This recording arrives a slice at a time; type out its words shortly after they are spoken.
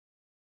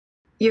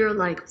You're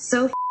like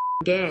so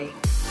gay.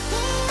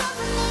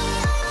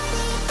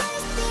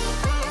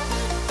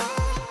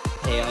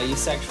 Hey, all you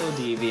sexual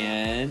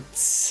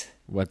deviants.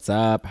 What's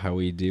up? How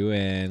we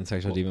doing?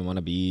 Sexual demon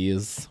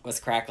wannabes.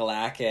 What's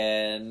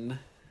crack-a-lackin'?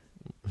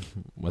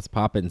 What's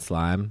poppin',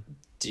 slime?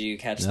 Do you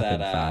catch Nothing,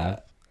 that? five.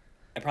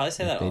 I probably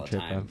say that Day all the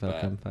trip time. on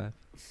Falcon But...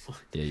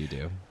 5. Yeah, you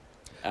do.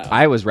 Oh.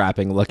 I was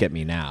rapping Look at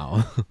Me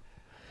Now.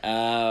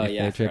 Oh, yeah. I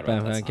Day trip forgot on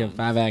about that Falcon song.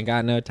 5. I ain't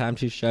got no time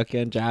to shuck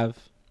and jive.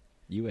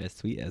 You as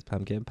sweet as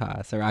pumpkin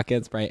pie. Ciroc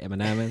and Sprite.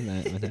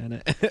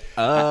 M&M.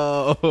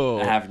 Oh.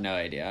 I have no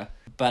idea.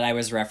 But I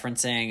was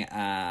referencing,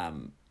 I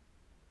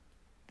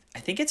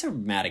think it's a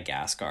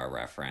Madagascar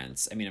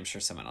reference. I mean, I'm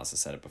sure someone else has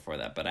said it before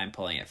that, but I'm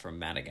pulling it from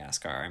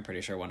Madagascar. I'm pretty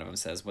sure one of them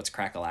says, "What's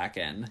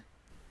crack-a-lackin'?"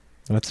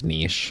 That's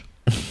niche.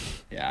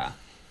 Yeah.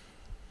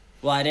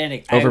 Well, I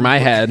didn't... Over my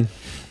head.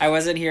 I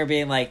wasn't here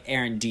being like,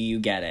 Aaron, do you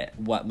get it?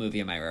 What movie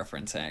am I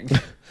referencing?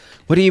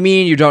 What do you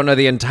mean you don't know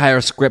the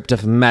entire script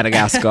of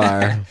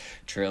Madagascar?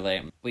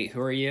 Truly. Wait, who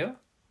are you?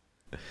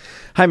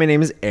 Hi, my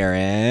name is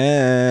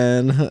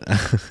Aaron.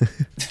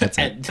 That's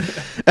it.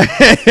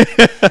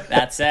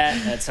 That's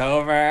it. That's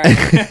over.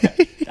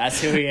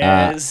 That's who he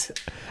is.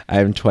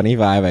 I'm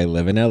 25. I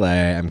live in LA.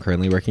 I'm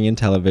currently working in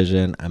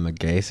television. I'm a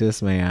gay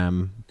cis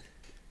man.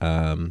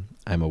 I'm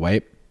a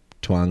white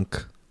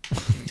twunk.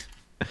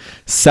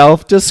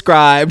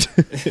 Self-described.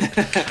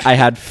 I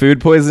had food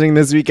poisoning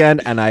this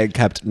weekend and I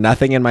kept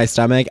nothing in my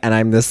stomach and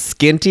I'm the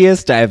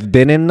skintiest I've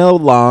been in a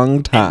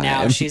long time. And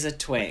now she's a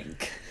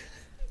twink.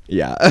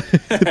 Yeah.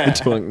 The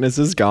twinkness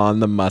is gone.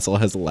 The muscle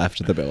has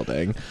left the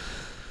building.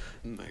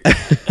 Oh my God.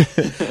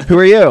 Who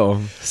are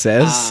you,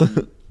 sis?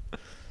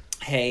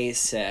 Hey,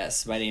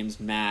 sis. My name's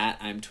Matt.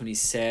 I'm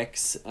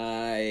 26.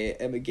 I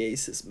am a gay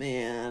cis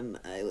man.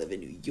 I live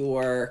in New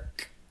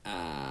York.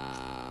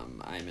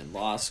 I'm in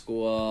law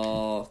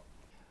school.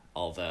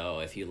 Although,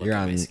 if you look You're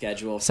at my on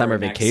schedule for summer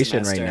next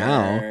vacation right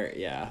semester,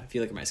 yeah, if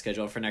you look at my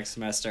schedule for next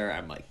semester,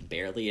 I'm like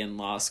barely in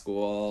law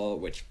school,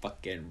 which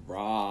fucking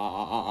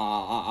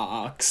rocks.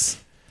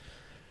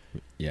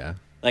 Yeah.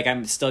 Like,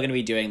 I'm still gonna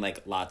be doing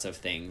like lots of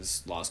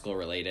things law school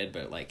related,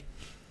 but like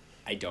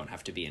I don't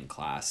have to be in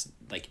class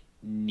like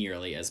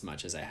nearly as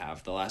much as I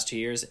have the last 2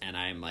 years, and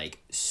I'm like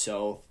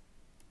so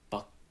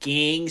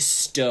fucking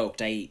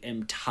stoked. I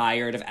am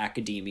tired of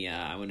academia.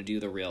 I want to do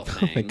the real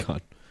thing. Oh my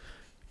God.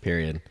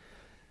 Period.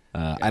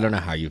 I don't know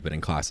how you've been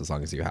in class as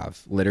long as you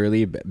have.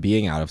 Literally,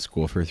 being out of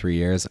school for 3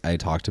 years, I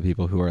talk to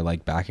people who are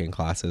like back in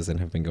classes and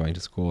have been going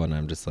to school, and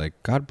I'm just like,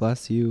 God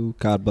bless you.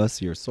 God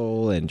bless your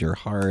soul and your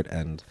heart.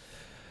 And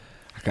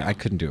I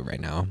couldn't do it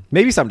right now.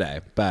 Maybe someday,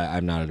 but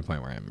I'm not at a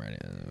point where I'm ready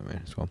to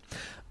school.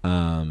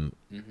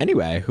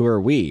 Anyway, who are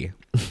we?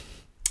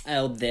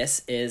 Oh,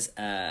 this is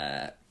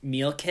a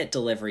meal kit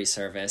delivery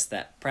service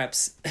that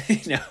preps.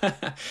 No,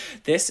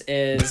 this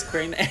is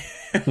queering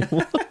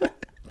the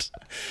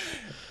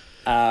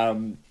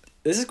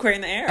this is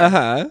queering the air.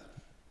 Uh-huh.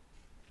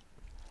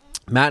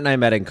 Matt and I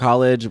met in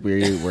college.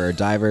 We were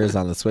divers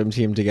on the swim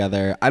team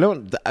together. I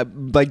don't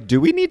like. Do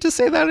we need to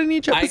say that in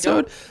each episode? I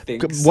don't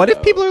think What if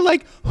so. people are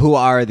like, "Who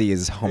are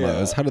these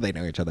homos? Yeah. How do they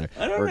know each other?"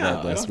 I don't know.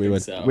 Regardless, I don't we think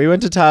went. so. We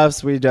went to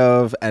Tufts. We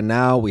dove, and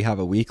now we have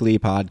a weekly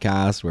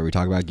podcast where we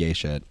talk about gay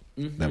shit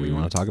that we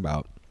want to talk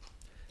about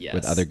Yes.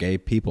 with other gay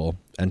people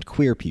and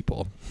queer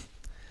people.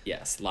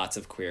 Yes, lots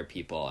of queer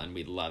people, and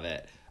we love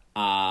it.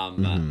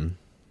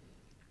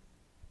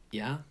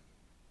 Yeah.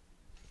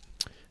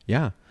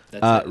 Yeah.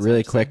 That's it.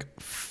 Really quick.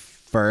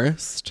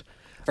 First,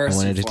 I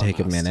wanted to take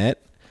a minute.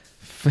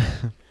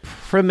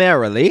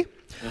 Primarily,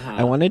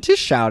 I wanted to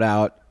shout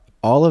out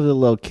all of the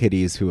little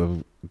kiddies who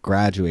have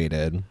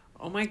graduated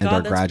Oh my and God,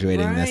 are that's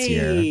graduating this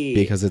year right.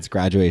 because it's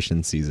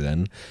graduation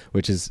season,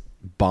 which is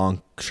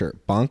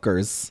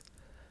bonkers.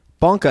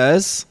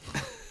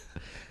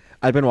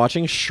 I've been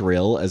watching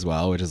Shrill as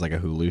well, which is like a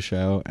Hulu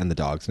show, and the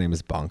dog's name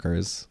is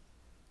Bonkers,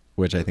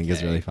 which I think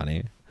is really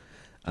funny.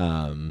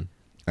 I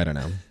don't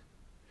know.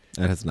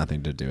 It has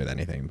nothing to do with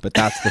anything, but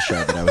that's the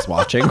show that I was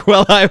watching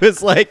while I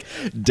was like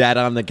dead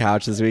on the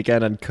couch this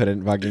weekend and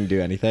couldn't fucking do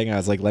anything. I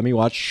was like, let me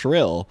watch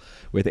Shrill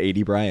with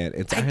A.D. Bryant. I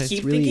It's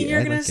keep really, thinking you're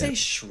I gonna like say it.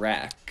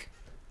 Shrek.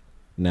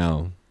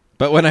 No.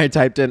 But when I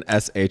typed in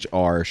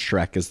SHR,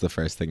 Shrek is the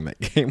first thing that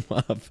came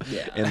up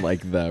in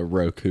like the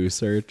Roku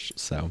search.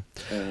 So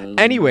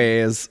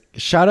anyways,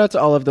 shout out to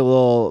all of the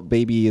little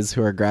babies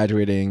who are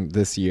graduating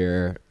this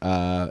year.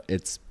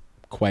 It's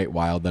quite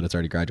wild that it's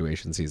already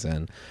graduation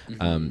season.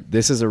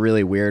 This is a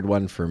really weird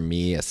one for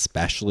me,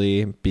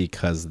 especially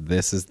because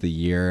this is the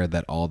year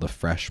that all the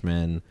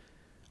freshmen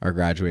are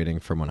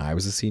graduating from when I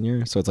was a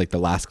senior. So it's like the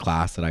last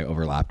class that I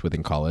overlapped with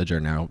in college are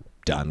now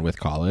done with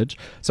college.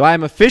 So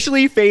I'm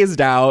officially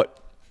phased out.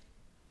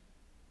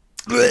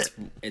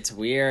 It's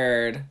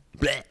weird.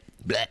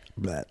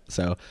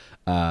 So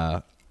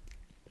shout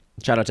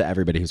out to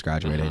everybody who's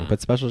graduating,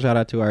 but special shout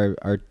out to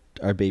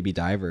our baby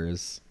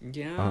divers,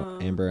 Yeah.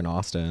 Amber and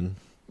Austin.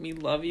 We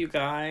love you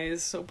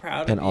guys. So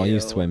proud And of all you. you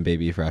swim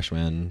baby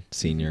freshmen,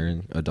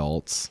 senior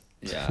adults.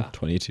 Yeah.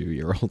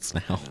 22-year-olds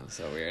now. Oh,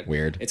 so weird.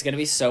 Weird. It's going to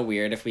be so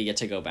weird if we get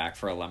to go back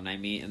for alumni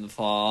meet in the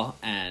fall.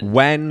 And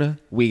When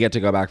we get to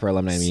go back for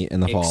alumni meet in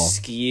the fall.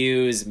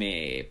 Excuse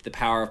me. The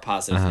power of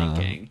positive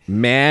thinking.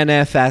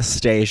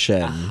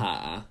 Manifestation.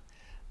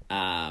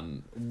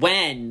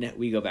 When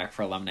we go back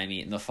for alumni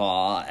meet in the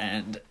fall,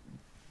 and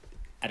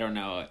I don't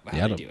know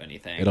how to do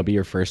anything. It'll be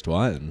your first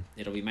one.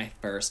 It'll be my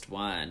first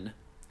one.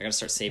 I gotta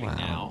start saving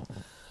Wow.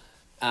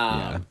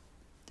 now.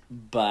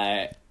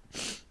 But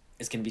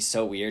it's gonna be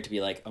so weird to be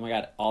like, oh my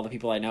god, all the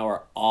people I know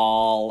are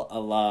all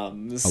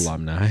alums.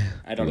 Alumni.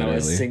 I don't know a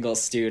literally. single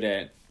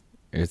student.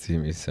 It's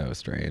gonna be so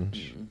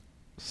strange.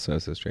 So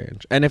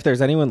strange. And if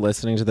there's anyone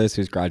listening to this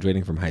who's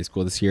graduating from high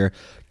school this year,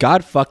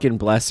 God fucking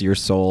bless your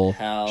soul.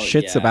 Hell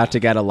Shit's yeah. about to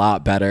get a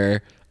lot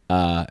better.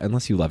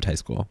 Unless you loved high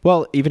school.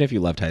 Well, even if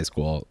you loved high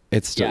school,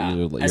 it's still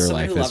your As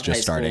someone life who is loved high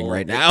just starting school,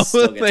 right it now.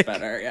 still gets Like,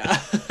 better, yeah.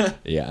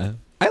 yeah.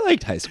 I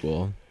liked high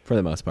school for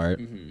the most part.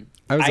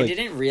 I was I like,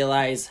 didn't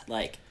realize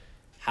like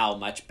how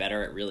much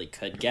better it really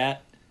could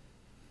get.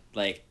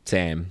 Like,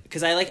 same.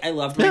 because I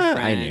loved my Yeah,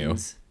 friends. I knew.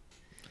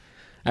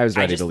 I was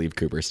ready just- to leave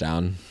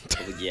Cooperstown.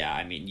 Yeah,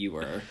 I mean, you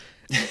were.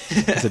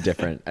 It's a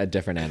different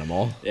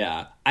animal.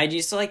 Yeah. I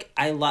used to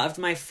I loved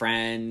my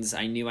friends.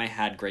 I knew I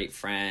had great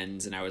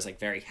friends and I was like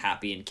very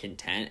happy and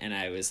content. And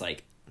I was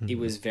like, it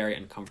was very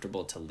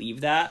uncomfortable to leave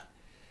that.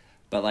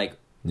 But like,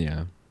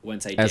 Yeah.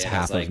 once I did, As I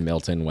half was like, of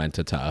Milton went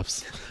to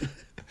Tufts.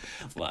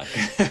 look,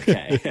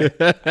 okay.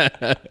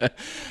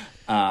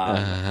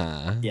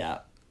 Yeah.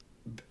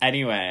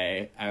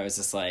 Anyway, I was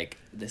just like,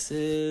 this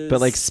is.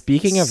 But like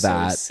speaking of so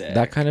that, sick.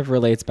 that kind of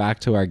relates back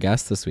to our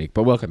guest this week.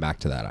 But we'll come back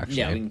to that actually.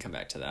 Yeah, we can come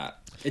back to that.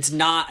 It's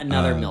not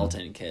another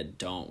Milton kid.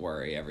 Don't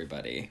worry,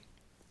 everybody.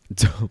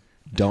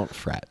 Don't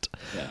fret.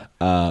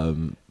 Yeah.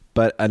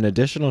 But an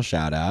additional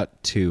shout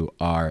out to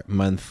our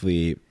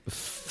monthly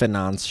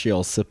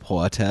financial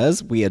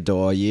supporters. We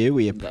adore you.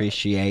 We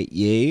appreciate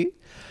you.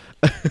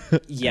 I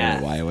don't Yeah.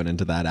 know why I went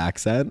into that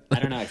accent. I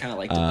don't know. I kind of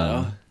liked it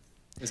though.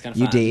 It was kind of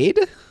You fun. did?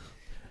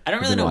 I don't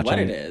really been know what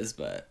watching it is,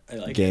 but I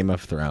like it. Game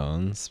of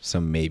Thrones.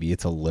 So maybe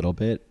it's a little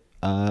bit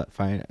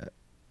fine.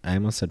 I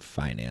almost said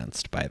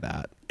financed by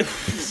that.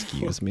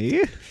 Excuse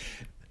me.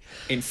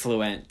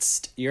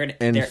 Influenced. They're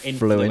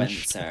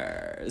Influenced.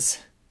 influencers.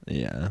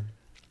 Yeah.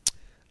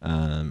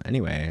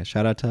 Anyway,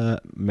 shout out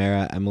to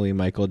Mara, Emily,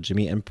 Michael,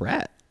 Jimmy, and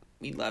Brett.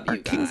 We love Our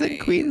you guys. kings and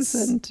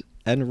queens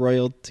and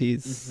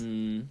royalties.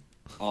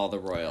 All the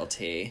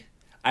royalty.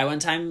 I one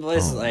time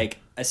was like,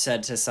 I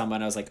said to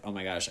someone, I was like, oh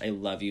my gosh, I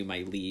love you, my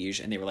liege.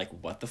 And they were like,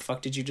 what the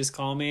fuck did you just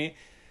call me?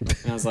 And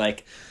I was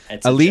like,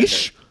 it's A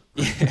leash?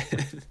 I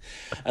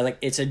was like,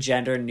 it's a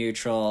gender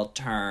neutral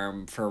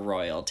term for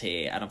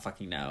royalty. I don't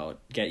fucking know.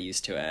 Get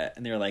used to it.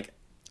 And they were like,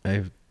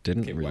 I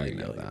didn't Okay, why are really you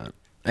know yelling? that.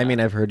 I mean,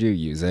 I've heard you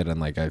use it and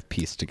like I've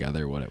pieced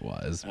together what it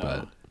was,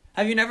 but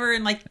have you never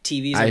in like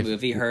TVs or I've-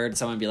 movie heard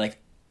someone be like,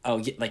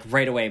 oh, like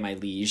right away, my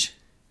liege?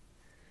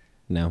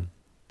 no.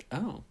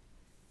 Oh.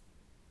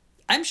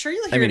 I'm sure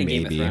you'll hear mean, it in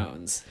Game maybe. of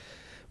Thrones.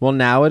 Well,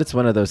 now it's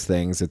one of those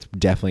things. It's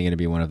definitely going to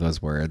be one of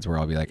those words where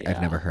I'll be like, I've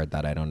Yeah. never heard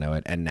that. I don't know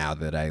it. And now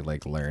that I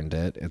like learned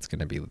it, it's going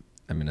to be,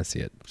 I'm going to see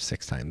it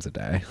 6 times a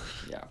day.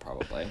 Yeah,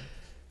 probably.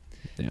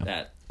 Yeah.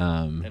 That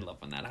I love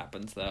when that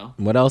happens though.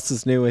 What else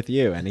is new with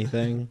you?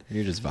 Anything?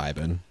 You're just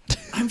vibing.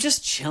 I'm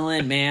just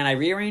chilling, man. I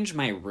rearranged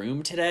my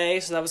room today,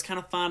 so that was kind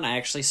of fun. I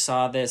actually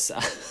saw this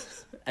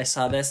I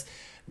saw this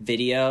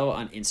video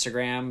on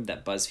Instagram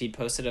that BuzzFeed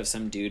posted of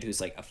some dude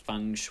who's like a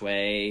feng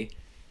shui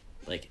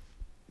like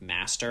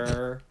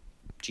master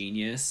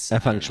genius. A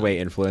feng shui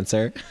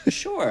influencer.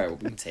 Sure, we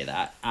can say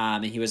that.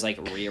 And he was like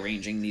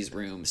rearranging these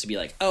rooms to be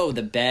like, oh,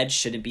 the bed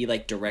shouldn't be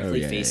like directly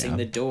Oh, yeah, facing yeah.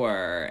 the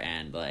door,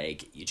 and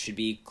like it should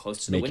be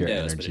close to Make the your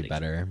windows. energy it-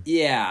 better.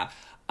 Yeah.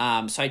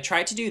 So I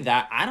tried to do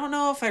that. I don't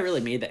know if I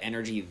really made the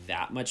energy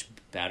that much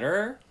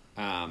better.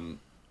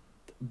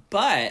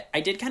 But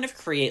I did kind of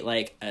create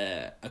like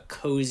a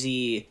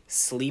cozy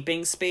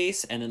sleeping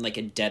space and then like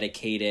a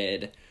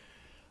dedicated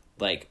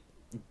like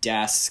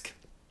desk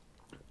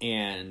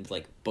and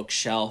like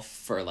bookshelf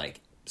for like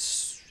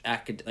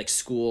like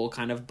school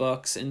kind of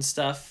books and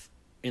stuff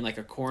in like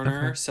a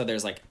corner. So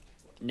there's like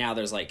now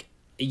there's like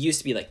it used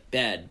to be like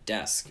bed,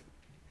 desk,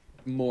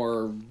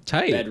 more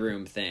Tight.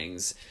 bedroom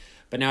things,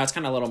 but now it's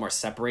kind of a little more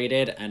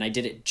separated. And I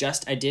did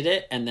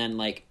it and then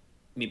like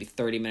maybe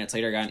 30 minutes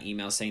later I got an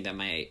email saying that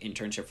my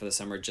internship for the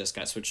summer just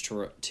got switched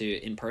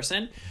to in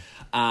person.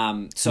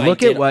 So Look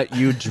I did, at what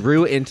you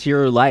drew into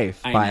your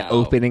life I by know.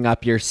 opening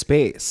up your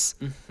space.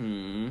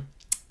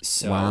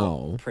 So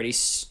Wow. pretty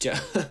So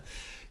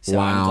I'm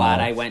Wow. glad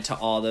I went to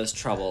all those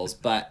troubles,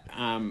 but I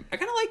kind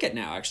of like it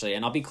now actually,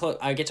 and I'll be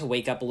I get to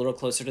wake up a little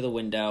closer to the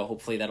window.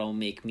 Hopefully that'll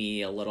make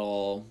me a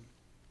little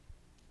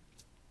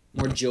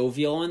more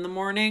jovial in the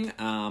morning.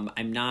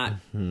 I'm not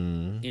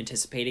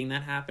anticipating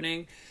that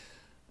happening,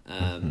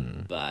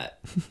 but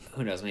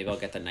who knows? Maybe I'll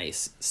get the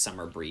nice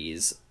summer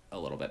breeze a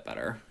little bit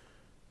better.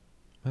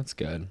 That's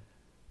good.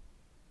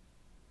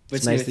 What's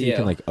It's new nice with that you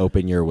can like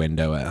open your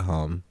window at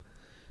home.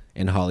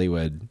 In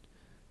Hollywood,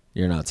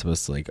 You're not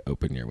supposed to like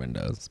open your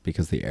windows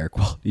because the air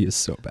quality is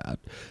so bad.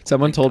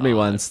 Someone told me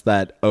once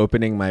that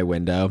opening my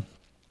window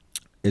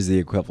is the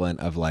equivalent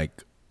of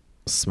like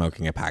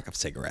smoking a pack of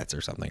cigarettes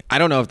or something. I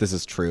don't know if this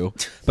is true,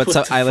 but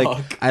so I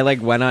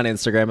went on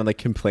Instagram and like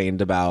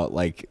complained about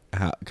like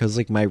how, because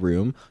like my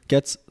room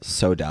gets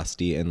so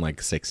dusty in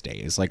like 6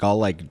 days. Like I'll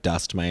like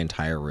dust my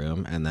entire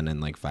room, and then in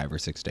like 5 or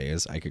 6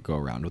 days I could go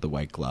around with a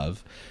white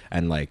glove,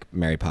 and like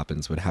Mary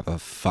Poppins would have a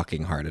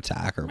fucking heart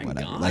attack or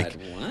whatever. God,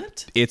 like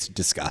what? It's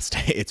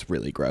disgusting. It's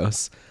really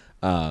gross.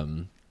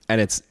 And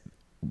it's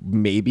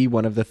maybe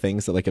one of the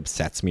things that like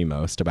upsets me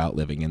most about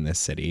living in this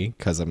city,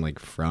 because I'm like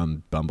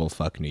from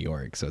bumblefuck New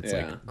York, so it's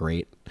like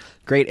great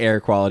air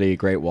quality,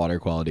 great water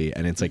quality,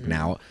 and it's like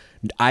now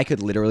I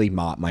could literally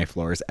mop my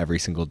floors every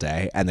single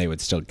day and they would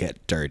still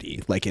get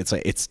dirty. Like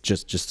it's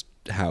just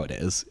how it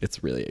is.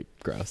 It's really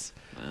gross.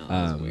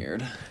 Wow, that's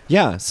weird.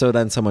 Yeah, so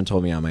then someone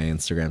told me on my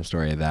Instagram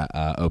story that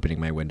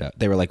opening my window,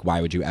 they were like, why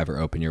would you ever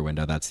open your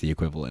window? That's the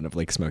equivalent of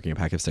like smoking a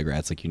pack of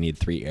cigarettes. Like you need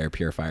 3 air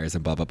purifiers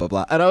and blah blah blah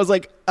blah. And I was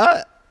like,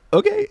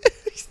 okay.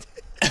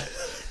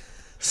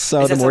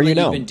 So the more you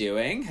know. You've been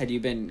doing? Had you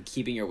been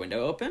keeping your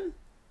window open?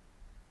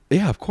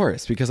 Yeah, of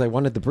course, because I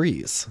wanted the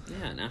breeze.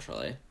 Yeah,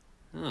 naturally.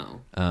 Oh.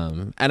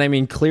 And I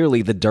mean,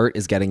 clearly the dirt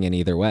is getting in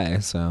either way.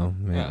 So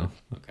yeah.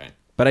 Oh, okay.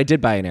 But I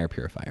did buy an air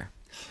purifier.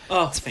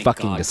 Oh, it's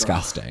fucking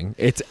disgusting. Girl.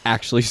 It's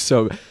actually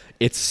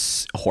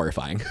it's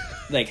horrifying.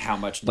 Like how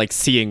much? Like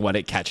seeing what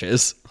it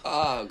catches.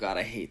 Oh God,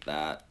 I hate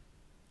that.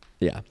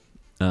 Yeah.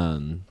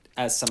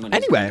 As someone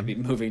who's going to be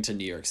moving to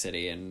New York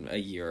City in a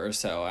year or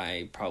so,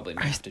 I probably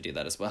might have to do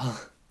that as well.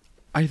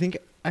 I think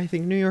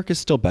New York is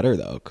still better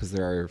though, because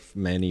there are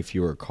many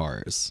fewer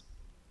cars.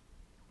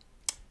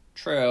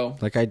 True.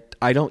 Like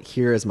I don't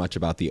hear as much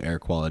about the air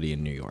quality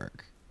in New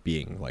York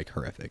being like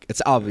horrific.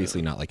 It's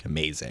obviously not like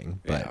amazing,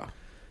 but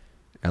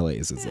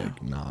LA's is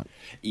like not.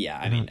 Yeah,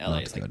 I mean LA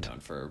is like known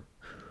for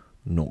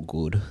not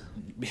good.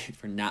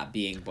 For not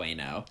being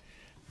bueno.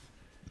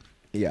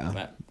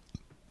 Yeah.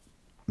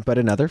 But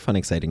another fun,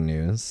 exciting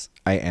news,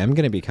 I am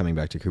going to be coming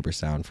back to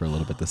Cooperstown for a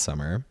little bit this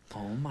summer.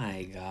 Oh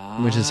my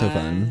God. Which is so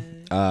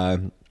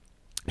fun.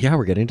 Yeah,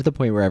 we're getting to the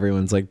point where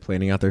everyone's like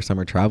planning out their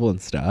summer travel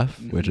and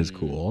stuff, which is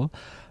cool.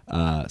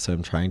 So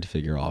I'm trying to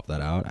figure all of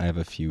that out. I have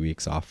a few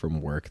weeks off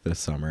from work this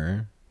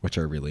summer, which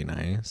are really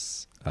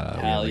nice.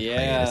 Hell we have,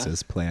 like,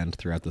 hiatuses planned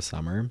throughout the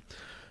summer.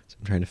 So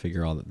I'm trying to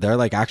figure all that. They're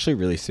like actually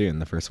really soon.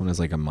 The first one is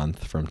like a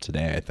month from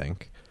today, I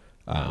think.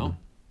 Wow.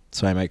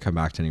 So I might come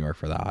back to New York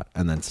for that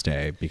and then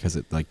stay because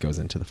it like goes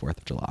into the 4th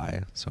of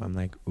July. So I'm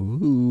like,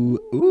 ooh,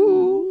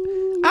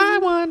 I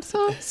want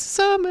some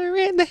summer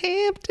in the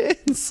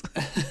Hamptons.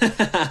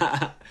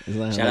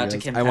 Shout out to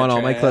Kim I want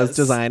all my clothes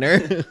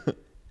designer.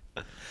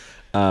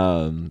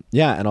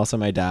 Yeah, and also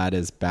my dad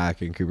is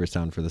back in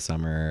Cooperstown for the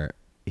summer.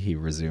 He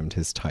resumed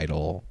his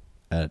title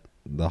at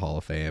the Hall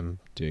of Fame,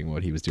 doing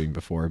what he was doing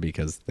before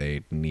because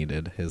they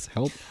needed his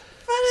help.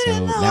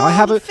 So now I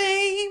have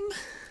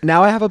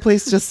Now I have a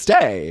place to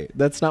stay.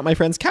 That's not my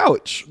friend's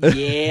couch.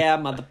 Yeah,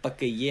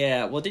 motherfucker.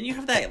 Yeah. Well, didn't you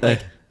have that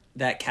like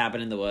that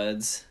cabin in the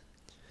woods?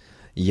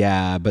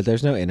 Yeah, but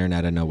there's no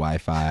internet and no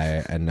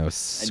Wi-Fi and no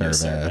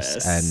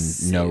service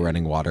and no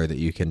running water that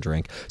you can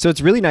drink. So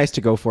it's really nice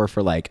to go for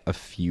like a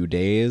few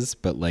days.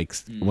 But like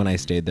when I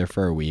stayed there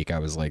for a week, I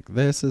was like,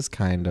 this is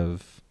kind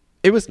of.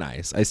 It was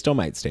nice. I still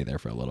might stay there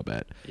for a little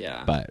bit.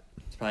 Yeah, but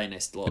it's probably a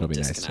nice little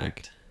disconnect.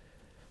 Nice to,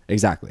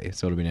 exactly.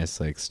 So it'll be nice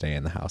to like stay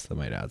in the house that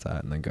my dad's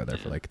at and then go there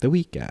for like the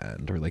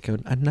weekend or like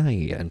a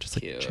night and just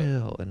like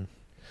chill and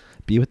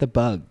be with the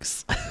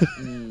bugs.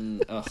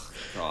 Oh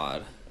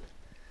God.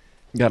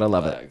 Gotta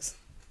love it.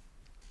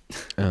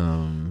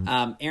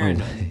 Aaron,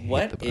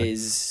 what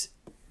is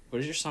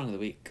your song of the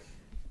week?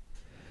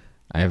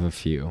 I have a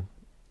few.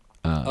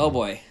 Oh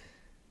boy.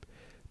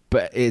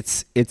 But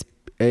it's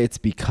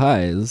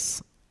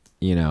because,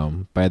 you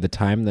know, by the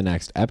time the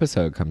next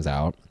episode comes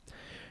out,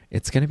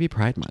 it's gonna be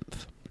Pride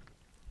Month.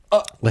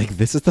 Like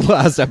this is the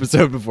last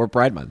episode before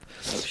Pride Month.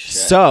 Oh,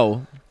 shit.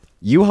 So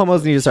you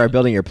homos need to start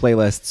building your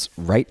playlists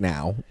right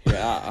now.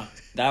 Yeah.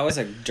 That was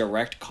a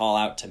direct call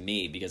out to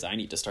me because I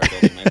need to start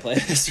building my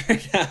playlist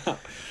right now.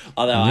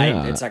 Although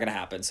it's not going to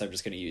happen, so I'm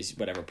just going to use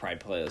whatever Pride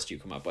playlist you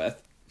come up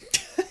with.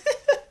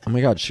 Oh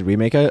my God,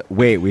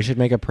 we should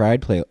make a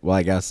Pride play. Well,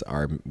 I guess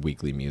our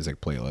weekly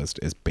music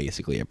playlist is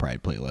basically a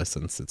Pride playlist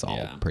since it's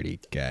all pretty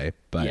gay.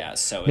 But yeah,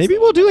 so maybe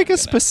we'll do like a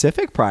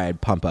specific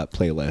Pride pump up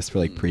playlist for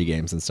like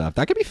pre-games and stuff.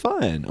 That could be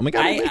fun. Oh my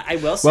God. I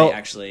will say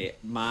actually,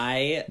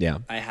 I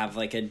have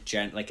like a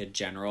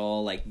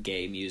general like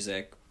gay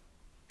music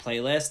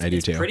playlist. I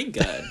do too. It's pretty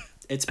good.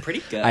 It's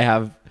pretty good. I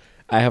have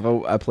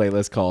a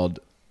playlist called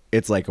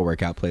it's like a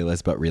workout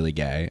playlist but really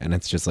gay, and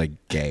it's just like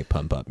gay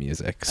pump up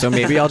music. So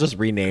maybe I'll just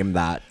rename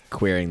that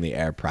Queering the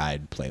Air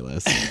Pride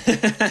playlist.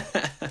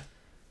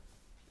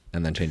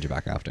 And then change it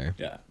back after.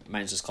 Yeah.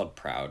 Mine's just called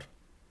Proud.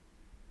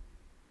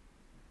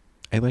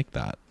 I like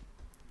that.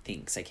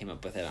 Thanks. I came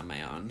up with it on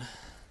my own.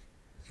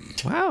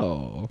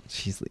 Wow.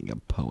 She's like a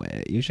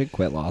poet. You should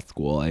quit law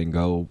school and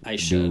go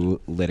do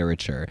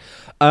literature.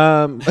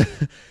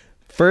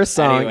 First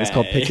song is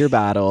called Anyway. "Pick Your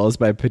Battles"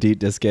 by Petite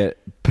Biscuit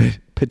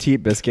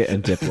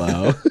and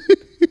Diplo.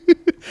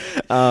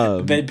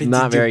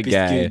 Not very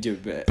gay,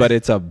 but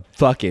it's a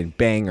fucking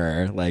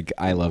banger. Like,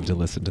 I love to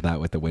listen to that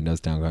with the windows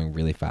down, going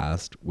really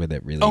fast with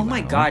it really Oh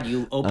my loud. god,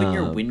 you open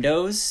your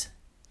windows?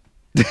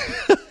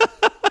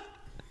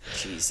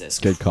 Jesus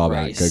Good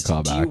callback, Christ. good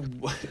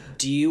callback.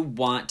 Do you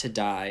want to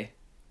die?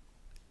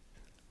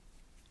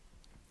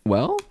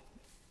 Well,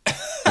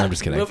 I'm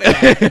just kidding.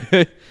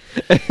 Moving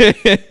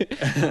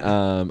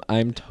on.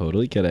 I'm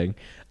totally kidding.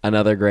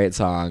 Another great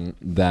song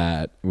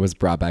that was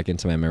brought back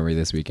into my memory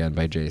this weekend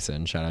by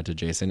Jason. Shout out to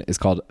Jason. Is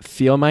called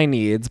 "Feel My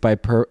Needs" by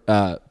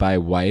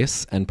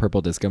Weiss and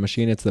Purple Disco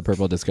Machine. It's the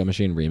Purple Disco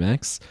Machine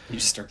remix. You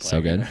just start playing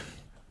So good. it.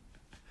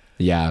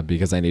 Yeah,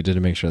 because I needed to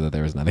make sure that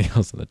there was nothing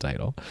else in the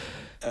title.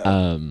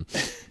 And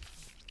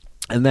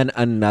then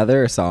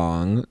another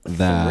song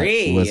that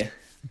Three. was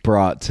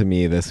brought to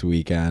me this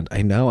weekend.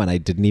 I know, and I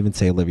didn't even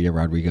say Olivia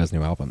Rodrigo's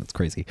new album. It's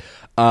crazy.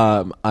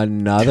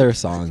 Another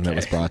song that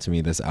was brought to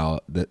me oh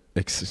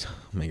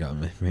my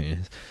god,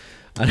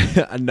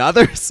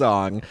 another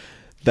song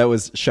that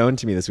was shown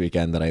to me this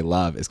weekend that I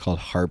love is called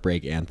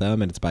 "Heartbreak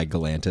Anthem," and it's by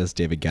Galantis,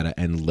 David Guetta,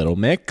 and Little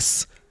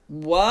Mix.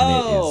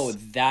 Whoa, And it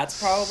is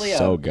that's probably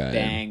so a good.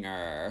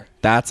 banger.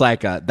 That's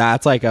like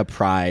a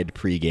Pride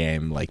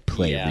pregame, like,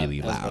 play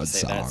really I was about to loud say,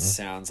 song. That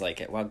sounds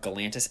like it. Wow,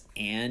 Galantis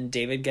and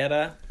David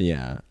Guetta.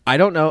 Yeah. I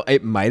don't know.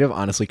 It might have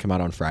honestly come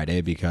out on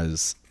Friday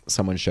because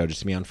someone showed it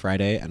to me on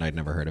Friday and I'd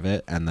never heard of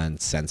it. And then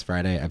since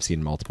Friday, I've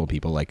seen multiple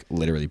people like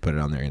literally put it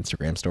on their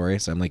Instagram story.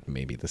 So I'm like,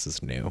 maybe this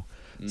is new.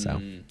 So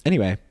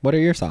anyway, what are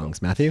your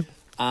songs, Matthew?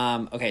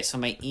 Okay, so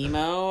my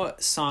emo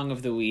song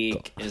of the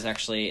week is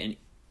actually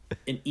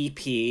an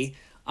EP.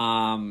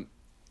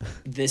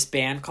 This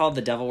band called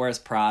The Devil Wears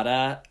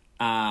Prada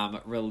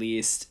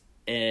released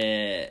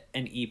an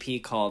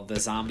EP called the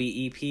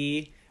Zombie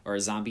EP or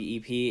Zombie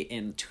EP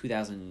in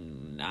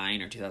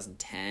 2009 or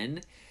 2010.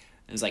 It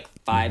was like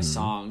 5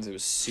 songs. It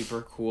was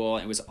super cool.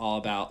 It was all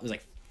about, it was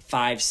like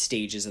 5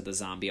 stages of the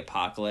zombie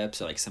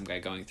apocalypse, or like some guy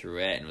going through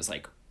it, and it was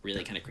like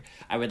really kind of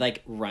I would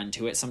like run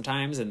to it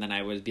sometimes, and then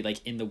I would be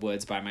like in the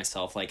woods by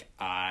myself, like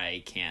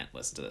I can't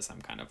listen to this,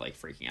 I'm kind of like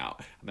freaking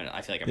out.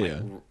 I feel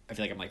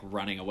like I'm like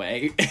running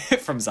away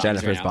from zombies.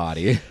 Jennifer's right now.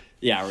 Body.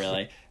 Yeah,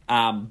 really.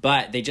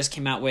 But they just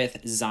came out with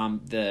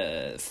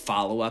the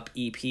follow-up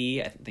EP.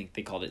 I think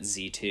they called it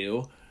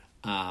Z2.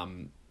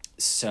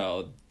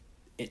 So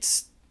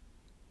it's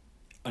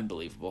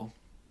unbelievable.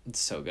 It's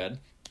so good.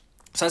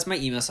 So that's my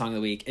emo song of the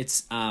week.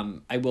 It's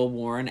I will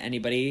warn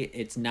anybody,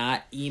 it's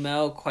not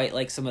emo quite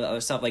like some of the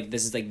other stuff. Like,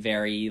 this is like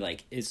very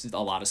like, it's a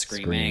lot of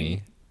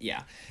screaming.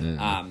 Screamy.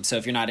 Yeah. So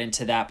if you're not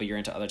into that, but you're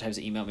into other types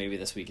of emo, maybe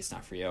this week is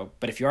not for you.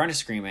 But if you are into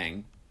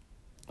screaming,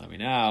 let me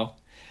know.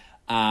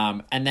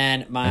 And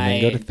then And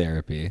then go to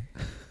therapy.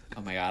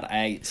 oh my god,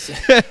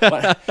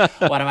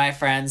 one of my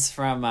friends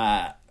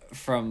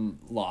from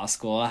law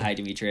school, hi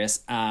Demetrius,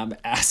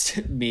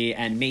 asked me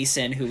and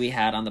Mason, who we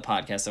had on the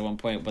podcast at one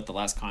point, what the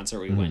last concert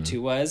we went to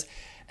was,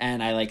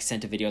 and I like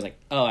sent a video. I was like,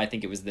 oh, I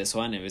think it was this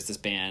one. It was this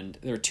band.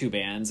 There were 2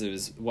 bands.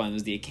 One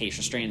was the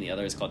Acacia Strain, and the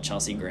other is called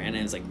Chelsea Grin, and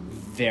it was like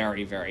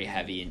very, very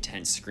heavy,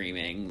 intense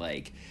screaming,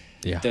 like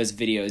those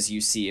videos you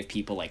see of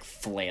people like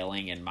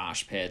flailing in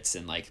mosh pits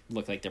and like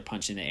look like they're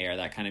punching the air,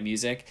 that kind of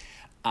music.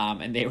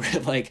 And they were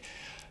like,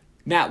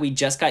 Matt, we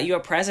just got you a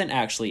present,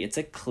 actually. It's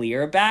a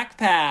clear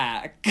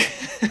backpack.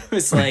 It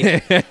was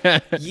like,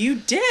 you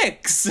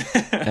dicks.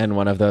 And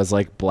one of those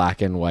like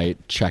black and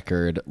white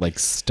checkered like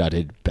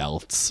studded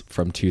belts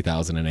from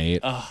 2008.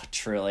 Oh,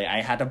 truly.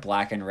 I had a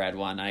black and red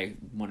one. I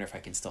wonder if I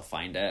can still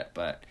find it,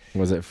 but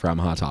Was it from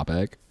Hot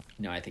Topic?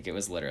 no, I think it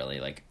was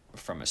literally like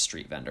from a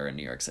street vendor in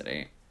New York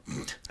City.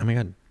 Oh my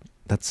god,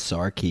 that's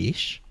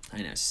Sarkish.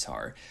 I know,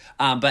 sorry.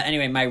 But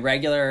anyway, my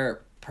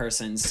regular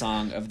person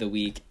song of the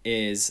week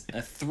is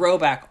a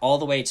throwback all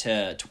the way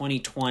to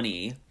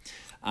 2020.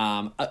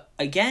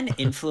 Again,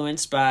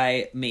 influenced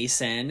by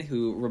Mason,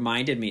 who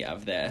reminded me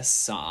of this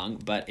song,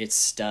 but it's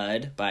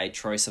Stud by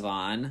Troye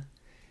Sivan.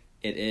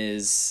 It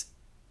is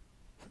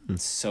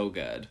so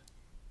good.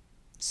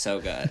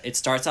 So good. It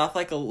starts off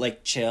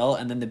like chill,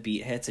 and then the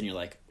beat hits and you're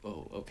like,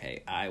 oh,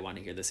 okay, I want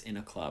to hear this in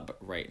a club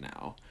right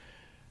now.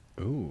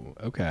 Ooh,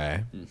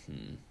 okay.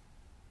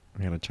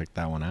 I gotta check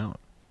that one out.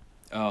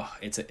 Oh,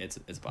 it's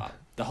Bob.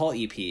 The whole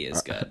EP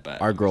is good,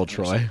 but Our girl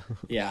Troy.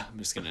 Yeah, I'm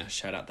just gonna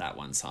shout out that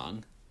one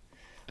song.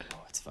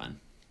 Oh, it's fun.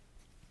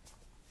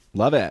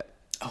 Love it.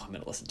 Oh, I'm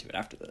gonna listen to it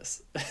after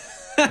this.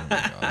 Oh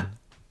my god.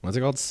 What's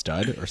it called?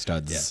 Stud or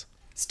Studs? Yeah.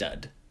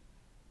 Stud.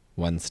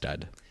 One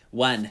Stud.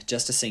 One,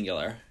 just a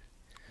singular.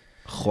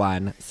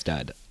 Juan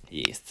Stud.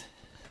 Yes.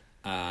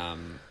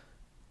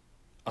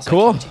 Also,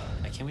 Cool.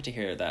 I can't wait to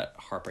hear that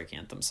Heartbreak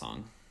Anthem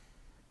song.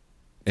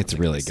 It's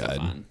Like, really it's so good.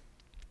 fun.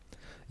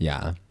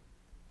 Yeah.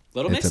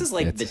 Little It's Mix a- is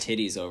like the it's-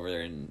 titties over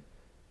there in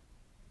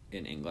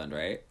England,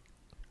 right?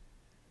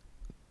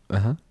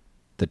 Uh-huh.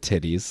 The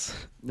titties.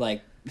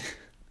 Like,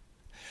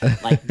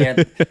 like they're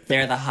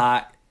the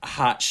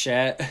hot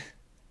shit.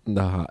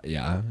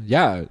 Yeah.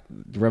 Yeah.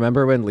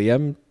 Remember when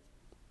didn't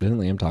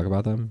Liam talk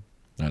about them?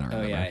 I don't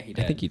remember. yeah, he I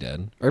think did. he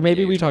did. Or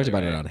maybe Yeah, we you're talked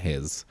totally about it right. on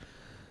his.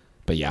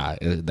 But yeah,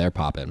 they're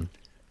popping.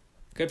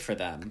 Good for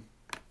them.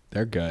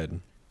 They're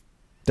good.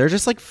 They're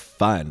just like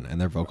fun, and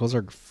their vocals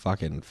are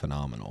fucking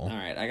phenomenal. All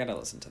right, I gotta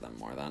listen to them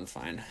more then.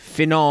 Fine.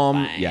 Phenom.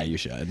 Fine. Yeah, you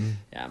should.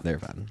 Yeah. They're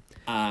fun.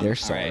 Um, They're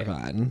so all right.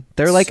 fun.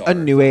 They're like So a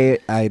new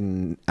age.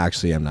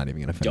 Actually, I'm not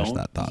even gonna finish Don't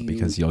that thought you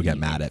because you'll get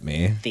mad at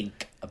me.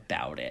 Think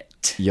about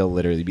it. You'll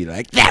literally be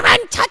like, "They're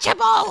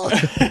untouchable."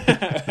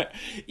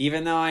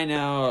 Even though I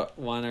know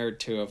one or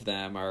two of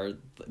them are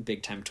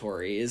big time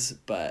Tories,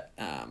 but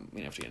we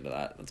don't have to get into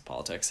that. That's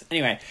politics.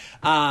 Anyway,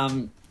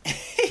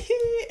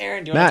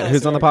 Aaron, do you want Matt, to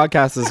who's on the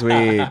podcast this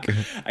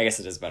week? I guess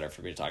it is better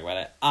for me to talk about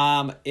it.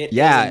 It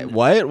Yeah, is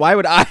what? Why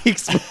would I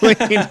explain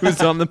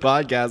who's on the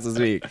podcast this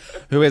week?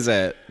 Who is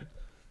it?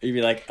 You'd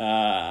be like,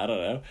 I don't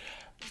know.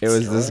 It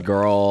was this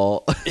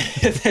girl.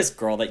 This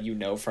girl that you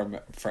know from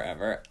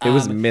forever. It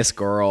was Miss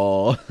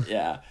Girl.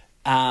 Yeah.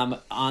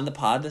 On the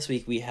pod this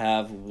week, we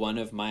have one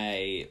of,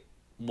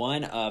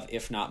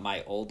 if not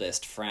my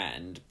oldest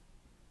friend.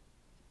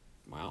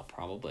 Wow,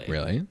 probably.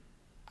 Really?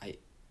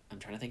 I'm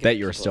trying to think That of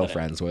you're people still that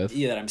friends with?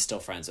 Yeah, that I'm still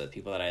friends with.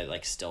 People that I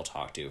like still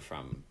talk to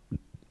from.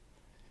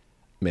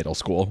 Middle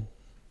school.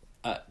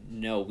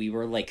 No, we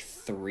were like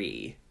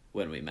 3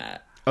 when we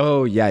met.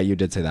 Oh, yeah, you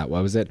did say that.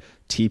 What was it?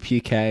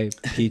 TPK?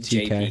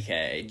 PTK?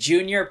 JPK,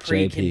 junior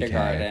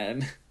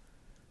pre-kindergarten.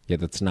 Yeah,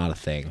 that's not a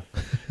thing.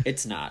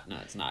 It's not. No,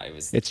 it's not. It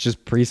was. It's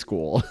just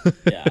preschool.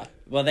 Yeah.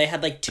 Well, they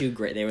had like 2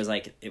 grades. There was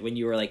like when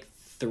you were like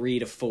 3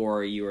 to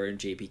 4, you were in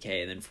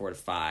JPK, and then 4 to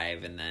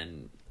 5, and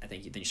then I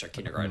think then you start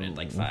kindergarten at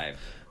like 5.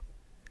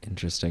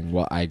 Interesting.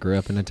 Well, I grew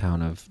up in a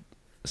town of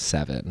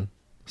 7,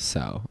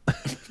 so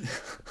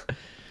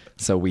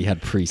so we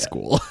had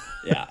preschool.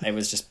 Yeah, it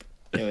was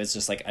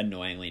just like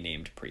annoyingly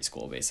named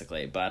preschool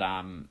basically, but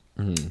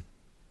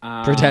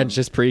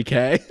Pretentious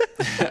pre-K.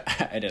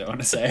 I didn't want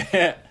to say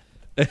it.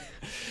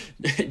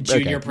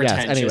 Junior Okay, yes,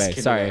 pretentious anyway,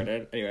 sorry.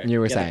 kindergarten. Anyway, You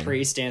were yeah, saying. the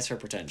pre stands for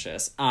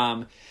pretentious.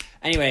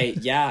 Anyway,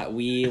 yeah,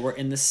 we were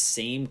in the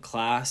same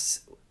class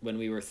when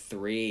we were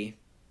 3.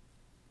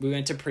 We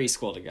went to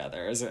preschool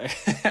together.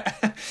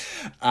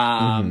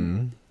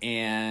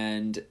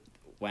 And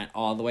went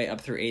all the way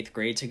up through 8th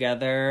grade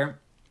together.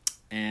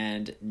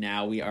 And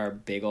now we are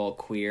big old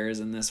queers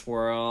in this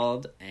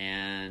world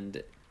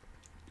and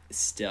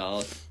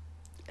still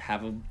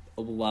have a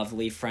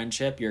lovely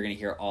friendship. You're going to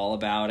hear all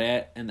about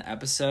it in the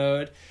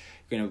episode.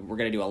 We're going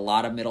to do a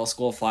lot of middle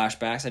school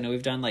flashbacks. I know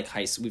we've done like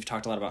we've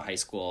talked a lot about high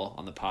school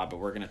on the pod, but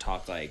we're going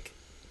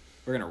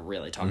to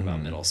really talk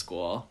about middle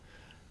school.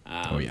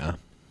 Oh yeah.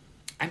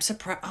 I'm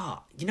surprised.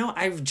 Oh,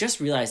 I've just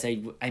realized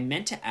I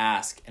meant to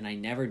ask and I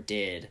never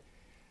did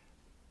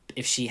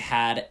if she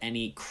had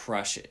a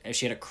crush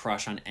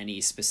on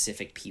any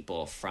specific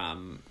people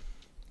from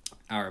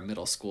our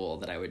middle school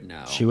that I would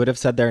know. She would have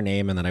said their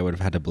name and then I would have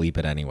had to bleep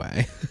it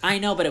anyway. I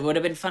know, but it would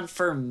have been fun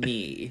for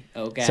me.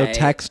 Okay. So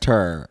text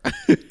her.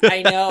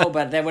 I know,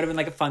 but that would have been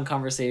like a fun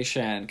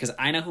conversation because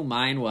I know who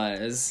mine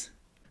was.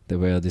 The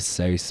world is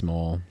so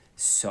small.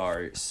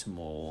 So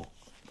small.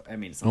 I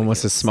mean, it's not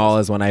Almost like as small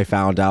as when I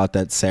found out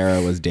that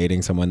Sarah was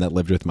dating someone that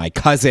lived with my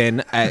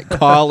cousin at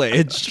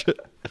college.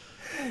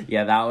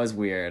 Yeah, that was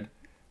weird.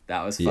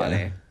 That was funny.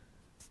 Yeah.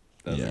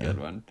 That was Yeah. a good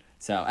one.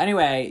 So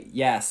anyway,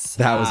 yes.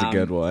 That was a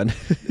good one.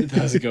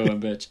 That was a good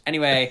one, bitch.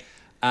 Anyway,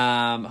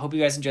 hope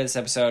you guys enjoyed this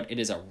episode. It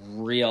is a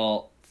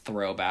real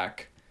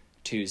throwback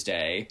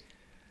Tuesday.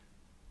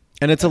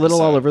 And it's a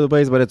little all over the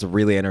place, but it's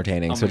really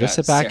entertaining. Oh So my just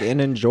God, sit back Sarah.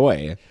 and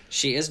enjoy.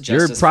 She is just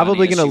You're as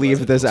probably funny as going to she was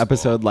leave in this middle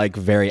episode school. like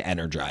very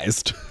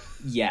energized.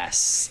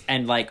 Yes.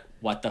 And like,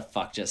 what the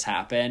fuck just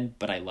happened?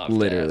 But I loved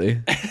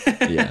Literally.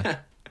 it. Yeah.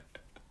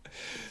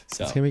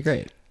 So, It's going to be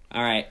great.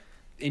 all right.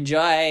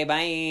 Enjoy.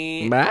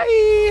 Bye.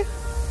 Bye.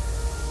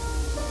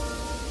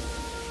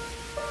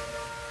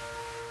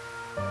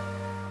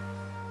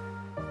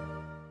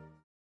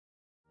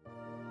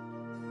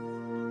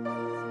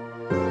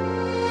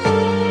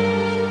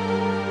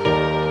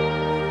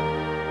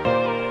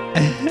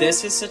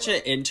 This is such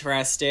an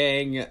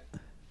interesting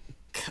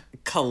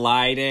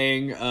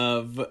colliding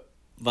of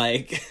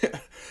like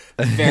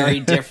very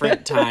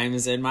different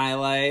times in my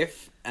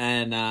life,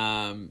 and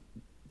I'm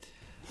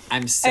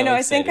so I know.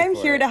 I think excited I'm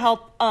for here it. to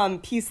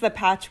help piece the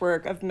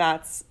patchwork of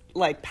Matt's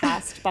like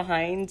past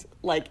behind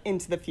like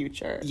into the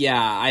future. Yeah,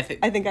 I think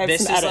I have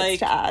this some is edits like,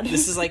 to add.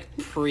 This is like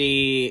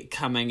pre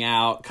coming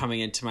out, coming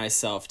into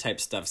myself type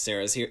stuff.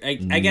 Sarah's here. I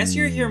guess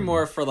you're here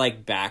more for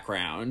like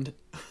background.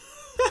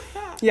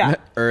 Yeah,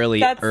 Early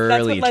that's what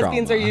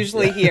lesbians trauma. are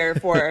usually here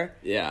for.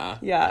 Yeah.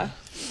 Yeah.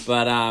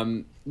 But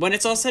when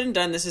it's all said and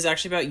done, this is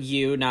actually about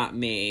you, not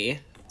me.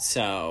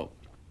 So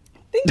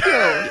Thank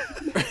you.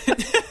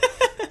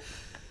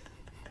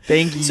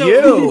 Thank So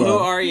you. who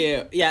are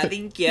you? Yeah,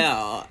 thank you.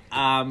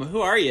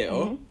 Who are you?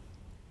 Mm-hmm.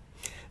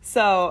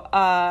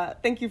 So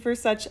thank you for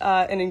such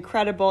an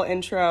incredible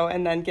intro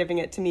and then giving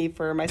it to me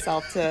for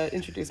myself to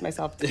introduce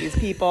myself to these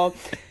people.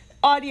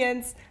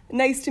 Audience,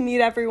 nice to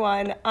meet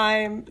everyone.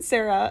 I'm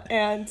Sarah,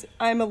 and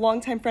I'm a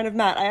longtime friend of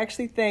Matt. I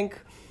actually think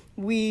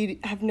we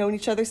have known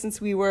each other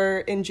since we were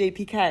in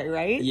JPK,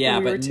 right? Yeah,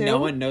 When we were but two? no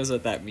one knows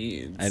what that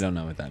means. I don't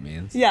know what that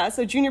means. Yeah,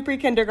 so junior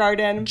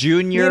pre-kindergarten. Me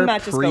Junior and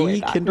Matt just go way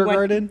back. We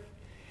went-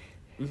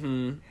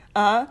 pre-kindergarten?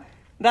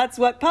 That's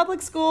what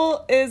public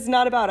school is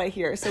not about, I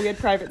hear. So we had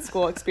private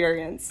school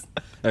experience.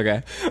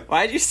 Okay.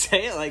 Why'd you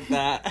say it like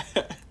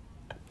that?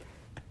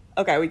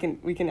 Okay, we can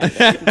end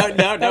it.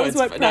 No, That was it's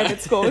what fine.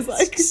 private school was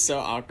like. It's so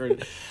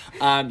awkward.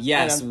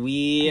 Yes,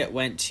 we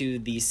went to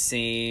the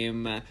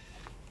same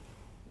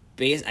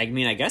base. I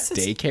mean, I guess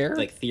it's Daycare?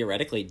 Like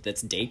theoretically,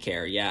 that's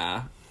daycare.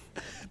 Yeah,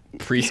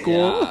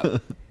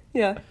 Preschool?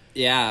 Yeah.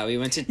 yeah. We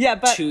went to Yeah,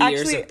 but 2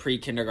 years actually- of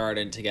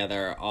pre-kindergarten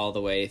together, all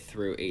the way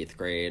through 8th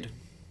grade.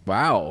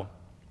 Wow.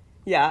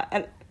 Yeah,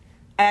 and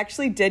I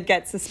actually did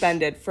get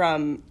suspended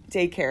from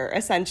daycare,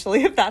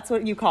 essentially, if that's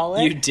what you call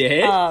it. You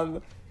did?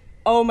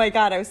 Oh my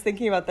God, I was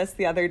thinking about this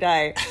the other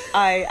day.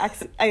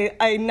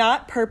 I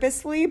not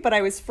purposefully, but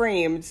I was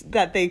framed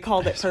that they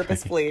called it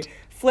purposefully,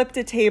 flipped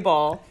a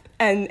table,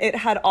 and it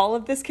had all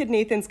of this kid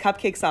Nathan's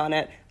cupcakes on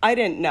it. I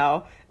didn't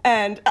know,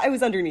 and I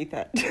was underneath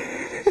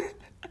it.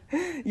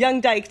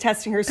 Young Dyke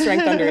testing her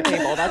strength under a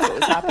table. That's what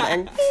was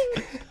happening.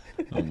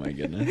 Oh my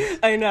goodness.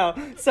 I know.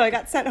 So I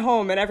got sent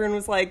home, and everyone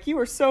was like, "You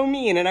were so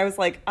mean," and I was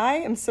like, "I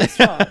am so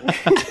strong."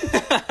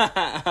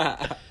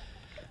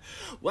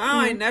 Wow,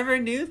 I never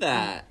knew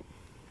that.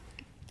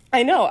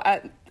 I know.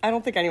 I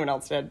don't think anyone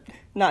else did.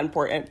 Not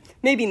important.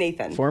 Maybe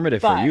Nathan.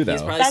 Formative for But you, though.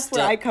 He's probably That's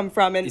where still- I come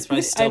from, and he's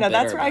probably still I know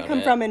that's bitter where I about come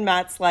it. from in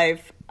Matt's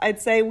life. I'd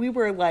say we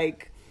were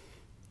like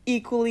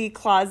equally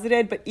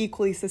closeted, but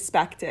equally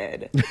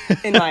suspected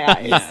in my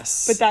eyes.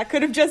 Yes. But that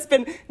could have just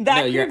been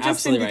No, you're just been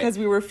absolutely right. because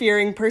we were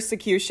fearing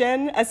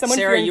persecution. As someone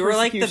Sarah, fearing you were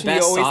like the persecution, you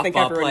best always think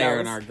softball everyone player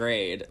knows. in our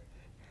grade.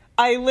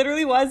 I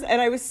literally was,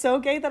 and I was so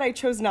gay that I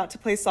chose not to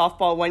play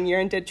softball one year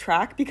and did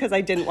track because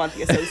I didn't want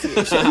the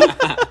association.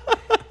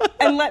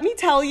 And let me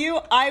tell you,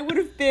 I would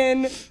have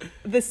been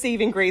the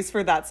saving grace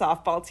for that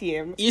softball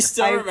team. You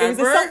still It was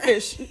remember?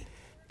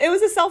 It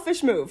was a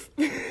selfish move.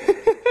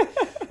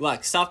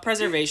 Look,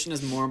 self-preservation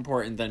is more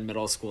important than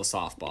middle school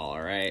softball,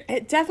 all right?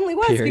 It definitely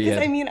was Period.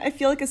 because I mean, I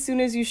feel like as soon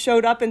as you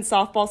showed up in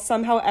softball,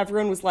 somehow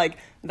everyone was like,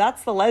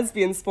 "That's the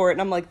lesbian sport," and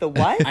I'm like, "The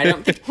what?" I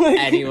don't think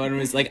anyone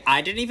was like,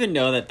 I didn't even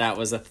know that that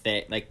was a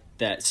thing, like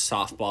that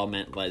softball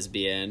meant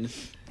lesbian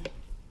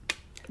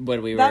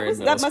when we were in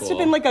middle That must have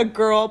been like a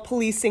girl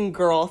policing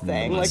girl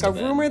thing, must like a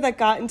have been. rumor that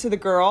got into the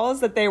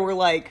girls that they were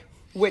like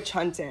witch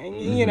hunting,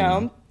 you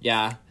know.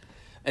 Yeah,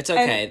 it's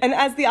okay. And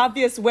as the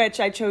obvious witch,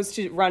 I chose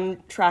to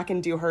run track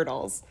and do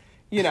hurdles.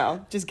 You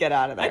know, just get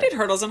out of there. I did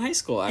hurdles in high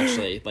school,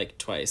 actually, like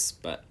twice,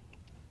 but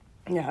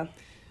Yeah.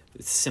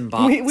 it's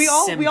symbolic. We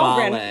all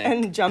ran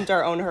and jumped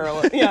our own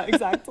hurdle. Yeah,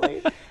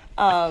 exactly.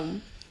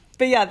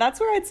 But yeah, that's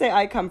where I'd say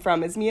I come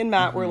from. Is me and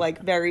Matt were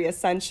like very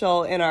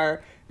essential in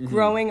our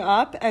growing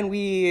up, and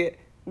we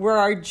were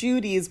our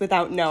Judies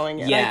without knowing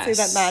it. I'd say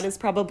Yes. that Matt is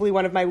probably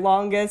one of my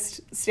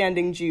longest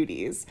standing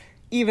Judies,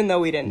 even though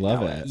we didn't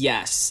Love know it.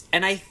 Yes,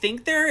 and I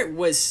think there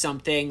was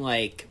something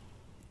like,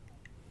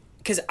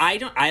 because I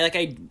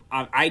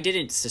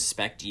didn't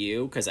suspect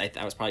you because I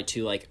was probably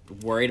too like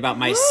worried about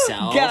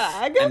myself.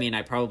 Gag. I mean,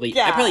 I probably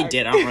Gag.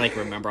 did. I don't like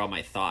remember all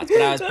my thoughts, but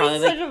I was That probably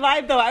was like such a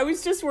vibe, though. I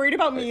was just worried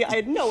about me. I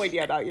had no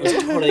idea about you.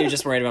 totally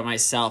just worried about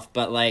myself.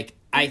 But like,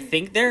 I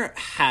think there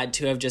had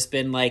to have just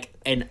been like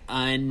an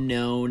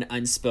unknown,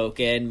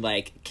 unspoken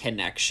like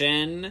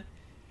connection.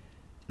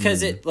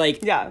 Because it like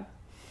Yeah.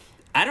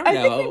 I don't know. I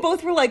think we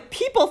both were like,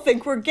 people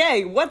think we're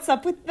gay. What's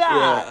up with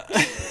that?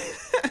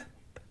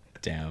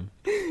 Damn.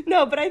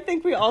 No, but I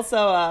think we also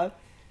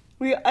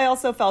I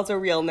also felt a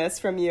realness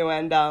from you,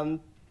 and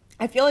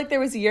I feel like there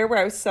was a year where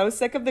I was so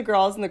sick of the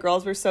girls and the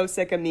girls were so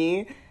sick of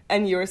me,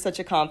 and you were such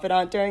a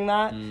confidant during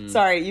that.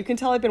 Sorry, you can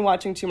tell I've been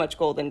watching too much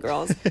Golden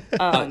Girls.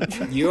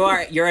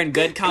 You're in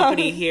good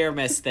company here,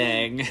 Miss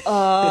Thing.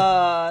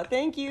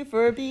 Thank you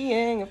for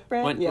being a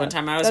friend. One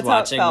time I was That's how it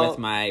watching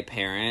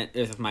felt.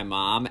 with my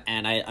mom,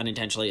 and I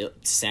unintentionally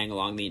sang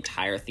along the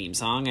entire theme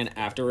song, and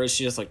afterwards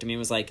she just looked at me and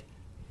was like,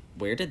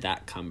 "Where did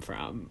that come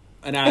from?"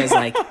 And I was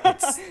like,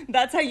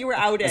 That's how you were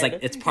outed. it's like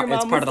it's part Your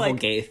of mom the was whole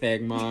like, gay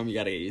thing, Mom. You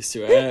gotta get used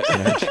to it.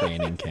 In our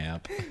training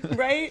camp.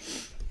 Right?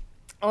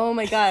 Oh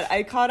my God.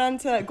 I caught on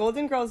to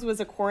Golden Girls was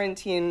a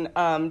quarantine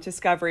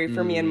discovery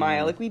for me and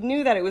Maya. Like, we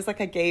knew that it was like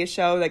a gay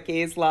show that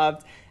gays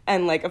loved.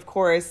 And like, of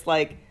course,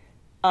 like,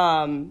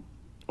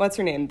 what's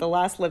her name? The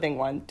last living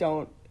one.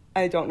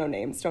 I don't know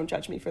names. Don't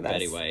judge me for this.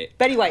 Betty White.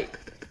 Betty White.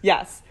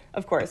 Yes,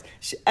 of course.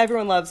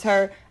 Everyone loves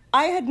her.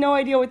 I had no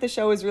idea what the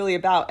show was really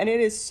about, and it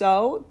is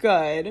so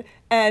good.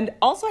 And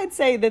also, I'd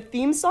say the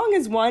theme song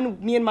is one,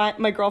 me and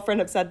my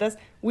girlfriend have said this,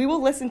 we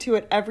will listen to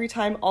it every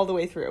time all the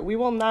way through. We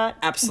will not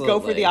go for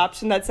Absolutely. the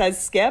option that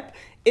says skip.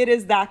 It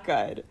is that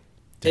good.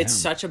 It's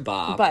such a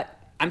bop. But-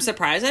 I'm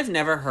surprised I've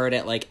never heard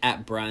it like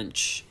at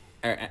brunch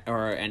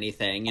or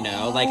anything, you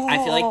know? Like,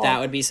 I feel like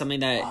that would be something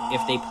that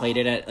if they played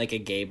it at like a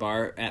gay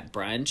bar at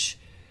brunch,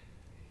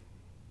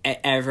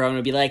 everyone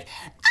would be like,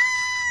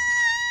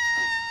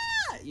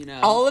 "Ah!" you know.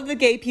 All of the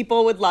gay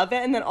people would love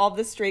it, and then all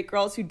the straight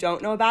girls who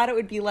don't know about it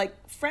would be like,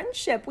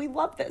 friendship, we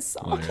love this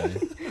song.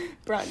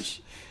 Brunch.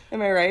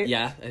 Am I right?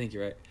 Yeah, I think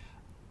you're right.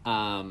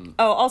 Oh,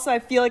 also, I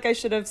feel like I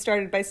should have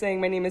started by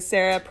saying my name is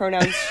Sarah,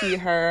 pronouns she,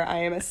 her. I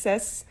am a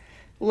cis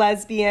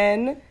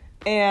lesbian,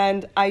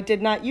 and I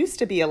did not used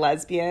to be a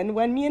lesbian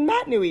when me and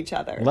Matt knew each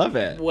other. Love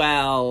it.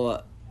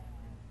 Well,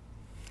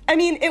 I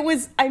mean,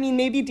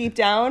 maybe deep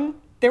down,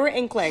 there were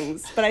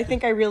inklings, but I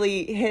think I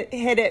really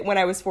hit it when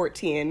I was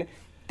 14.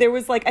 There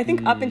was like, I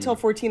think up until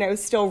 14, I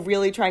was still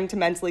really trying to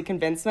mentally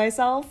convince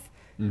myself,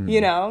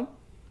 you know?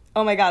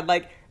 Oh my God,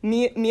 like,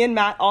 me and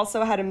Matt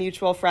also had a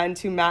mutual friend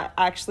who Matt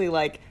actually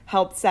like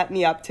helped set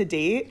me up to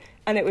date,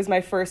 and it was my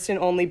first and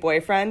only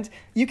boyfriend.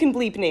 You can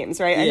bleep names,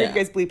 right? I heard you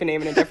guys bleep a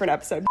name in a different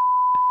episode.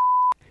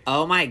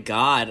 oh my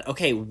God.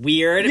 Okay,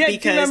 weird Yeah,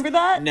 because... do you remember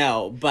that?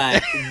 No,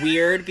 but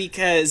weird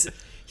because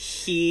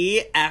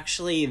he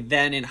actually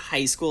then in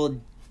high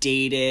school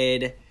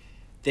dated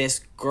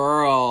this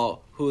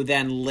girl who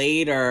then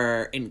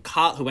later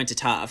who went to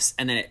Tufts,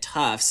 and then at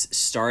Tufts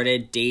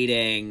started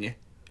dating...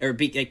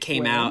 it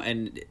came Women. out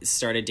and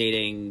started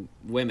dating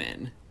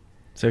women.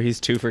 So he's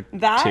 2 for 2.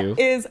 That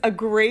is a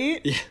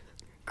great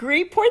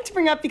point to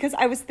bring up, because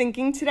I was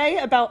thinking today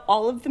about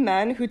all of the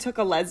men who took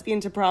a lesbian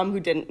to prom who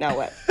didn't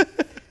know it.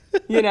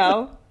 You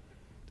know?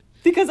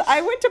 Because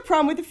I went to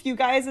prom with a few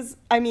guys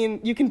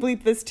you can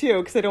bleep this too,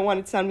 because I don't want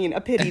it to sound mean,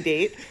 a pity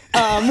date.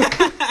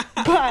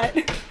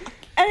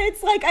 And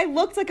it's like, I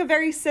looked like a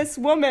very cis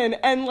woman,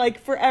 and like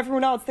for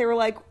everyone else, they were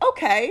like,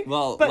 okay.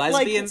 Well, but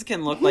lesbians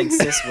can look like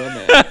cis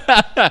women.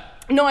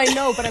 No, I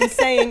know, but I'm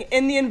saying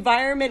in the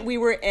environment we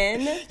were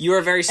in. You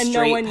were very And no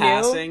straight one knew.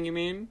 passing, you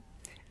mean?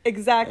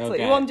 Exactly.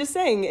 Okay. Well, I'm just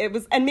saying it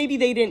was, and maybe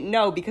they didn't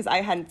know because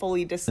I hadn't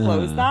fully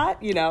disclosed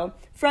that, you know,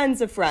 friends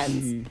of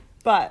friends.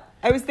 But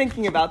I was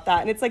thinking about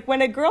that, and it's like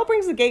when a girl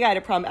brings a gay guy to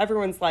prom,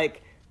 everyone's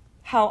like,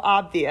 how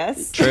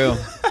obvious. True.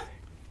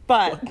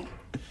 But,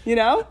 you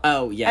know?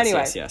 Oh, yes,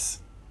 Anyway. yes.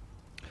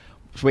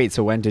 Wait,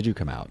 so when did you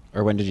come out?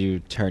 Or when did you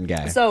turn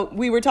gay? So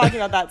we were talking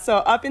about that. So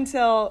up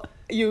until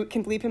you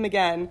can bleep him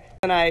again,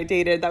 and I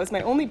dated, that was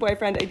my only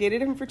boyfriend. I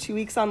dated him for 2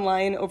 weeks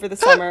online over the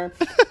summer,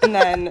 and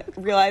then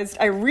realized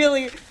I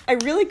really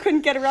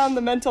couldn't get around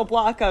the mental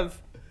block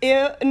of,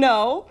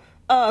 no.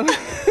 And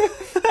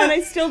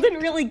I still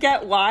didn't really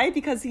get why,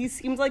 because he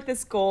seemed like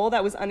this goal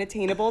that was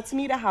unattainable to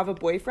me to have a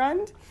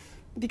boyfriend,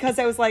 because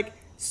I was like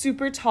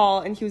super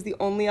tall, and he was the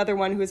only other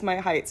one who was my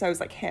height, so I was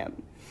like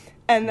him.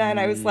 And then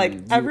I was like,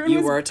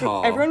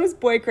 everyone was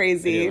boy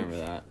crazy. I remember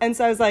that. And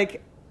so I was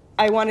like,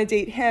 I want to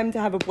date him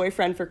to have a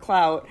boyfriend for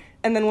clout.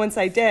 And then once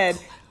I did,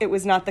 it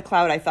was not the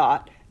clout I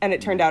thought. And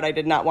it turned out I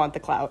did not want the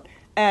clout.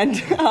 And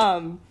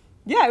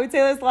yeah, I would say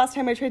that was the last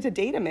time I tried to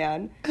date a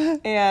man.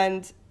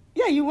 And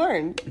yeah, you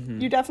learn.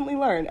 You definitely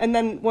learn. And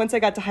then once I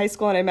got to high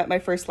school and I met my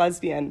first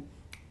lesbian,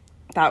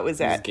 that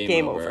was it.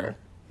 Game over.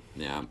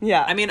 Yeah.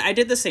 Yeah. I mean, I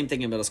did the same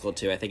thing in middle school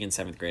too. I think in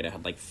 7th grade I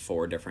had like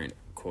 4 different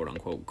quote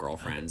unquote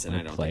girlfriends, and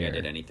I don't think I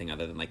did anything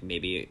other than like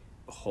maybe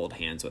hold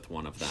hands with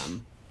one of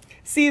them.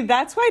 See,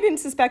 that's why I didn't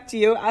suspect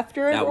you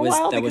after a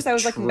while, because I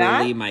was like, truly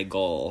Matt? my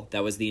goal.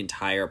 That was the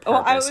entire Oh,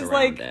 I purpose was around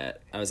like,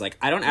 it. I was like,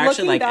 I don't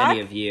actually looking like back- any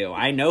of you.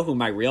 I know who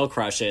my real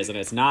crush is, and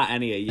it's not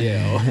any of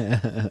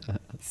you.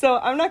 So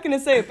I'm not going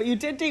to say it, but you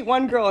did date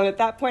one girl, and at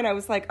that point I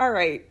was like, all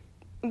right,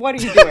 what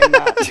are you doing,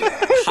 Matt?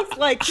 Just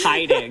like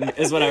Hiding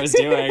is what I was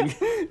doing.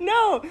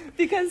 No,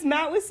 because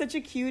Matt was such a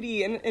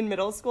cutie in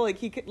middle school. Like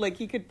he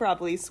could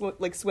probably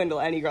swindle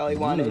any girl he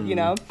wanted, you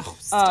know.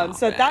 stop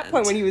so at that it.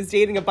 point, when he was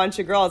dating a bunch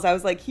of girls, I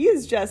was like, he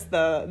is just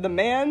the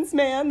man's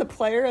man, the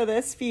player of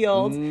this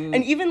field. And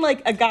even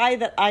like a guy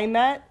that I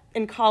met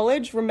in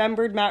college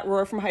remembered Matt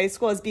Rohr from high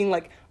school as being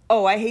like,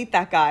 oh, I hate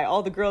that guy.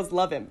 All the girls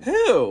love him.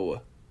 Who?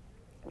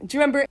 Do you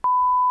remember?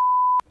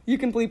 You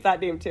can bleep that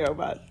name too,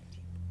 but.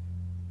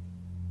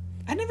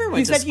 I never went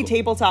He to said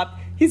school.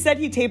 he said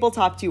he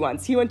tabletopped you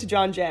once. He went to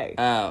John Jay.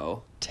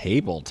 Oh.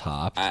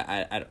 Tabletop?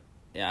 I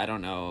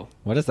don't know.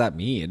 What does that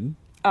mean?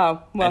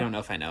 Oh, well. I don't know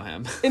if I know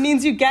him. It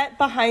means you get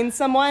behind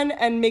someone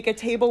and make a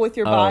table with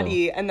your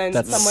body, and then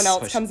that's someone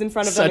else such- comes in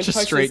front of them and Such a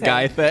pushes straight him.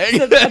 guy thing.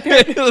 So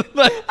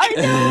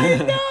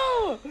I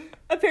know.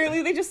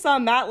 Apparently, they just saw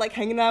Matt like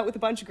hanging out with a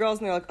bunch of girls,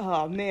 and they're like,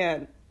 "Oh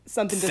man,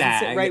 something doesn't Fag.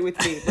 sit right with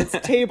me. Let's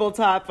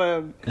tabletop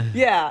him."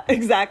 Yeah,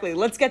 exactly.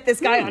 Let's get this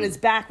guy on his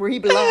back where he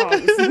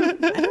belongs.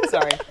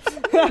 Sorry.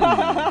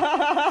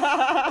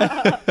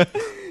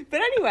 But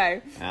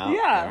anyway, Oh,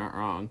 yeah. You're not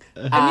wrong.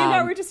 And me and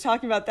Matt were just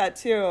talking about that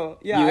too.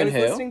 Yeah, You I and was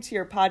who? listening to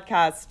your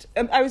podcast.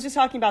 I was just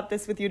talking about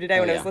this with you today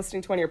when I was yeah.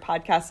 listening to one of your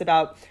podcasts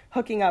about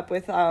hooking up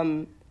with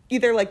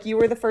either like you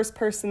were the first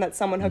person that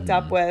someone hooked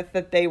up with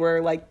that they were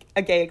like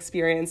a gay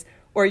experience,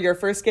 or your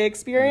first gay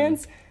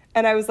experience.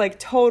 And I was like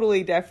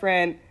totally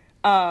different.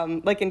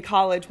 Like in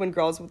college when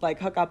girls would like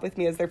hook up with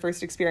me as their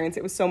first experience,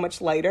 it was so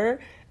much lighter.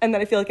 And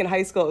then I feel like in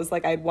high school it was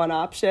like I had one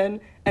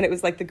option, and it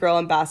was like the girl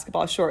in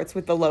basketball shorts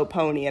with the low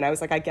pony, and I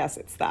was like, I guess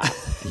it's that.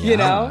 You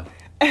know?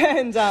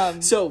 And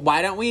So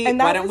why don't we And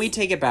that we was-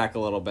 take it back a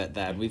little bit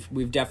then?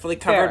 We've definitely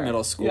covered Fair,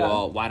 middle school.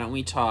 yeah. Why don't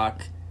we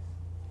talk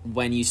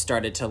when you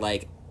started to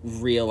like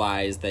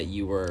realize that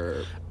you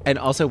were And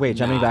also, wait,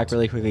 jumping Not. back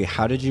really quickly,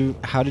 how did you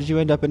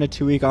end up in a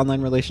 2-week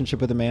online relationship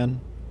with a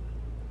man?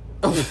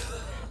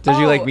 Did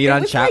you like meet it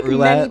on was, chat like,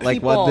 roulette? many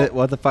Like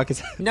what the fuck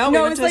is? no, No,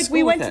 we went it's to like school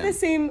we went with to the him.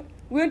 same.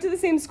 We went to the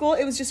same school.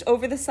 It was just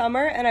over the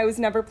summer, and I was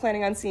never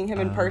planning on seeing him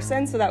in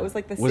person. So that was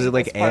like the Was it,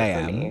 like, safest part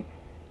AIM? for me.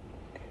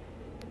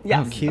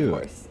 Yes, cute. of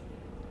course.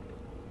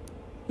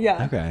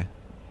 Yeah. Okay.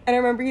 And I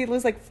remember he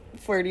was like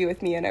flirty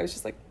with me, and I was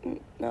just like,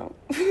 no.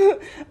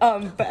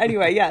 But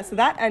anyway, yeah. So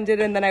that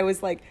ended, and then I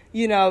was like,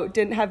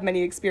 didn't have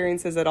many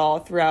experiences at all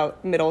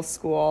throughout middle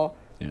school.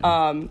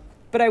 Yeah.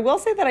 But I will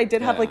say that I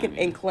did have Yeah, like I an mean-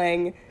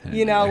 inkling,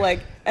 Yeah. like,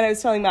 and I was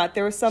telling Matt,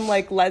 there were some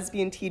like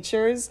lesbian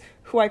teachers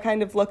who I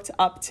kind of looked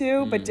up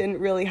to, but didn't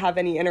really have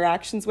any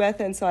interactions with.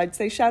 And so I'd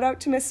say shout out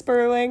to Miss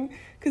Sperling,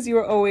 because you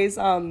were always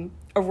a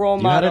role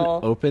You had an model,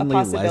 openly a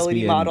possibility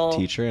lesbian model.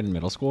 teacher in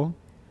middle school.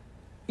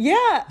 Yeah,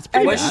 pretty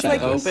and Was she's she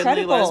like badass. openly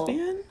incredible.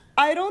 lesbian?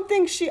 I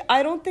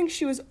don't think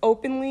she was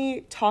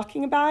openly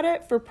talking about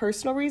it for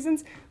personal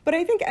reasons, but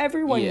I think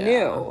everyone Yeah.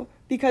 knew,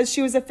 because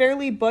she was a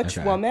fairly butch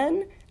Okay.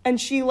 woman, and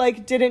she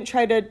like didn't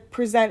try to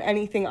present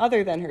anything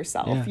other than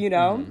herself,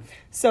 Yeah.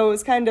 So it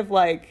was kind of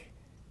like,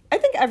 I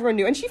think everyone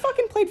knew, and she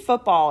fucking played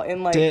football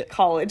in like Did-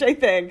 college, I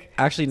think.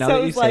 Actually, now So that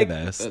it you was say like-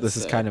 this That's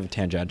is sick. kind of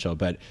tangential,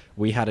 but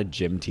we had a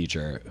gym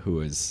teacher who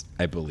was,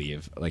 I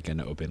believe, like an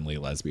openly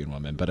lesbian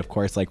woman, but of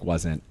course, like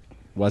wasn't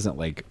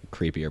like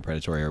creepy or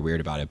predatory or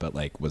weird about it, but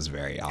like was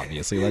very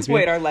obviously lesbian.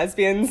 Wait, are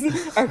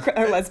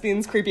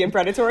lesbians creepy and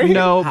predatory?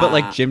 No, but Ha.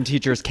 like gym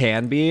teachers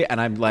can be, and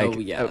I'm like Oh,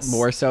 yes.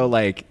 more so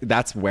like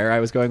that's where I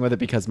was going with it,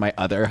 because my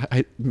other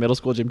middle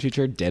school gym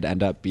teacher did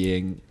end up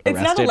being It's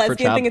not a arrested for lesbian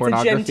child thing, it's a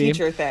pornography. gym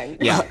teacher thing.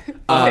 Yeah,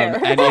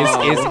 Fair. and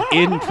is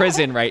in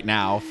prison right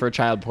now for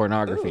child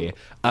pornography.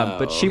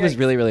 But she was Yikes.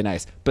 really, really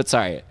nice. But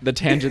sorry, the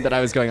tangent that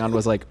I was going on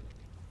was like,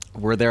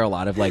 were there a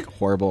lot of like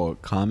horrible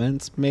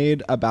comments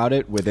made about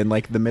it within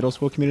like the middle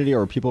school community, or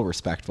were people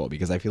respectful?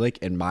 Because I feel like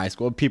in my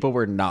school, people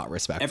were not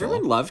respectful.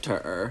 Everyone loved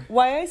her.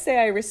 Why I say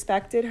I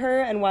respected her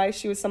and why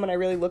she was someone I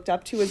really looked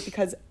up to is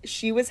because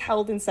she was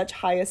held in such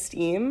high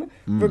esteem,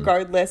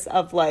 regardless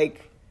of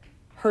like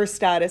her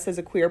status as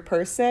a queer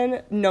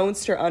person,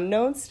 knownst or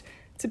unknownst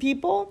to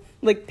people.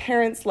 Like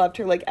parents loved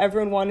her, like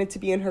everyone wanted to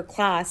be in her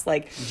class.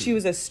 Like she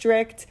was a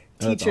strict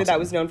That's teacher that awesome.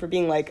 was known for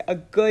being like a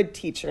good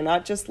teacher,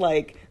 not just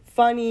like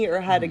funny or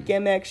had a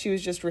gimmick. She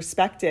was just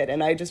respected,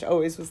 and I just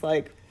always was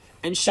like,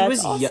 And she That's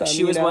was awesome,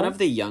 she was you one know? of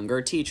the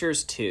younger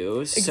teachers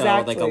too. So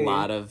like a Exactly.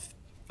 lot of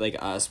like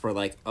us were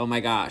like, "Oh my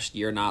gosh,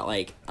 you're not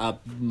like a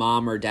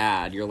mom or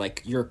dad.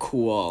 You're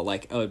cool.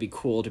 Like, oh, it'd be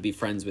cool to be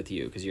friends with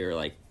you because you're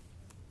like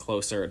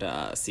closer to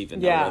us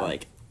even Yeah. though we're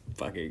like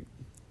fucking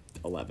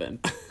 11."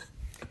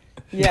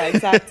 yeah,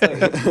 exactly.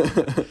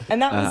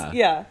 And that was,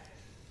 yeah.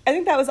 I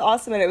think that was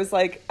awesome. And it was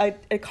like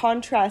a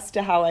contrast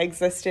to how I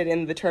existed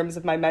in the terms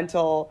of my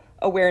mental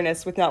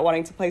awareness with not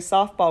wanting to play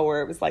softball,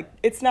 where it was like,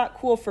 it's not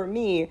cool for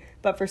me,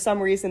 but for some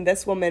reason,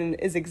 this woman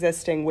is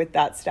existing with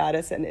that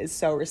status and is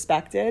so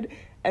respected.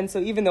 And so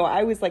even though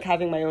I was like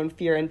having my own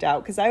fear and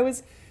doubt, because I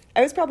was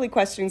probably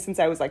questioning since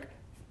I was like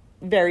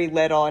very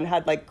little and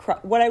had like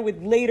what I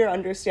would later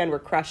understand were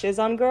crushes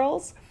on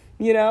girls,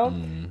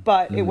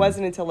 but it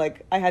wasn't until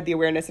like I had the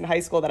awareness in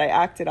high school that I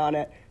acted on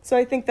it. So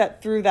I think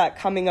that through that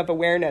coming of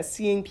awareness,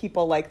 seeing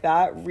people like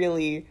that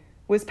really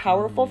was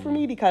powerful for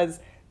me, because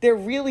there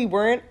really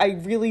weren't, I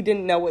really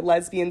didn't know what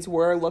lesbians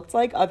were or looked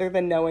like, other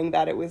than knowing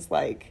that it was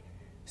like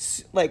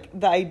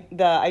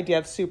the idea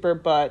of super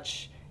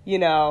butch,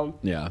 Yeah.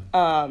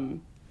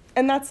 and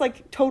that's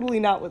like totally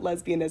not what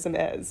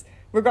lesbianism is.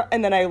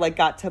 And then I like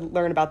got to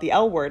learn about the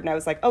L word, and I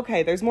was like,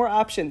 okay, there's more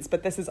options,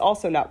 but this is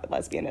also not what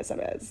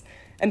lesbianism is.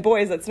 And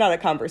boys, that's not a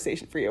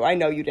conversation for you. I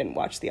know you didn't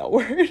watch the L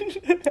word.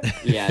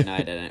 Yeah, no, I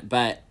didn't.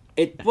 But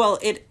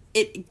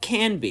it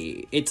can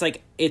be. It's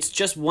like it's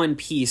just one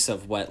piece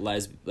of what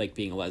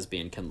being a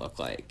lesbian can look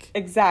like.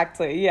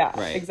 Exactly. Yeah.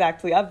 Right.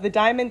 Exactly. Of the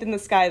diamond in the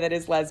sky that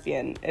is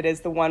lesbian, it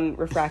is the one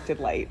refracted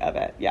light of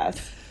it.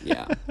 Yes.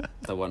 Yeah,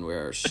 the one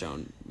we're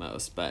shown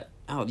most. But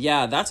oh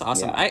yeah, that's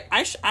awesome. Yeah.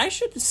 I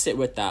should sit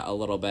with that a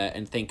little bit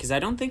and think, because I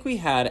don't think we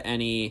had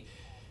any.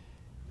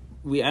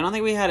 I don't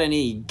think we had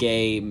any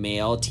gay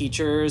male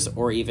teachers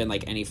or even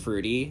like any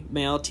fruity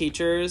male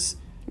teachers.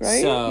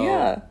 Right. So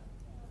Yeah.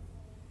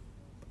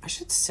 I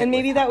should sit. And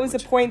maybe with that was a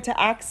which- point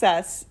to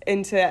access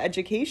into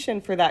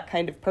education for that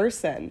kind of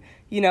person.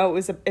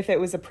 If it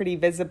was a pretty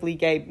visibly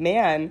gay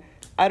man,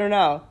 I don't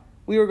know.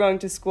 We were going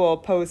to school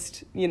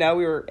post, we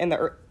were in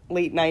the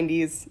late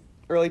 90s,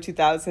 early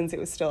 2000s. It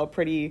was still a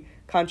pretty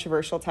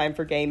controversial time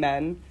for gay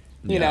men,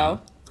 you Yeah.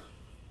 know?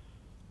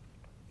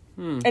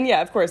 And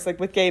yeah, of course, like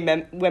with gay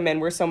women,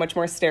 we're so much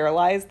more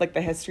sterilized. Like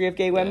the history of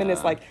gay women is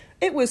Yeah. like,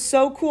 it was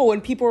so cool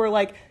when people were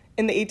like,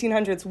 in the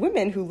 1800s,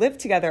 women who live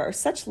together are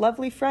such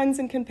lovely friends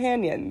and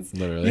companions.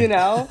 Literally.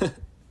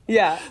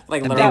 Yeah.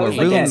 like And literally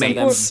they were weekends of them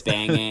roommates.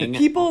 banging.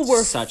 People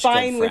were Such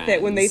fine good with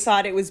it when they friends.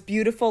 thought it was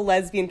beautiful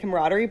lesbian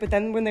camaraderie, but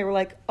then when they were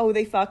like, oh,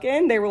 they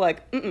fucking, they were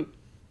like,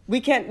 we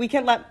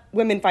can't let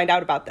women find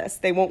out about this.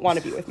 They won't want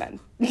to be with men.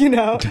 You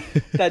know,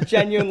 that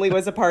genuinely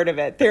was a part of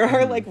it. There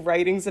are like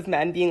writings of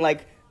men being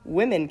like,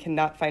 women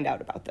cannot find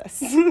out about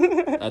this.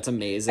 That's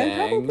amazing.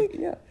 And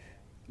probably, yeah.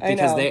 I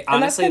Because know. they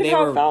And that's honestly kind of they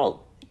how it were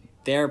felt.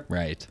 they're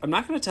Right. I'm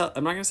not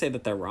gonna say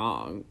that they're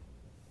wrong.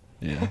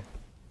 Yeah.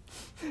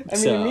 I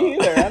mean, me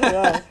either. I don't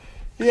know.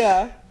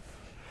 Yeah.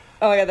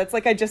 Oh yeah, that's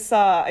like I just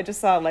saw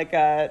like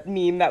a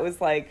meme that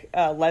was like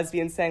a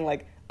lesbian saying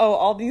like, oh,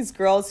 all these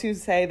girls who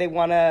say they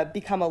want to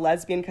become a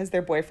lesbian because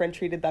their boyfriend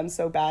treated them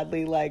so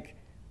badly, like,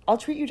 I'll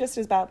treat you just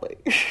as badly.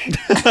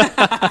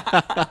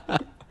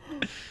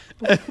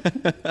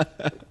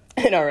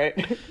 I know,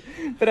 right?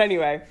 But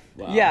anyway,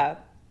 Wow. yeah.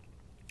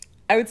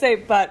 I would say,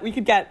 but we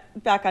could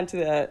get back onto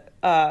the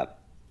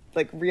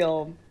like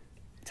real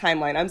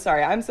timeline. I'm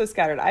sorry, I'm so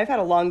scattered. I've had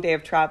a long day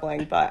of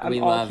traveling, but I'm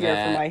We all love here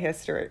it. for my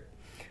history,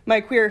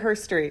 my queer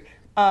history.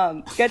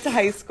 Get to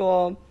high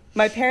school.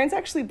 My parents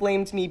actually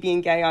blamed me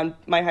being gay on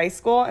my high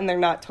school, and they're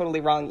not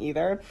totally wrong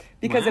either.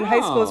 Because in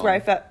high school is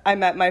where I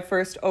met my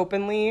first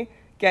openly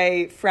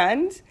gay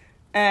friend,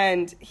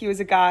 and he was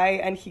a guy,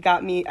 and he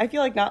got me, I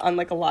feel like not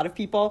unlike a lot of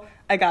people,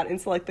 I got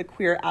into like the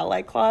queer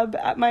ally club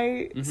at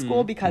my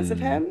school because of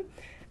him.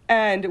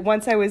 And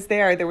once I was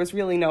there was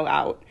really no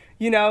out,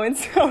 you know? And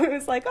so it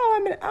was like, oh,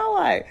 I'm an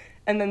ally.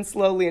 And then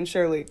slowly and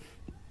surely,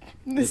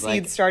 the It's like-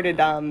 seeds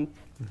started,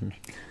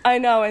 I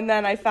know, and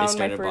then I found my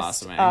started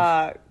first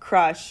blossoming.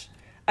 crush.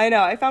 I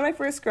know, I found my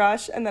first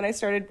crush, and then I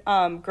started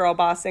girl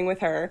bossing with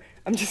her.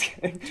 I'm just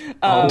kidding.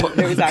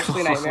 It was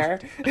actually a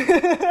nightmare.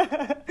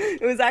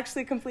 It was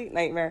actually a complete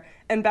nightmare.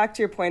 And back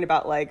to your point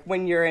about, like,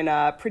 when you're in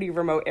a pretty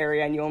remote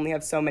area and you only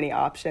have so many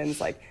options,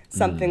 like,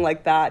 something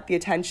like that, the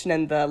attention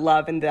and the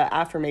love and the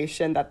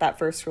affirmation that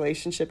first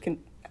relationship can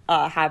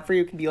have for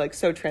you can be, like,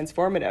 so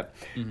transformative.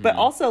 But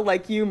also,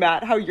 like you,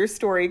 Matt, how your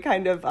story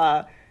kind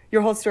of...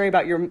 your whole story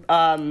about your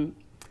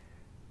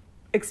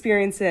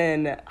experience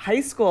in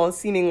high school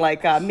seeming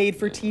like a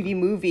made-for-TV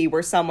movie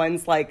where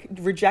someone's like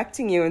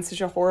rejecting you in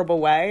such a horrible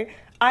way.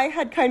 I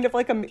had kind of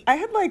like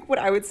what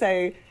I would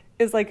say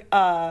is like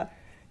a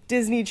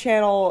Disney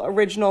Channel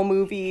original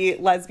movie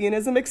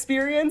lesbianism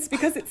experience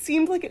because it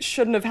seemed like it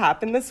shouldn't have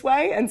happened this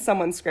way and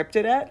someone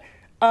scripted it.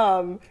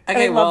 And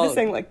I love this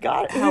saying like,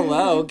 God.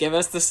 Hello, give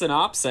us the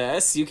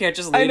synopsis. You can't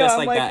just I lead know, us I'm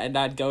like like- that and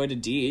not go into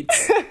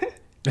deets.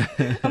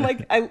 I'm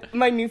like,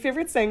 my new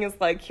favorite saying is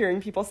like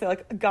hearing people say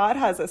like, God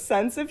has a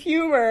sense of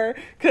humor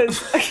because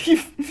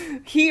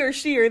he or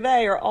she or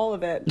they or all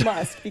of it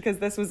must, because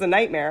this was a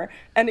nightmare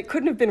and it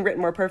couldn't have been written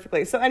more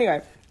perfectly. So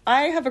anyway,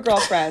 I have a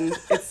girlfriend.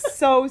 It's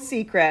so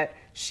secret.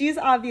 She's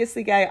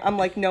obviously gay. I'm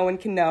like, no one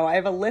can know. I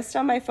have a list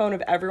on my phone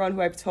of everyone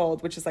who I've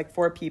told, which is like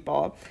 4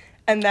 people.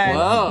 And then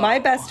Whoa. my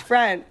best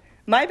friend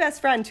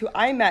who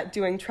I met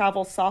doing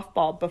travel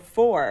softball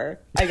before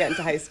I get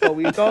into high school,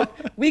 we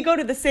go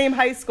to the same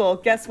high school.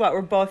 Guess what?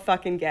 We're both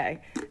fucking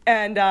gay.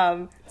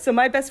 And so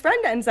my best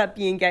friend ends up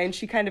being gay, and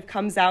she kind of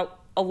comes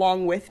out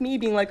along with me,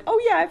 being like, oh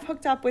yeah, I've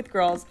hooked up with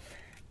girls.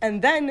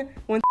 And then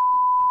when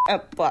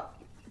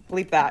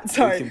bleep that,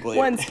 sorry.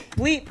 Once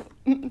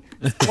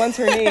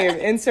her name,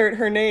 insert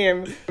her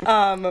name,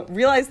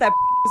 realized that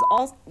was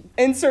also,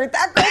 insert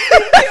that girl.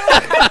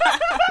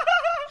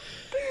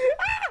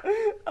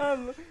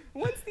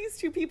 Once these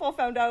 2 people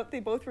found out they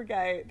both were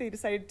gay, they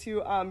decided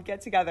to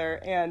get together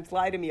and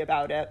lie to me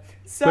about it.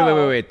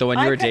 So Wait. The one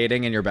you were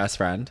dating and your best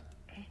friend?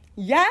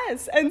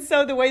 Yes. And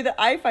so the way that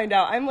I find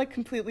out, I'm like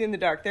completely in the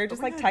dark. They're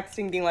just like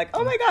texting, being like,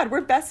 oh my God,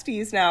 we're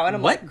besties now. And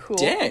I'm What like, cool,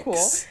 dicks?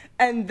 cool.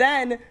 And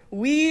then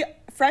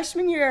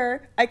freshman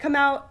year, I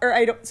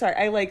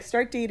like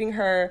start dating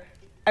her,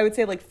 I would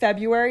say like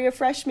February of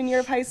freshman year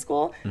of high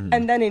school.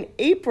 And then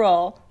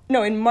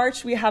in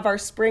March, we have our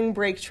spring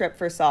break trip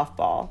for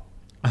softball.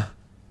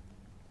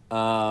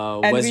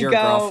 Was your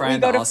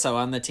girlfriend also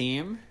on the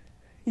team?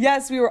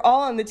 Yes, we were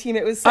all on the team.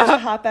 It was such a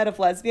hotbed of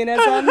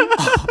lesbianism.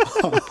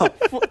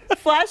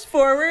 Flash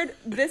forward,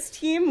 this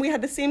team, we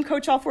had the same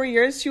coach all 4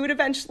 years. She would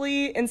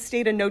eventually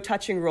instate a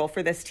no-touching rule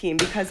for this team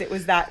because it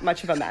was that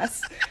much of a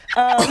mess.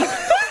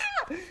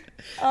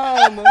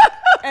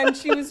 And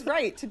she was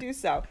right to do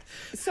so.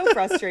 So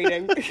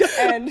frustrating.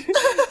 And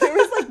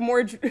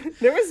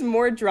there was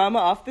more drama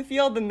off the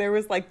field than there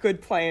was like good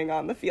playing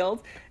on the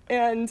field.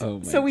 And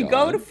so we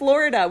go to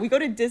Florida, we go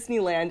to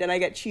Disneyland, and I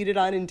get cheated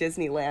on in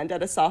Disneyland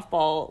at a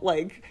softball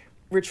like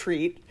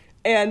retreat.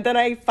 And then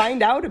I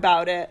find out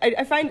about it.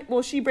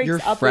 She breaks Your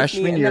up with me.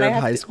 freshman year of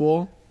high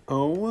school?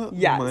 Oh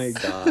Yes. my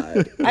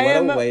God. What I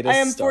a way to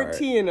am start.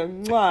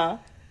 14. Mwah.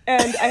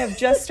 And I have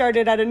just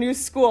started at a new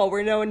school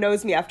where no one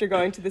knows me after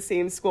going to the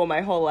same school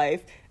my whole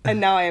life. And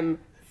now I am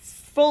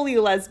fully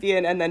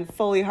lesbian and then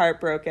fully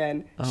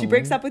heartbroken. She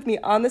breaks up with me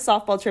on the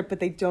softball trip,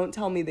 but they don't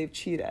tell me they've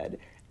cheated.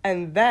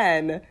 And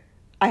then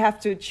I have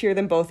to cheer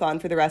them both on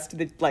for the rest of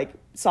the like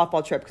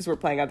softball trip because we're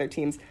playing other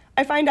teams.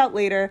 I find out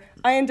later,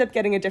 I end up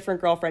getting a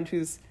different girlfriend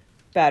who's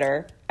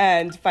better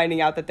and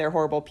finding out that they're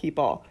horrible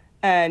people.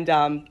 And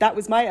that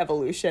was my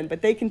evolution,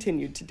 but they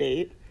continued to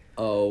date.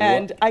 Oh.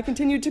 And I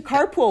continued to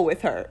carpool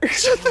with her.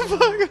 Shut the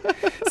fuck up.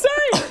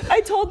 Sorry.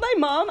 I told my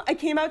mom, I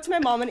came out to my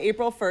mom on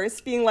April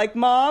 1st being like,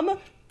 Mom,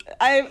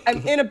 I'm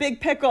in a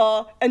big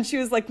pickle. And she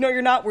was like, no,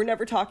 you're not. We're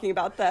never talking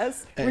about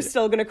this. We're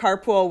still going to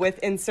carpool with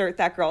insert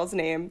that girl's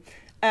name.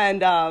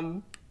 And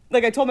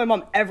like I told my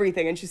mom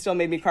everything and she still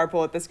made me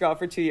carpool with this girl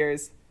for 2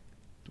 years.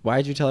 Why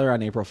did you tell her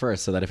on April 1st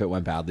so that if it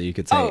went badly, you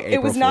could say April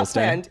it was not Fool's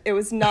Day? planned. It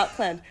was not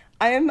planned.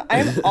 I am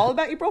all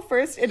about April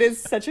 1st. It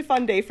is such a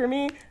fun day for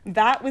me.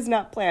 That was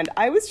not planned.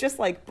 I was just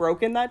like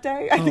broken that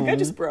day. I think I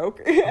just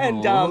broke.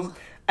 And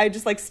I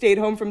just like stayed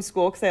home from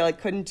school because I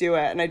like couldn't do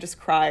it. And I just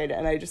cried.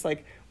 And I just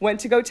like went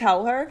to go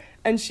tell her.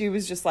 And she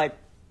was just like,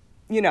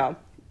 you know,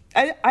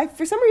 I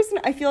for some reason,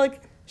 I feel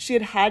like she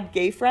had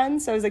gay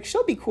friends. So I was like,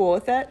 she'll be cool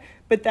with it.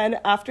 But then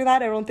after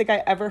that, I don't think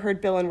I ever heard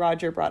Bill and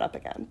Roger brought up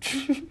again.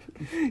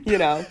 You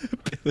know?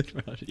 Bill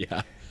and Roger,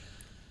 yeah.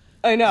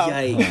 I know.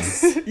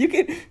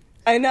 Yikes.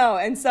 I know.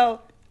 And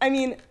so, I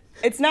mean,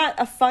 it's not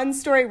a fun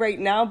story right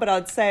now, but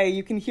I'd say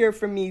you can hear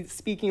from me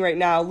speaking right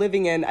now, I live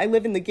in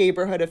the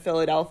gayborhood of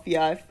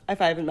Philadelphia,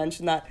 if I haven't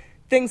mentioned that.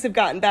 Things have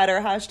gotten better.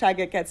 Hashtag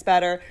it gets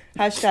better.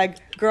 Hashtag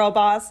girl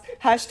boss.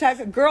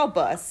 Hashtag girl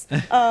bus.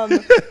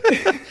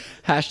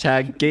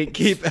 Hashtag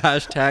gatekeep.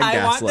 Hashtag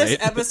I want gaslight. this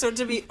episode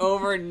to be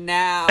over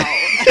now.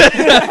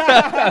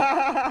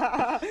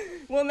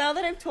 Well, now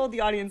that I've told the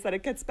audience that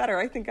it gets better,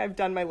 I think I've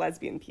done my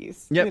lesbian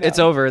piece. Yep, you know? it's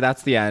over.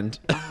 That's the end.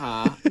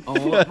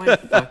 Oh my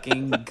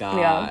fucking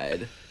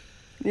God.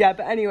 Yeah,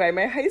 but anyway,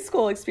 my high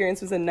school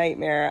experience was a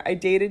nightmare. I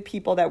dated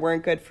people that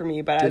weren't good for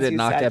me, but Did as it you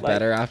not said, get like,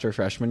 better after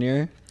freshman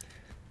year?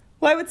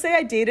 well, I would say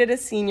I dated a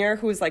senior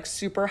who was like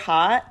super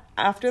hot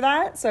after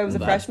that. So I was a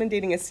freshman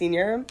dating a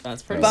senior.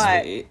 That's pretty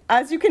But sweet.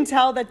 as you can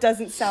tell, that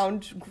doesn't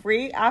sound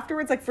great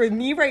afterwards. Like for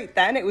me right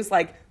then, it was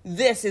like,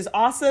 this is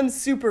awesome,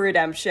 super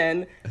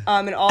redemption.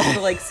 And all the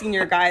like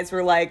senior guys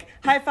were like,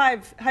 high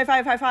five, high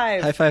five, high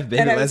five. High five,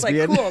 baby and I was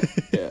lesbian. like, cool.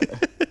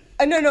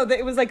 No,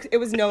 it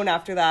was known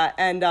after that.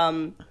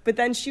 And but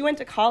then she went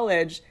to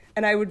college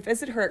and I would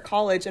visit her at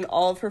college and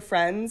all of her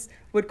friends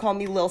would call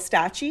me Lil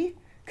Statchy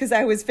because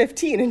I was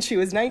 15 and she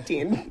was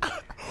 19.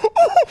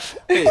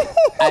 Wait,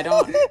 I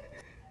don't.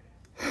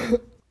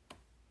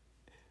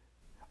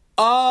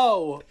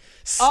 Oh.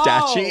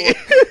 Statchy.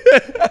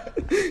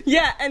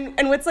 Yeah,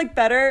 and what's like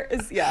better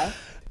is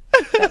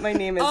that my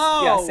name is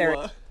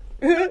Sarah.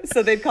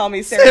 So they'd call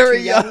me Sarah, Sarah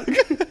Too Young.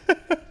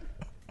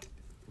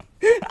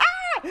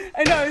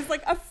 I know, I was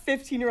like a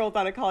 15-year-old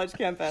on a college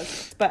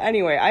campus. But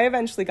anyway, I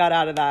eventually got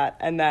out of that.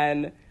 And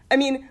then, I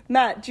mean,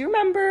 Matt, do you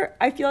remember,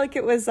 I feel like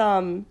it was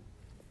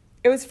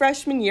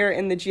freshman year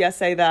in the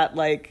GSA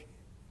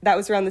that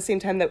was around the same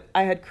time that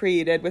I had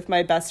created with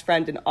my best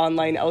friend an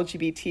online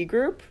LGBT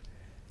group.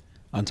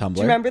 On Tumblr?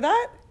 Do you remember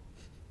that?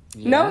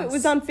 Yes. No, it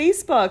was on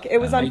Facebook. It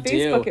was on I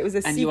Facebook. do. It was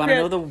a secret. And you want to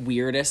know the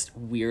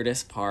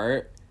weirdest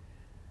part?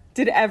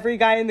 Did every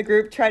guy in the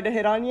group try to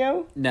hit on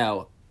you?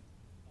 No.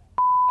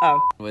 Oh.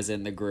 Was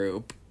in the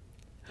group.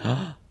 Do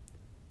And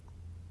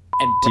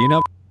you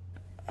know?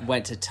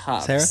 went to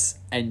Tufts Sarah?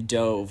 and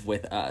dove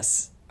with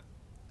us.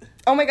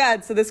 Oh my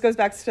God. So this goes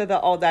back to the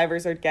all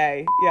divers are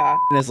gay. Yeah.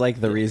 Is like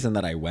the reason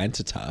that I went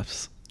to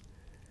Tufts.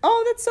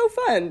 Oh, that's so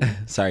fun.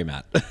 Sorry,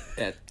 Matt.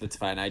 It's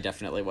fine. I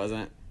definitely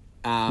wasn't.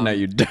 No,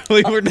 you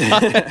definitely were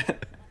not.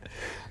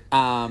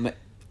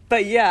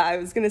 But yeah, I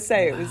was going to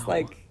say it was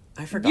like,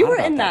 I forgot you were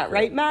about in that, group.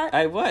 right, Matt?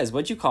 I was.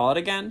 What'd you call it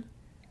again?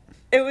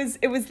 It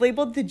was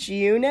labeled the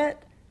G Unit.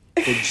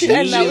 The G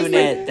And that was,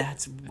 Unit. like-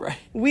 That's right.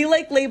 We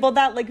labeled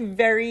that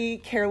very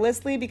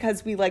carelessly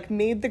because we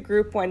made the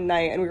group one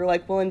night and we were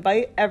like, we'll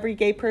invite every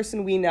gay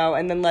person we know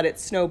and then let it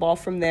snowball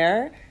from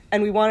there.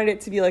 And we wanted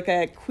it to be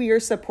a queer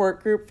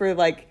support group for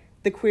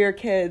the queer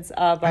kids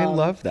of I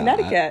love that.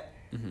 Connecticut.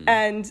 Mm-hmm.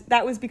 And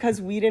that was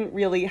because we didn't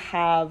really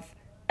have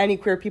any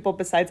queer people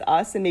besides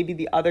us and maybe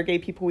the other gay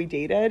people we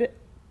dated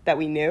that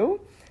we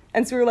knew.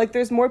 And so we were like,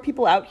 there's more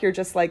people out here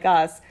just like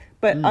us.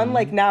 But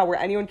unlike now where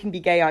anyone can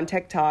be gay on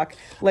TikTok,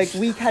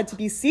 we had to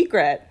be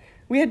secret.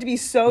 We had to be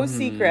so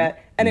secret.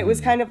 And it was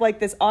kind of like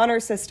this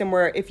honor system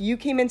where if you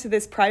came into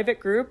this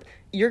private group,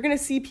 you're going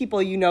to see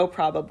people you know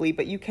probably,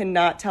 but you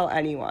cannot tell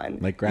anyone.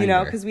 Like Grindr. You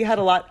know, Grindr. because we had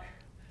a lot...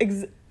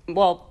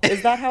 well,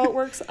 is that how it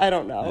works? I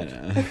don't know.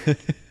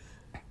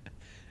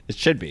 It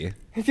should be.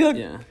 I feel like...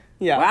 Yeah.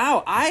 Yeah.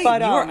 Wow.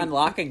 But, you are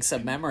unlocking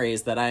some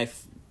memories that I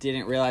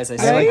didn't realize I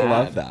still I Right? had.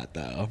 love that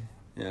though.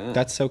 Yeah.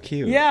 That's so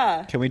cute.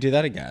 Yeah. Can we do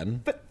that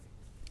again? But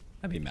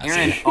That'd be messy.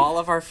 Aaron, all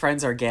of our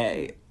friends are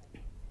gay.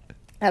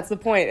 that's the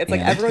point. It's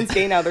Yeah. everyone's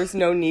gay now. There's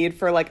no need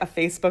for a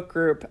Facebook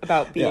group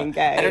about being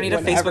gay. I don't need a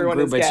when Facebook everyone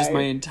group. is It's just gay.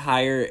 my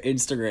entire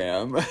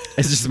Instagram.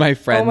 It's just my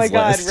friends Oh my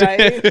God, list.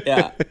 right?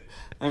 Yeah.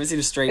 I haven't seen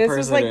a straight This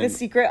person. was the in-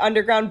 secret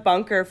underground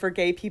bunker for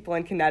gay people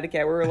in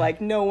Connecticut where we're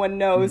no one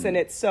knows and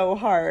it's so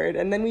hard.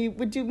 And then we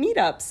would do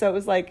meetups. So it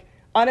was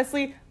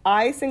honestly,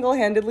 I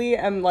single-handedly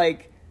am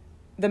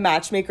the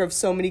matchmaker of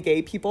so many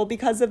gay people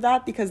because of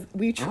that, because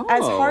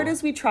as hard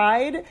as we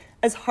tried,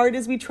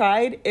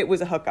 it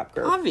was a hookup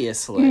group.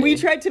 Obviously. We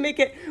tried to make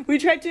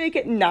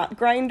it not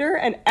Grindr,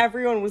 and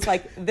everyone was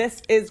like,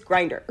 this is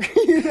Grindr.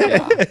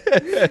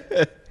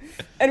 Yeah.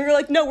 And we were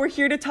like, no, we're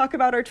here to talk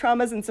about our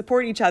traumas and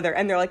support each other.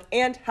 And they're like,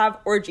 and have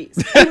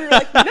orgies. And we were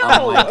like, no.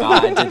 Oh my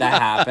God, did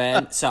that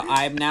happen? So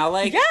I'm now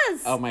like,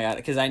 yes. Oh my God,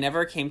 because I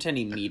never came to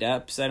any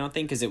meetups, I don't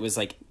think, because it was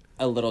like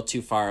a little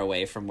too far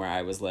away from where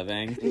I was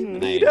living. And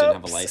I didn't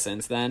have a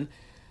license then.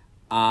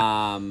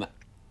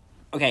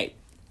 Okay,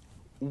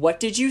 what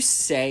did you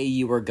say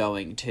you were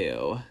going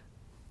to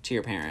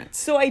your parents?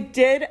 So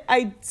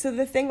so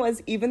the thing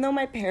was, even though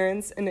my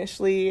parents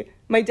initially,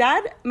 my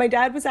dad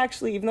was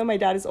actually, even though my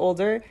dad is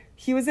older,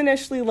 he was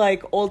initially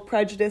like old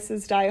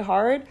prejudices die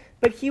hard,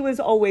 but he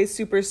was always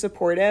super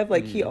supportive.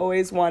 Like he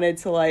always wanted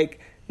to like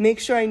make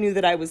sure I knew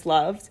that I was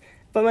loved.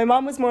 But my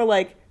mom was more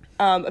like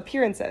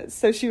appearances.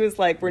 So she was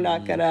like, we're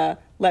not gonna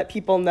let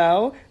people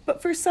know.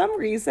 But for some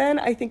reason,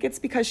 I think it's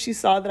because she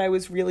saw that I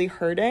was really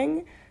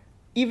hurting.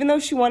 Even though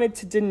she wanted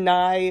to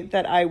deny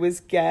that I was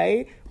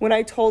gay, when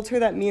I told her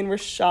that me and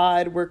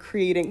Rashad were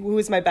creating, who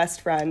was my best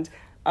friend,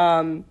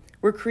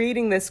 we're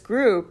creating this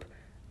group,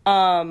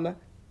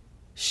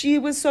 she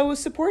was so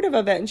supportive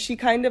of it. And she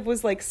kind of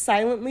was like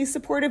silently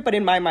supportive, but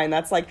in my mind,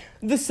 that's like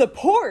the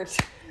support,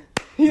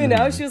 you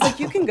know? She was like,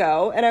 you can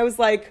go. And I was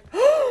like,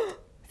 oh,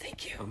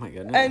 thank you. Oh my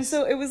goodness. And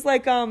so it was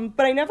like,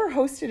 but I never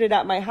hosted it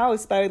at my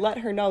house, but I let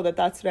her know that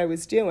that's what I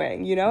was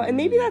doing, you know? And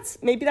maybe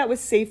that was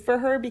safe for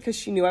her because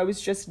she knew I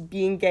was just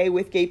being gay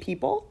with gay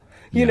people,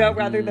 you know,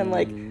 rather than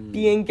like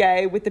being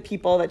gay with the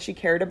people that she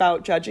cared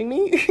about judging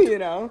me, you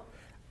know?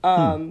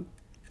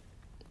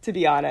 To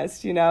be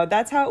honest, you know,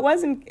 that's how it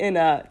was in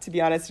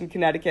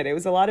Connecticut. It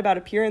was a lot about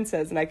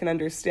appearances, and I can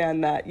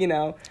understand that, you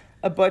know,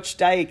 a butch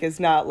dyke is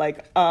not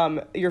like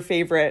your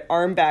favorite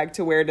arm bag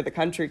to wear to the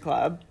country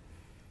club.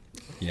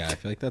 Yeah, I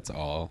feel like that's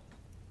all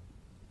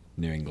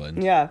New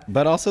England. Yeah.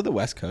 But also the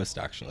West Coast,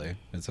 actually.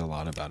 It's a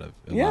lot about it.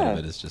 A lot of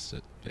it is just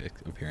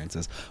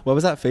appearances. What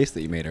was that face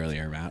that you made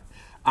earlier, Matt?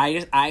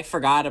 I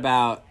forgot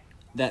about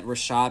that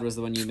Rashad was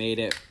the one you made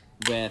it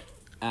with.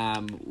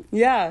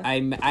 Yeah. I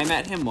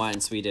met him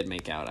once. We did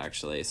make out,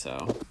 actually,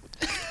 so.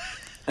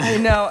 I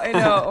know.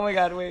 Oh my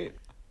God, wait.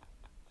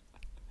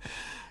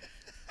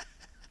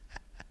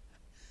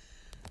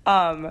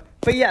 But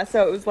yeah,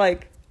 so it was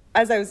like,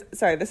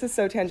 sorry, this is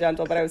so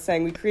tangential, but I was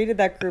saying we created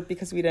that group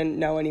because we didn't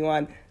know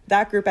anyone.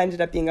 That group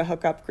ended up being a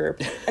hookup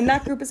group. And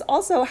that group is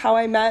also how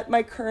I met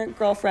my current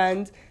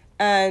girlfriend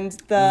and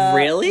the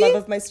love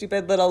of my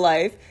stupid little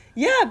life.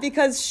 Yeah,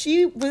 because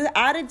she was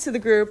added to the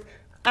group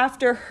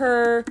after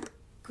her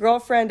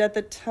girlfriend at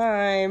the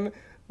time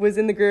was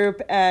in the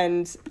group,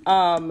 and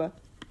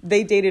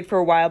they dated for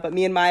a while, but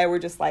me and Maya were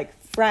just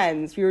like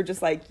friends. We were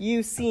just like,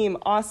 you seem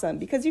awesome.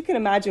 Because you can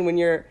imagine when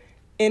you're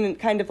in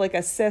kind of like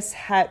a cis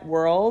het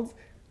world,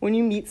 when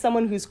you meet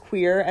someone who's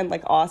queer and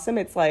like awesome,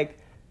 it's like,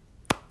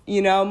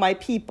 you know, my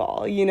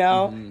people, you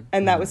know?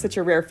 And that was such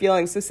a rare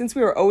feeling. So since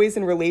we were always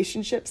in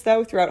relationships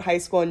though throughout high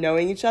school and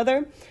knowing each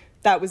other,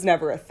 that was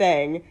never a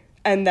thing.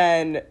 And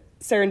then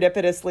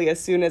serendipitously, as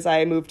soon as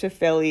I moved to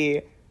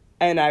Philly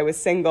and I was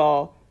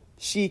single,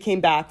 she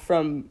came back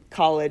from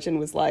college and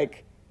was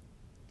like,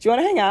 do you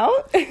want to hang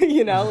out?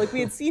 You know, like we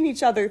had seen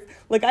each other.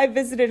 Like I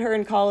visited her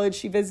in college,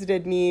 she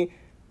visited me,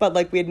 but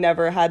like we had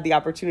never had the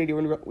opportunity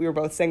when we were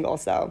both single.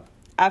 So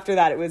after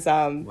that, it was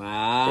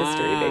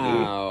history,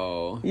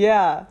 baby.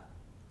 Yeah,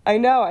 I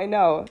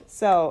know.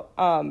 So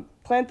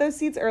plant those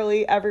seeds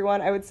early,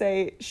 everyone. I would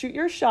say shoot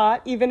your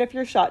shot, even if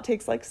your shot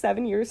takes like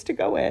 7 years to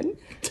go in.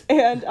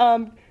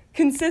 And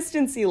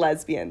consistency,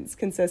 lesbians,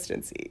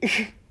 consistency.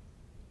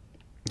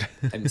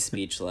 I'm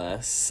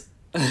speechless.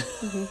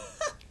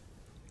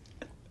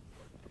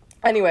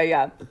 Anyway,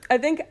 yeah, I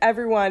think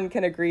everyone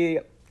can agree,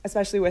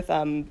 especially with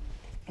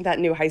that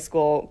new high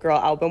school girl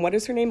album. What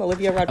is her name?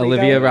 Olivia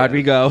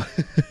Rodrigo.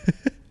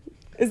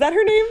 Is that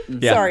her name?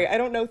 Yeah. Sorry, I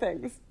don't know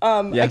things.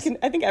 Yes.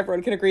 I think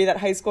everyone can agree that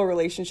high school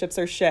relationships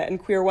are shit, and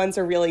queer ones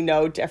are really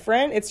no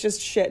different. It's just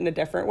shit in a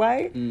different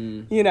way,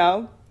 you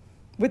know,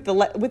 with the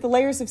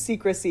layers of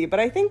secrecy. But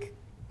I think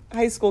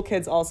high school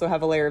kids also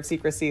have a layer of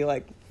secrecy,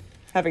 like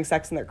having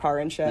sex in their car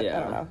and shit. Yeah.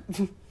 I don't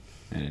know.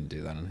 I didn't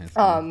do that in high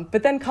school.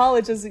 But then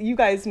college, as you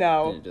guys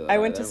know, I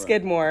went to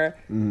Skidmore.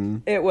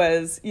 It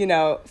was, you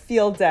know,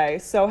 field day.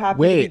 So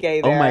happy to be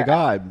gay there. Oh my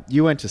God.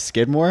 You went to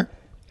Skidmore?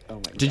 Oh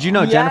my God. Did you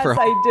know Jennifer?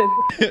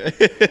 Yes,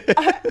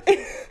 I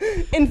did.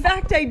 In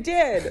fact, I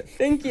did.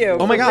 Thank you.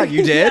 Oh my God,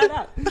 you bringing did? that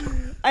up.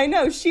 I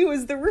know. She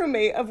was the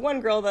roommate of one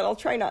girl that I'll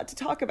try not to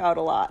talk about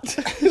a lot.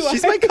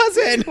 She's my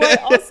cousin. Who I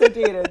also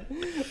dated.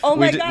 Oh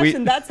my We gosh,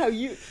 and that's how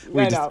you...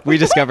 We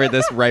discovered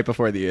this right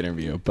before the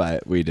interview,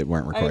 but weren't I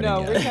recording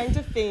know. yet. We're trying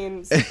to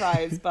feign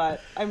surprise,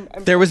 but I'm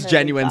There was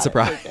preparing genuine that,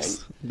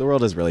 surprise. The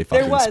world is really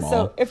fucking There was. small.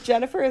 So if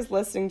Jennifer is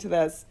listening to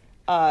this,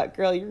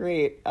 girl, you're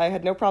great. I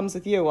had no problems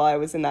with you while I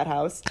was in that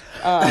house.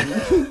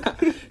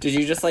 Did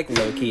you just like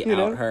low-key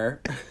know? out her?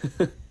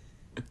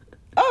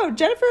 Oh,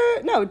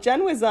 Jennifer. No,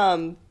 Jen was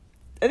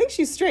I think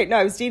she's straight. No,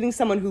 I was dating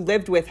someone who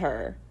lived with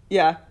her.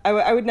 Yeah,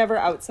 I would never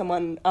out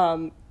someone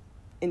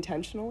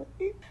intentionally.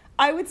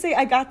 I would say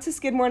I got to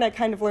Skidmore and I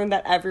kind of learned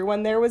that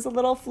everyone there was a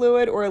little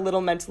fluid or a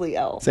little mentally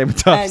ill. Same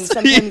with And Tufts.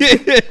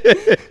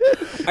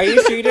 sometimes Are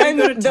you sure you didn't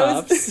go to And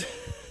those- Tufts?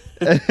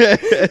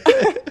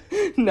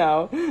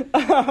 no,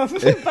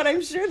 but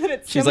I'm sure that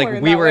it's She's similar like,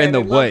 in "We that were way, in and the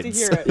I'd love to woods."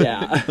 hear it.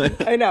 Yeah,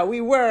 I know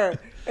we were,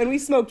 and we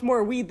smoked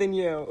more weed than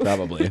you.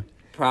 Probably.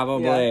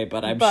 probably, Yeah.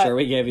 but I'm But- sure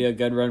we gave you a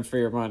good run for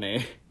your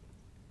money.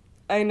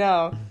 I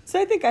know. So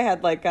I think I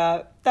had like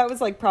that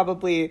was like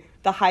probably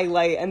the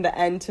highlight and the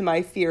end to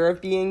my fear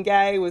of being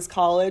gay was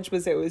college.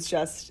 It was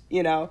just,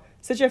 you know,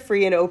 such a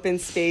free and open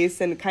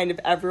space, and kind of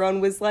everyone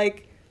was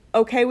like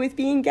okay with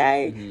being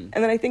gay. And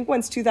then I think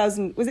once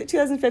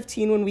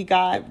 2015 when we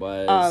got It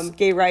was.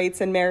 gay rights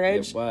and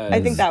marriage. It was.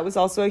 I think that was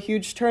also a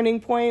huge turning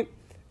point,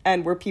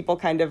 and where people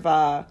kind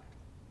of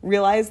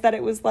realized that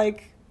it was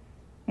like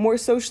more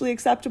socially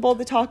acceptable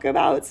to talk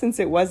about, since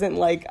it wasn't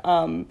like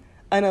an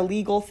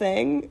illegal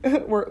thing.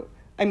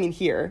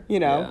 Here, you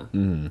know,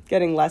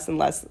 getting less and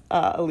less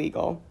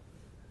illegal.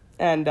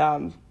 And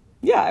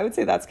yeah, I would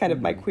say that's kind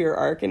of my queer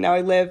arc. And now I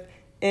live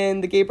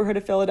in the neighborhood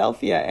of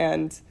Philadelphia,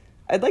 and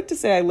I'd like to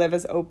say I live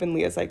as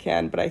openly as I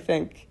can, but I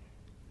think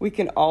we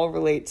can all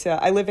relate to.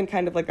 I live in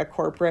kind of like a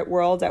corporate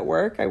world at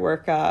work. I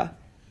work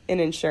in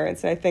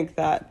insurance, and I think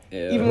that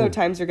even though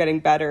times are getting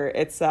better,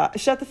 it's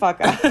shut the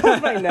fuck up.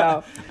 I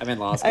know. I'm in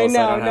law school, I so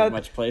know, I don't have no.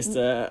 much place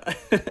to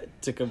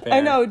to compare.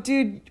 I know,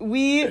 dude.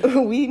 We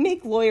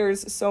make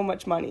lawyers so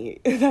much money.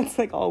 That's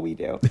like all we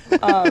do.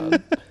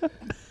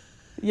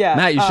 Yeah,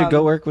 Matt, you should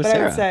go work with but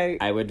Sarah. I would say,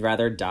 I would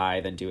rather die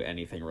than do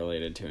anything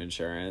related to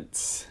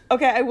insurance.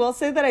 okay, I will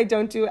say that I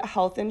don't do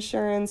health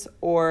insurance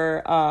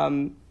or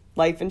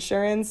life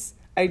insurance.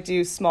 I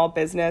do small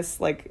business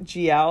like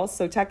GL.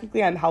 So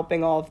technically, I'm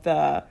helping all of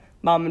the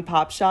mom and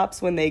pop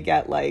shops when they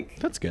get like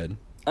That's good.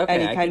 Okay,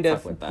 any I kind can of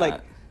fuck with that.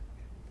 like.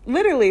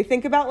 Literally,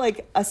 think about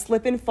like a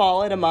slip and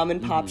fall at a mom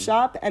and Mm-hmm. pop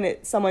shop, and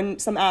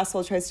some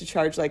asshole tries to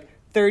charge like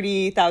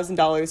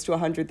 $30,000 to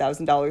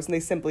 $100,000, and they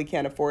simply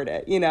can't afford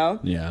it, you know?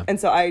 Yeah. And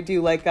so I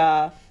do like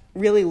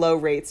really low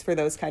rates for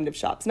those kind of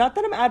shops. Not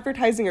that I'm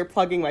advertising or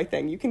plugging my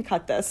thing. You can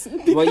cut this.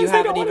 Well, you because I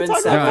haven't don't wanna even talk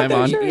said No, about that I'm,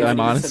 the you- on, you- I'm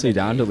you honestly said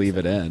down to that. leave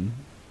it in.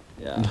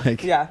 Yeah.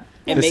 Like, Yeah.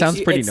 It this makes sounds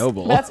you- pretty it's-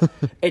 noble. That's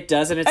It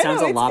does, and it I know,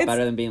 sounds a lot it's-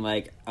 better than being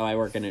like, oh, I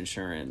work in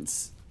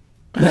insurance.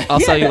 I'll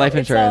sell you no, life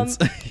it's, insurance.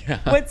 Yeah.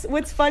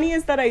 What's funny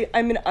is that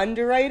I'm an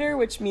underwriter,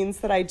 which means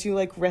that I do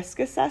like risk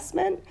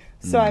assessment.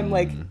 So I'm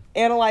like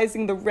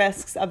analyzing the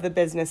risks of the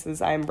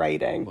businesses I'm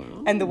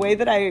writing. And the way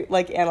that I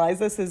like analyze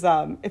this is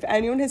if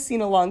anyone has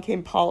seen Along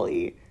Came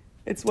Polly,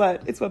 it's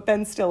what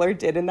Ben Stiller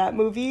did in that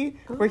movie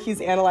where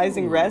he's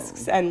analyzing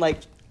risks and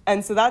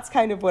so that's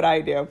kind of what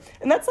I do.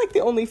 And that's like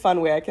the only fun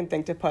way I can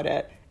think to put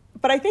it.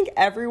 But I think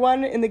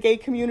everyone in the gay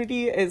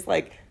community is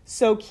like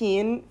so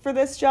keen for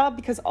this job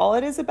because all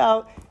it is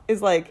about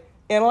is like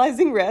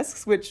analyzing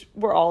risks, which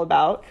we're all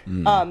about,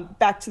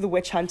 back to the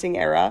witch hunting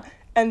era.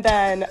 And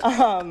then,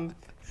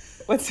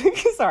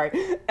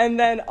 and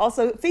then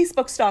also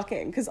Facebook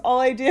stalking, because all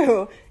I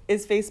do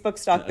is Facebook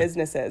stalk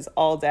businesses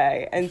all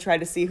day and try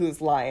to see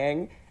who's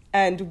lying.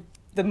 And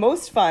the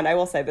most fun, I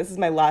will say, this is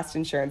my last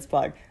insurance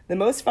plug, the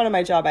most fun of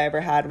my job I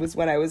ever had was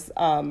when I was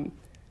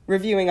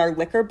reviewing our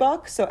liquor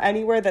book. So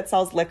anywhere that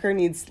sells liquor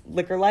needs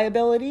liquor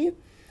liability.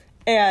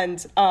 And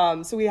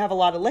so we have a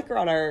lot of liquor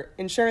on our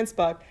insurance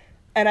book.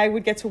 And I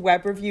would get to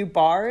web review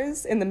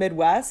bars in the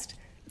Midwest,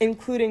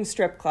 including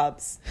strip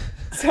clubs.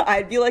 So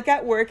I'd be like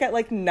at work at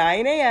like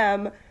 9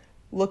 a.m.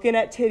 looking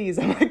at titties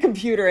on my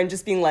computer and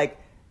just being like,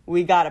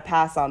 we got to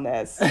pass on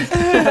this.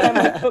 I'm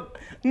like,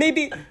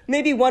 but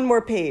maybe one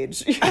more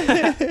page.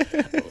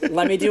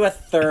 Let me do a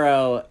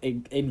thorough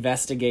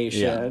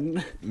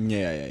investigation.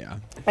 Yeah.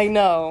 I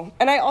know.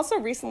 And I also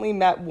recently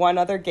met one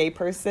other gay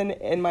person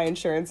in my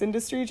insurance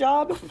industry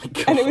job.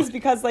 And it was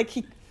because like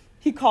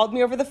he called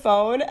me over the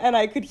phone and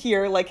I could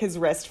hear like his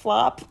wrist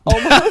flop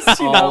almost,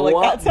 you know,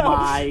 like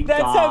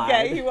that's how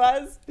gay he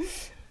was.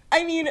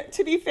 I mean,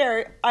 to be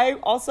fair, I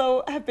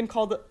also have been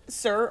called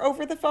sir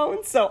over the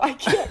phone, so I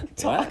can't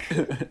talk.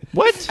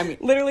 What? I mean,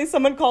 Literally,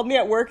 someone called me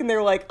at work and they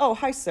were like, "Oh,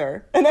 hi,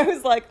 sir." And I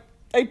was like,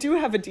 "I do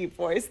have a deep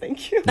voice,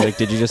 thank you." Like,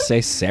 did you just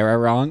say Sarah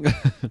wrong?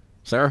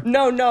 Sarah?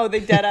 No,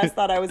 they deadass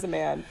thought I was a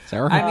man.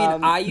 Sarah? I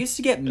mean, I used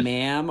to get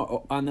ma'am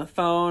on the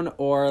phone,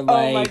 or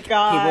my like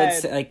God. people would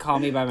say, like call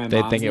me by my They'd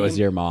mom's think it was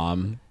name. your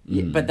mom.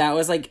 Yeah, but that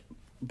was like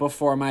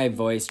before my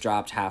voice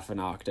dropped half an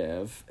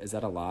octave. Is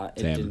that a lot?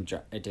 It Damn.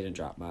 didn't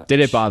drop much. Did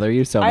it bother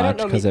you so I don't much?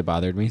 know, Because me- it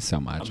bothered me so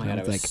much. Oh my god,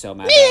 I was was like, so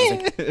mad. I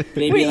was like,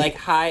 they'd be Wait, like,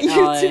 "Hi, you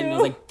Ellen." too? I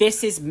was like,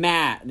 "This is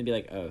Matt," and they'd be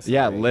like, "Oh, sorry.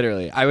 yeah,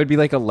 literally. I would be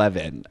like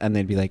 11, and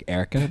they'd be like,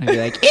 Erica? And I'd be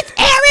like, it's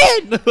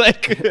Aaron!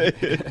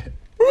 Like,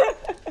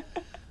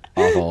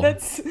 awful.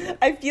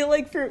 I feel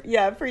like for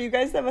you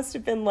guys that must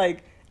have been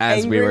like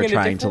As we were angering in a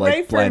trying to different way.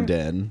 like blend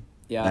in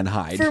Yeah. and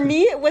hide. For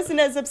me, it wasn't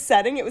as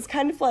upsetting. It was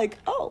kind of like,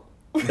 oh,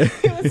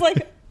 it was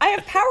like I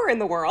have power in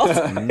the world.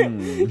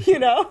 You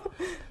know?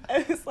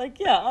 I was like,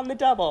 yeah, on the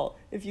double.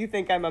 If you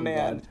think I'm a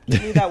man,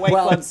 give me that white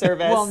glove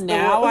service. Well,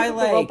 now the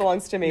world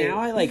belongs to me. Now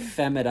I like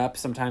femme it up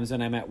sometimes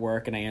when I'm at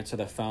work and I answer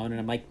the phone and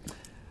I'm like,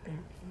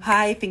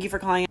 "Hi, thank you for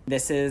calling.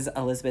 This is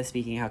Elizabeth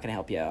speaking. How can I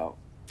help you?"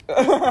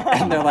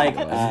 And they're like,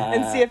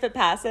 and see if it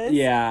passes.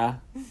 Yeah,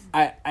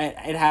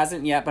 it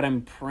hasn't yet, but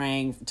I'm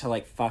praying to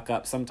like fuck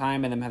up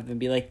sometime and then have them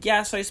be like,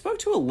 "Yeah, so I spoke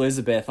to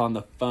Elizabeth on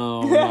the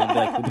phone." And I'll be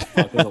like, "Who the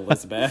fuck is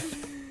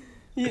Elizabeth?"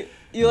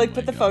 You like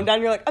put the phone down,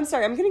 you're like, I'm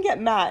sorry, I'm gonna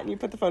get Matt. And you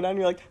put the phone down,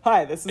 you're like,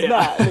 hi, this is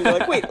Matt. And you're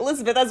like, wait,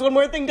 Elizabeth has one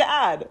more thing to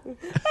add.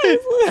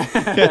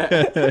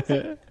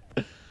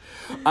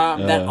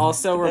 That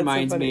also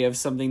reminds so me of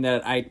something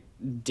that I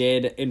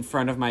did in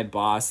front of my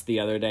boss the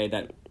other day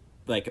that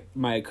like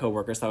my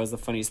coworkers thought was the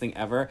funniest thing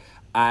ever.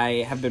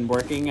 I have been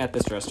working at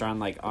this restaurant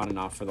like on and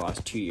off for the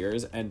last 2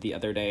 years, and the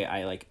other day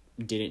I like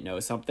didn't know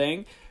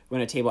something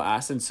when a table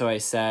asked, and so I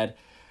said,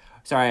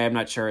 sorry, I'm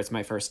not sure, it's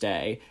my first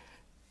day.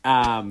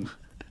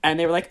 And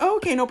they were like, oh,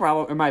 okay, no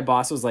problem. And my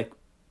boss was like,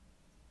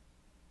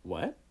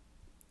 what?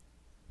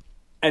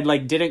 And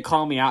like didn't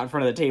call me out in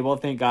front of the table,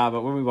 thank God.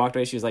 But when we walked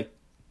away, she was like,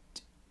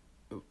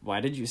 why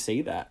did you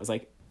say that? I was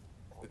like,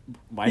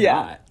 why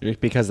not?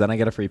 Because then I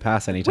get a free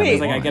pass anytime I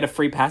was I like, I want. get a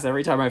free pass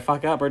every time I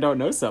fuck up or don't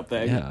know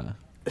something. Yeah.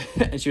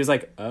 And she was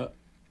like, oh.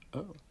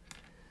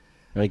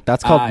 Like,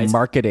 that's called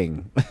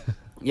marketing.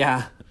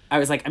 Yeah. I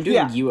was like, I'm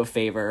doing you a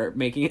favor,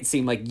 making it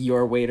seem like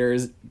your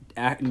waiters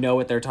know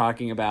what they're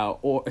talking about,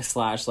 or /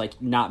 like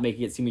not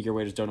making it seem like your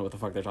waiters don't know what the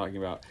fuck they're talking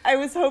about. I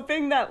was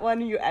hoping that when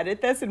you edit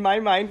this, in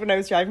my mind, when I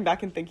was driving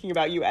back and thinking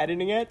about you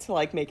editing it to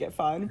like make it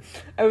fun,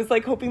 I was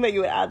like hoping that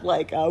you would add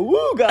like a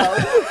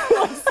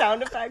wooga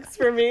sound effects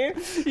for me,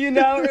 you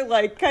know, or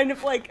like kind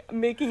of like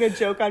making a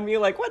joke on me,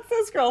 like, what's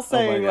this girl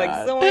saying? Like,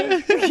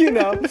 zoink, you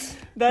know.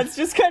 That's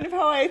just kind of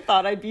how I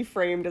thought I'd be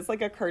framed, as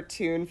like a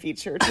cartoon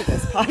feature to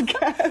this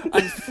podcast.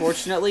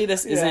 Unfortunately,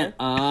 this isn't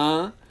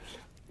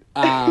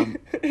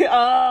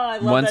I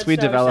love Once that we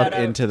show. develop Shout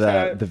out. into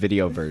the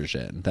video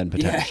version, then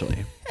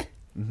potentially.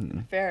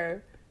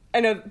 Fair.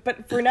 I know,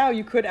 but for now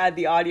you could add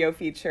the audio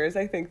features.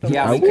 I think the we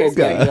listeners could can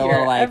get a hear.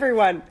 little, like,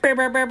 Everyone,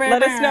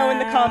 let us know in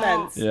the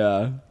comments.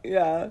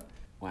 Yeah.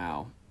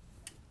 Wow.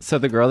 So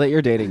the girl that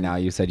you're dating now,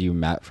 you said you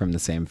met from the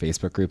same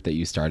Facebook group that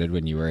you started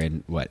when you were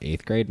in, what,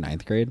 8th grade,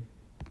 9th grade?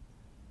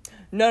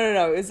 No.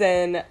 It was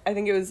I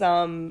think it was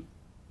the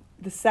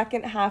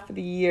second half of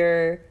the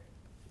year.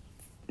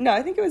 No,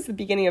 I think it was the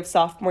beginning of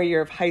sophomore year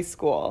of high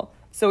school.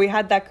 So we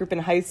had that group in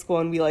high school,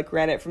 and we like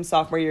ran it from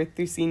sophomore year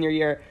through senior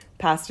year,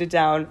 passed it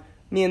down.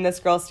 Me and this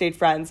girl stayed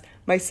friends.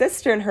 My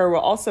sister and her were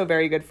also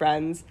very good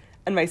friends.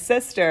 And my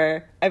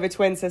sister, I have a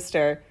twin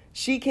sister,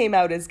 she came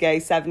out as gay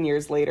 7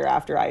 years later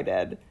after I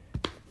did.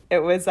 It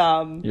was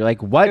You're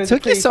like, what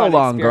took you so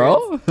long,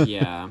 girl?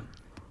 Yeah.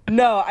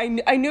 No, I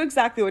knew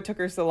exactly what took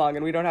her so long,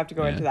 and we don't have to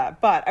go into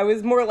that. But I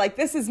was more like,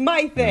 this is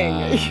my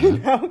thing, you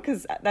know,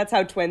 because that's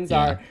how twins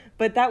are.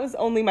 But that was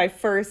only my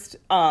first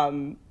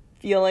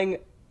feeling,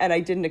 and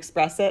I didn't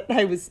express it.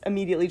 I was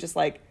immediately just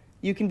like,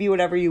 you can be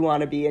whatever you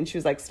want to be. And she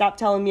was like, stop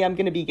telling me I'm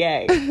going to be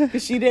gay.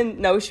 Because she didn't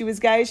know she was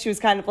gay. She was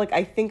kind of like,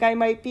 I think I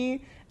might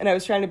be. And I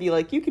was trying to be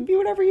like, you can be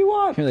whatever you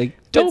want. You're like,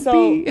 don't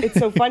be. It's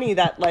so funny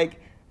that, like,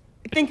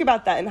 think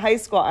about that. In high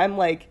school, I'm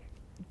like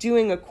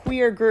doing a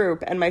queer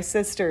group, and my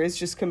sister is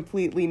just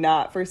completely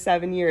not for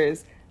 7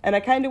 years. And I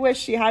kind of wish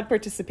she had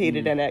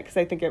participated in it, because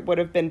I think it would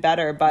have been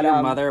better. But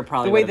your mother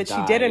probably the way would that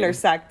have she did died.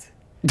 intersect,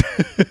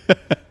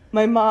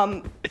 my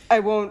mom, I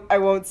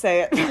won't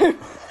say it.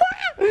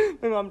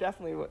 My mom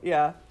definitely would.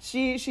 Yeah,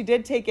 she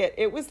did take it.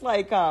 It was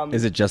like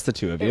Is it just the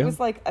two of you? It was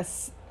like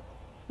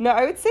no,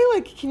 I would say,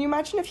 like, can you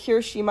imagine if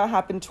Hiroshima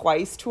happened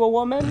twice to a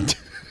woman?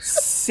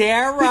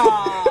 Sarah.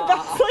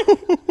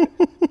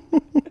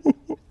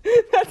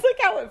 That's like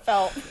how it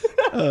felt.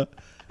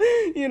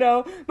 You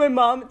know, my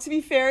mom, to be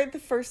fair, the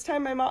first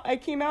time I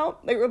came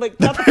out, they were like,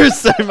 the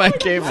first time I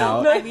came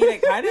out. I mean,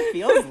 it kind of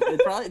feels,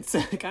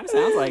 it kind of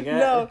sounds like it.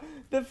 No,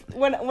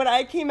 when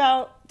I came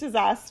out,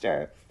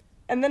 disaster.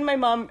 And then my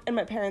mom and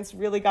my parents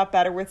really got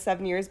better with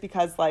 7 years,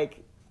 because,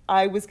 like,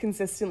 I was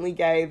consistently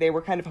gay. They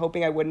were kind of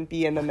hoping I wouldn't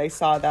be, and then they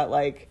saw that,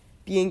 like,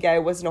 being gay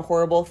wasn't a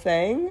horrible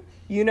thing,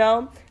 you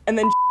know? And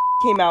then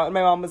came out, and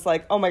my mom was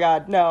like, oh my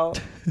God, no.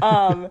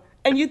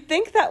 And you'd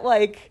think that,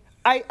 like,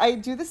 I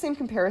do the same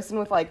comparison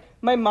with, like,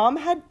 my mom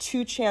had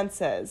 2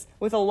 chances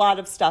with a lot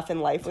of stuff in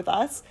life with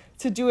us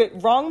to do it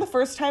wrong the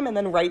first time and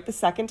then right the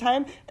second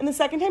time. And the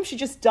second time, she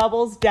just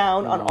doubles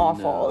down on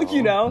awful,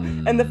 you know?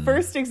 And the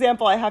first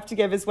example I have to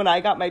give is when I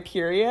got my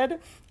period.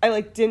 I,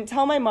 like, didn't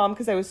tell my mom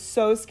because I was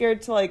so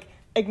scared to, like,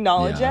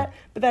 acknowledge it.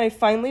 But then I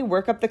finally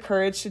work up the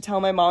courage to tell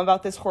my mom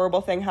about this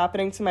horrible thing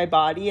happening to my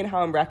body and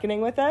how I'm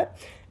reckoning with it.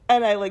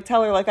 And I, like,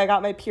 tell her, like, I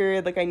got my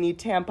period, like, I need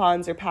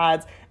tampons or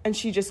pads. And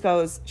she just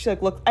goes,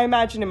 look, I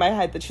imagine in my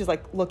head that she's,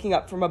 like, looking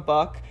up from a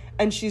book.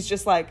 And she's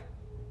just like,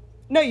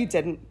 no, you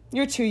didn't.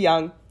 You're too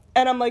young.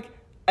 And I'm like,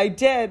 I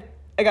did.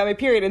 I got my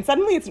period. And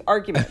suddenly it's an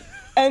argument.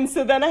 And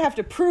so then I have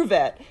to prove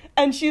it.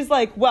 And she's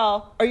like,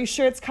 well, are you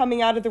sure it's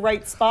coming out of the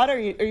right spot? Are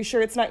you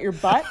sure it's not your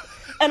butt?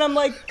 And I'm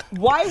like,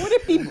 why would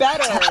it be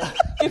better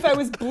if I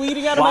was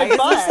bleeding out of Why my is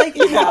butt? this like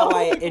you how know?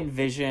 I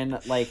envision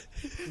like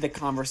the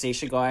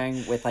conversation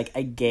going with like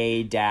a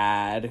gay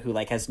dad who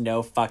like has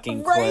no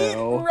fucking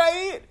clue?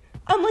 Right.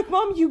 I'm like,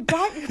 Mom, you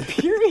got your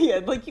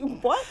period. Like, you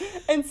what?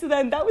 And so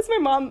then that was my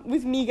mom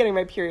with me getting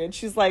my period.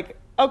 She's like,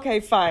 okay,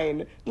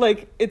 fine.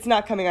 Like, it's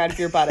not coming out of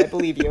your butt. I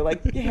believe you.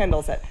 Like, he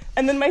handles it.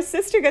 And then my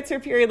sister gets her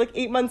period like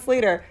 8 months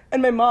later.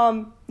 And my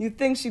mom, you'd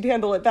think she'd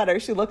handle it better.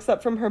 She looks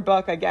up from her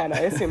book again. I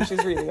assume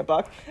she's reading a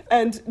book.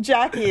 And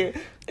Jackie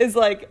is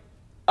like,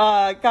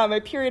 got my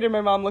period. And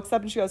my mom looks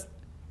up and she goes,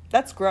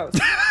 that's gross.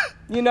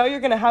 You know you're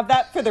going to have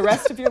that for the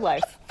rest of your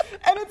life.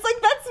 And it's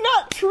like, that's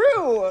not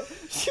true.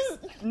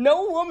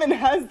 No woman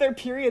has their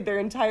period their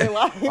entire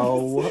lives.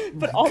 Oh.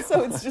 But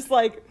also, it's just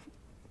like...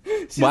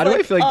 Why do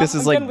I feel like this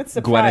I'm is like done with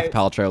surprise. Gwyneth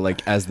Paltrow,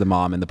 like as the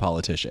mom and the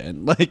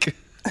politician? Like,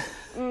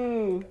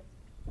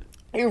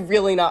 You're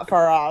really not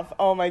far off.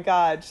 Oh my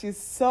God, she's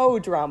so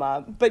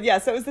drama. But yeah,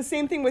 so it was the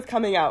same thing with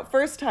coming out.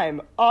 First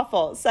time,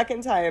 awful.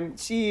 Second time,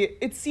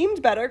 it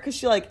seemed better because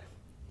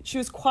she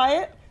was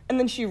quiet, and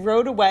then she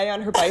rode away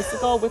on her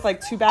bicycle with like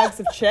 2 bags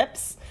of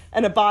chips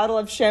and a bottle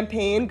of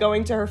champagne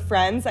going to her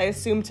friends, I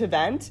assume to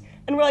vent.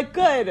 And we're like,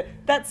 good,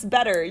 that's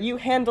better. You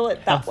handle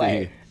it that way.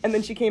 Healthy. And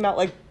then she came out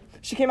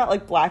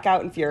like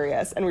blackout and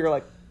furious, and we were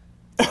like,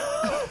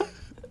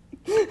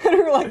 and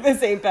we were like,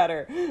 this ain't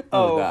better.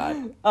 Oh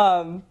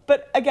God.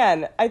 But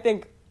again, I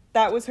think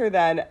that was her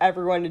then.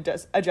 Everyone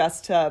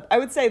adjust to, I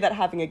would say that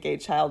having a gay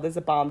child is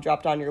a bomb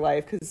dropped on your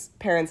life because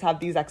parents have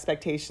these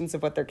expectations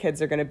of what their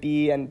kids are going to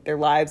be and their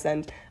lives.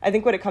 And I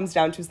think what it comes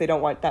down to is they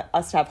don't want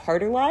us to have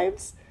harder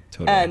lives.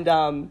 Totally.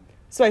 And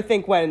so I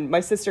think when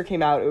my sister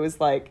came out, it was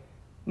like,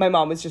 my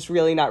mom was just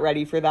really not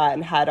ready for that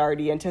and had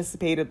already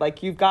anticipated,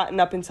 like, you've gotten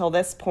up until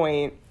this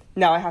point.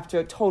 Now I have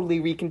to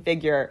totally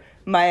reconfigure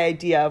my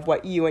idea of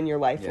what you and your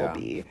life will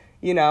be,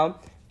 you know?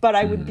 But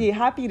I would be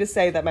happy to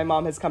say that my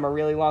mom has come a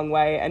really long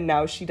way, and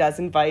now she does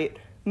invite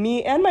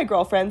me and my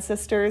girlfriend's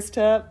sisters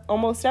to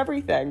almost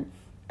everything.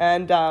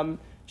 And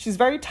she's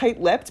very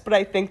tight-lipped, but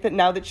I think that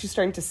now that she's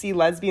starting to see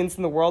lesbians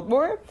in the world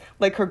more,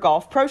 like her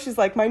golf pro, she's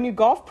like, my new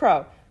golf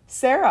pro,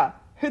 Sarah.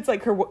 It's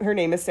like her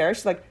name is Sarah.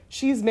 She's like,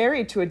 she's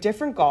married to a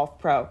different golf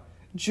pro,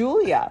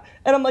 Julia.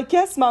 And I'm like,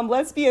 yes, Mom,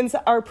 lesbians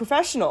are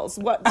professionals.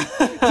 What,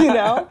 you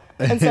know?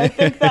 And so I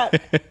think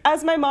that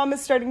as my mom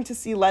is starting to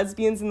see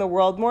lesbians in the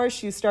world more,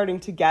 she's starting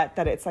to get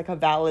that it's like a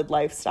valid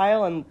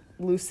lifestyle and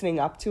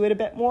loosening up to it a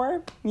bit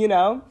more, you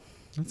know?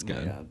 that's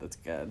good. Yeah, that's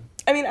good.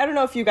 I mean, I don't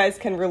know if you guys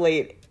can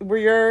relate.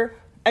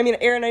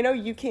 Aaron, I know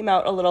you came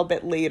out a little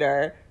bit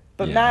later,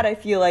 but Yeah. Matt, I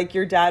feel like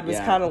your dad was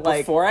kind of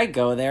like... Before I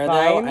go there,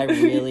 fine. though, I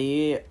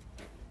really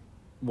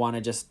want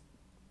to just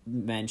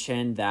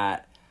mention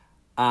that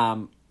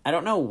I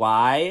don't know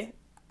why.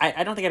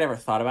 I don't think I'd ever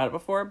thought about it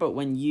before, but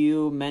when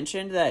you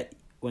mentioned that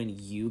when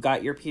you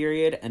got your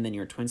period and then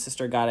your twin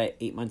sister got it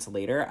 8 months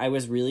later, I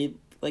was really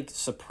like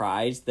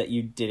surprised that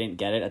you didn't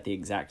get it at the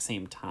exact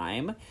same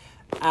time.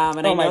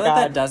 And I Oh my know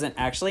that God. doesn't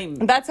actually...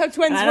 That's how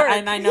twins and work.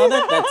 I know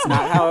that that's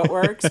not how it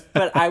works,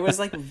 but I was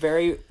like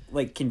very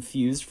like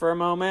confused for a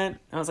moment.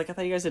 I was like, I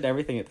thought you guys did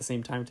everything at the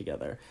same time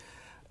together.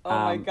 Oh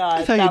my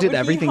God. I thought you that did would be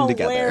everything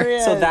together.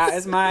 hilarious. So that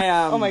is my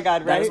Oh my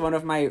God, that is right? one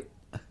of my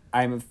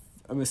I'm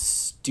a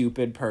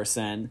stupid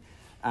person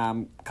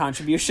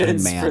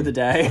contributions Man. for the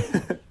day.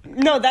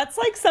 No, that's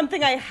like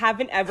something I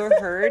haven't ever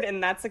heard,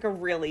 and that's like a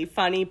really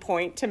funny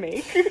point to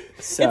make.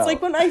 So- It's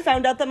like when I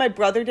found out that my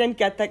brother didn't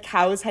get that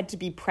cows had to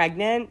be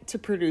pregnant to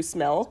produce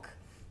milk.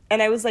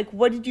 And I was like,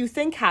 what did you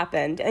think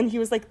happened? And he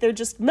was like, they're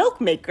just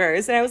milk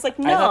makers. And I was like,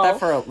 no. I thought that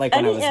for like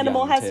when any I was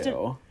animal young, has too.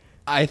 to.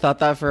 I thought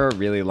that for a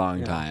really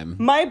long time.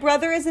 My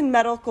brother is in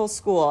medical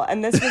school,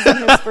 and this was in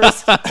his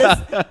first.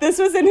 This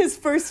was in his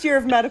first year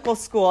of medical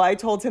school. I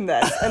told him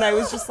this, and I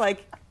was just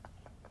like,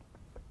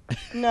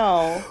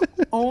 no.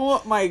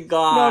 Oh my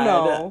God.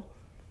 No.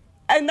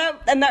 And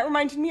that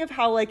reminded me of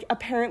how, like,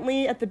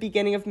 apparently at the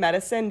beginning of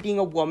medicine, being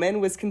a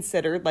woman was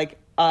considered like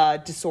a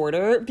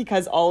disorder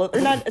because or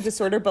not a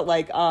disorder, but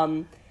like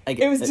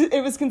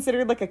it was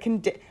considered like a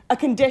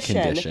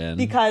condition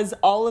because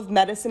all of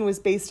medicine was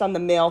based on the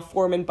male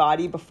form and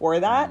body before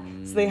that.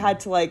 So they had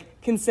to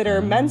like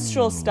consider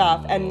menstrual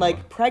stuff and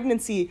like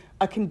pregnancy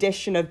a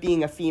condition of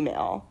being a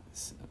female.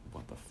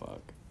 What the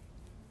fuck?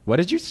 What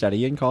did you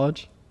study in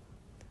college?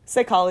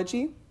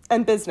 Psychology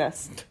and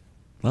business.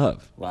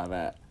 Love. Love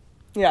it.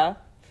 Yeah.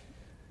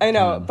 I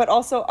know, but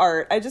also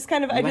art. I just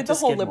kind of I went did the to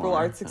whole Skidmore, liberal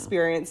arts huh?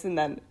 experience and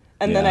then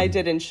Yeah. I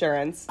did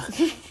insurance.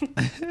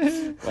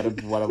 What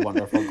a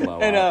wonderful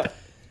glow I know. up.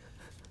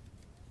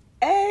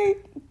 Hey,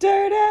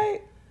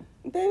 dirty,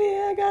 baby,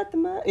 I got the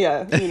money.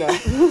 Yeah, you know.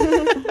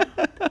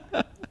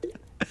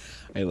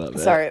 I love it.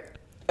 Sorry,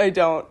 I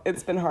don't.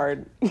 It's been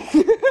hard.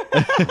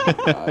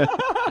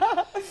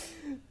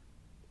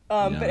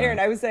 But Aaron,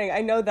 I was saying,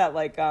 I know that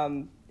like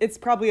it's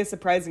probably a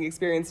surprising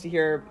experience to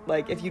hear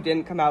like if you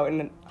didn't come out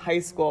in high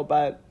school,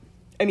 but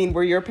I mean,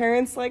 were your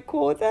parents like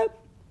cool with it?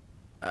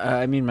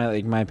 I mean,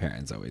 my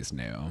parents always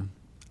knew.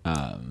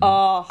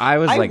 I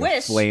was I like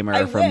wish. a flamer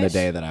I from the wish.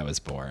 day that I was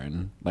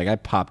born. Like I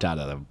popped out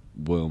of the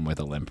womb with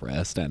a limp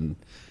wrist, and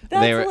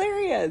That's they were,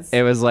 hilarious.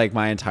 it was like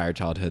my entire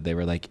childhood. They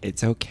were like,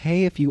 "It's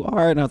okay if you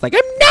are," and I was like,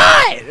 "I'm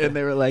not," and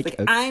they were like, Like,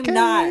 "Okay." I'm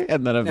not.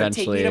 And then No,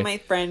 eventually, take me to my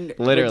friend.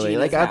 literally,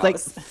 Regina's like I was like,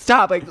 house.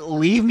 "Stop! Like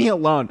leave me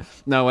alone."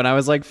 No, when I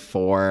was like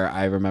 4,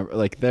 I remember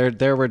like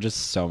there were just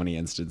so many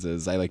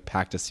instances. I like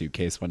packed a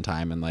suitcase one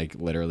time and like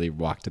literally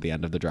walked to the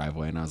end of the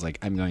driveway, and I was like,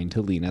 "I'm going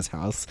to Lena's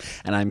house,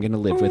 and I'm gonna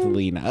live with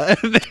Lena."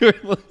 And they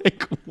were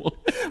like, "What?"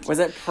 Was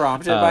it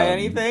prompted by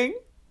anything?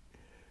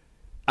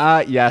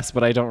 Yes,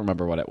 but I don't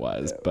remember what it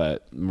was.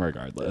 But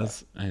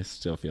regardless, I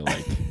still feel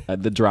like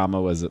the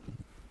drama was.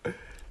 Yeah.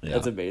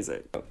 That's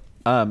amazing.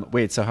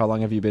 Wait. So how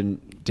long have you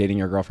been dating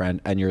your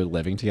girlfriend and you're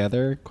living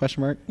together?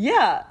 Question mark.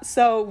 Yeah,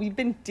 so we've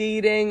been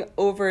dating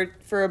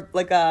for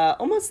like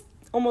almost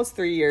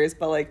 3 years,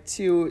 but like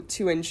two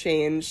and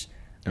change.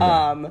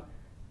 Okay.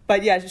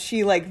 But yeah,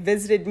 she like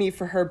visited me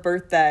for her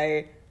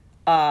birthday,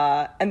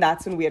 and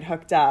that's when we had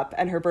hooked up.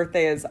 And her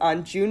birthday is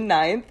on June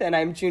 9th, and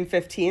I'm June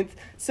 15th.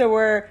 So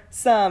we're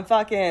some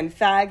fucking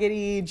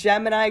faggoty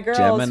Gemini girls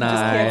who just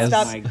can't Geminis.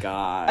 stop. Oh my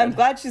god. I'm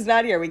glad she's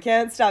not here. We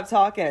can't stop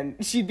talking.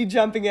 She'd be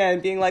jumping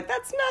in, being like,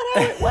 "That's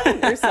not how it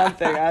went," or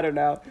something. I don't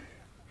know.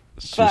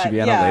 She But, should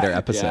be on yeah. a later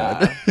episode.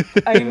 Yeah.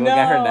 I Maybe know, we'll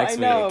get her next I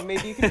know. week.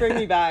 Maybe you could bring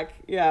me back.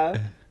 Yeah.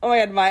 Oh my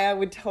god, Maya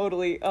would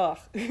totally,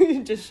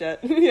 just shit.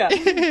 Yeah,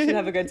 she'd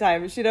have a good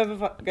time. She'd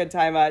have a good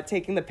time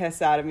taking the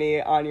piss out of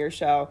me on your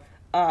show.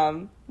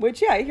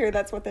 Which, yeah, I hear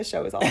that's what this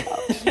show is all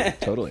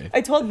about. Totally.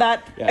 I told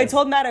Matt Yes.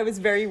 I was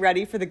very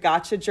ready for the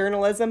gotcha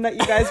journalism that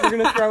you guys were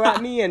going to throw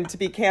at me and to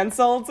be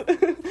canceled.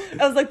 I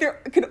was like, there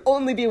could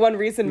only be one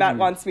reason Matt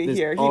wants me There's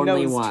here. He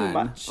only knows one. too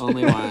much.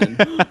 Only one.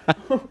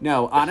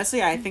 No,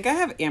 honestly, I think I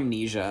have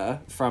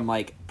amnesia from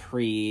like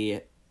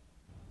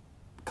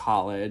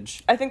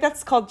pre-college. I think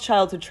that's called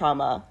childhood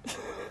trauma.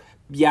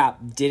 Yeah,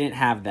 didn't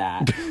have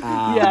that.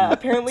 Yeah,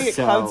 apparently it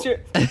so-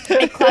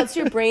 clouds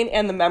your brain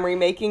and the memory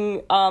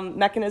making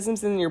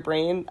mechanisms in your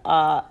brain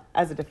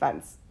as a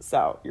defense.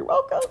 So you're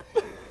welcome.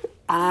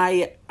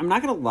 I'm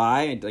not gonna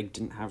lie, I like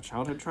didn't have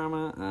childhood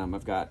trauma.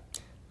 I've got.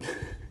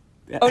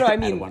 Oh no, I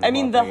had a wonderful I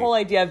mean the upbringing. whole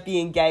idea of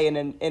being gay in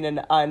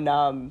an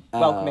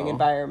welcoming Oh.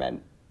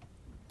 environment,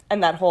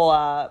 and that whole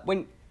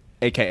when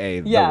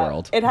AKA yeah, the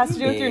world. it has to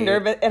do with your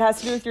Yeah. It has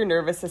to do with your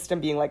nervous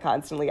system being like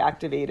constantly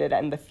activated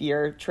and the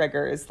fear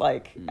triggers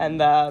like and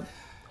the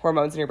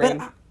hormones in your brain.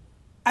 But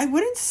I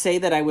wouldn't say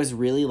that I was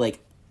really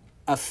like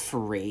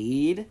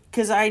afraid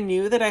because I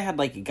knew that I had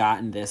like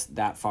gotten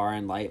that far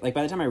in life. Like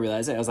by the time I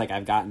realized it, I was like,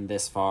 I've gotten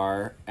this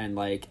far and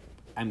like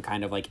I'm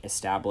kind of like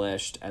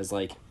established as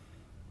like,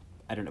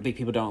 I don't know, but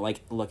people don't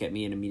like look at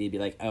me and immediately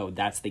be like, oh,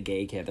 that's the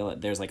gay kid.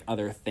 There's like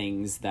other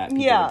things that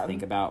people Yeah. would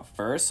think about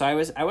first. So I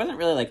wasn't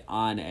really like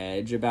on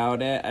edge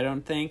about it. I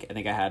don't think. I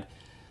think I had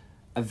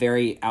a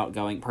very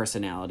outgoing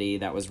personality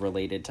that was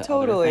related to other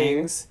Totally.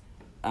 things.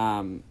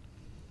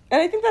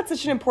 And I think that's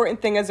such an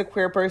important thing as a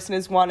queer person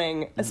is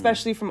wanting,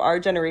 especially from our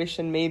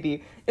generation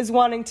maybe, is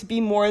wanting to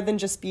be more than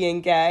just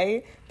being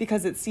gay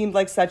because it seemed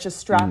like such a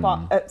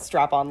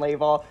strap-on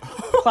label.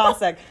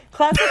 Classic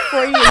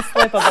Freudian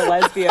slip of a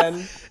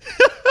lesbian.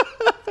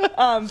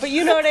 But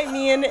you know what I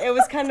mean? It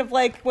was kind of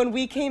like when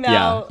we came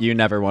Yeah, out. you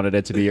never wanted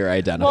it to be your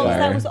identifier. Well,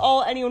 that was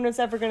all anyone was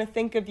ever going to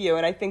think of you.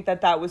 And I think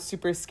that was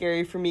super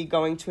scary for me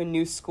going to a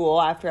new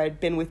school after I'd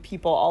been with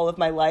people all of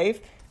my life.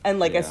 And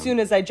like as Yeah. soon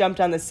as I jumped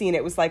on the scene,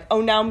 it was like,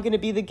 oh, now I'm going to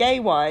be the gay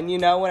one, you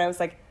know? When I was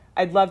like,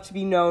 I'd love to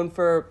be known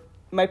for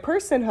my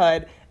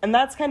personhood. And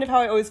that's kind of how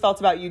I always felt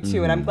about you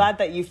too. And I'm glad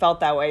that you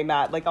felt that way,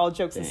 Matt. Like all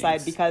jokes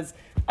aside, Thanks. because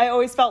I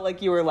always felt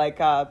like you were like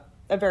a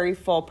very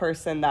full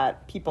person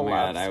that people Oh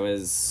my loved. god, I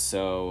was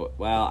so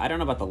well. I don't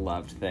know about the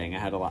loved thing. I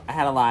had a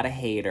lot of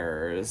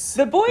haters.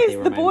 The boys, They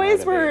the my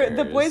boys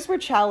motivators. were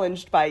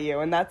challenged by you,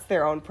 and that's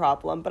their own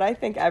problem. But I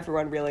think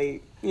everyone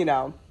really, you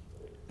know,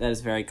 That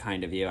is very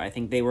kind of you. I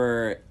think they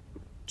were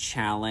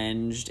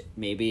challenged,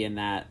 maybe in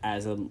that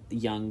as a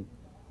young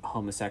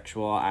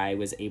homosexual, I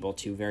was able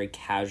to very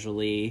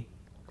casually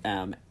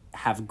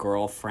have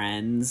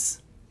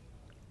girlfriends.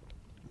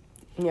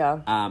 yeah,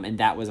 And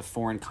that was a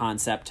foreign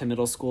concept to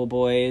middle school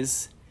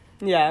boys.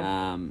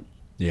 yeah.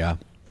 Yeah.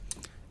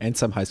 And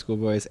some high school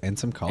boys and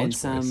some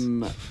college And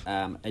boys.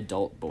 some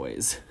adult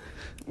boys.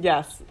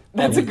 Yes,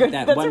 that's a good.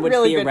 That That's one a would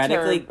really good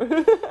theoretically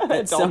term.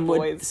 that some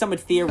boys. would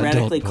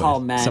theoretically Adult call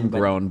boys. men Some but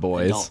grown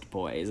boys. Adult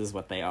boys is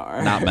what they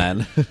are. Not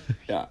men.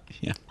 Yeah,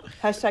 Yeah.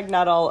 Hashtag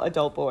not all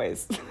adult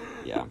boys.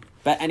 yeah.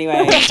 But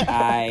anyway,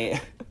 I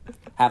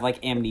have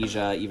like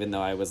amnesia, even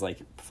though I was like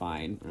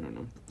fine. I don't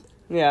know.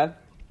 Yeah,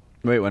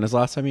 Wait, when was the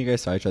last time you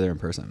guys saw each other in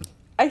person?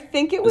 I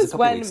think it was a was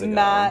couple weeks ago. when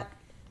Matt.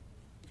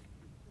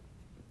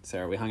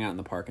 Sarah, we hung out in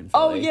the park in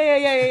Philly. Oh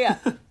yeah.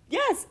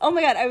 Yes. Oh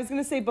my god, I was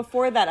gonna say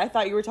before that. I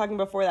thought you were talking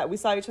before that. We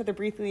saw each other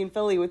briefly in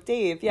Philly with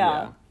Dave.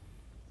 Yeah.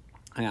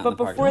 Hang out in But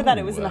the park. before that,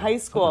 it was in Oh, high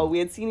school. We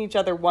had seen each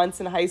other once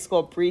in high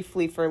school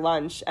briefly for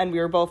lunch, and we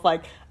were both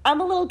like,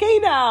 "I'm a little gay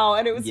now,"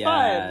 and it was fun.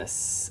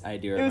 Yes, I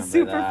do remember It was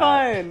super that.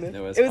 fun. It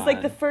was like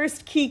fun. the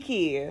first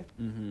Kiki. It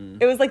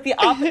was like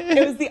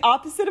it was the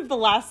opposite of the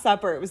Last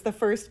Supper. It was the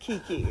first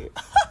Kiki.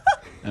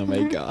 Oh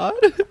my god.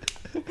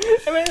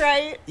 Am I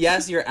right?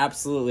 Yes, you're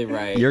absolutely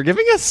right. You're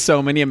giving us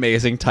so many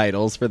amazing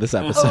titles for this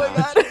episode. Oh my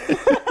god.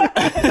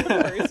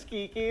 First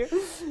Kiki.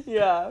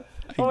 Yeah.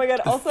 Oh my god.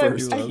 Also,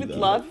 first I love would that.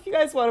 love if you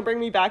guys want to bring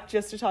me back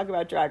just to talk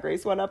about Drag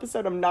Race one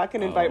episode. I'm not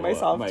going to invite Oh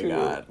myself my to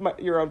God.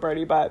 your own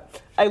party,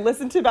 but I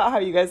listened to about how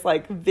you guys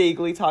like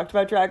vaguely talked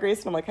about Drag Race,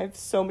 and I'm like, I have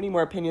so many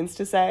more opinions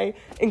to say,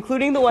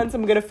 including the ones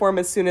I'm going to form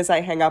as soon as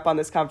I hang up on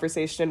this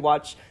conversation and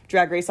watch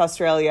Drag Race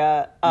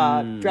Australia,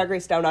 Drag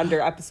Race Down Under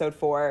episode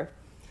 4.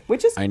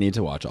 Which is I need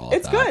to watch all of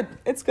it's that. good.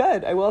 It's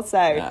good. I will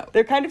say Yeah.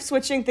 they're kind of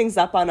switching things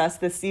up on us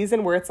this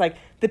season, where it's like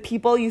the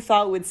people you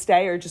thought would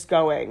stay are just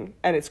going,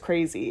 and it's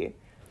crazy.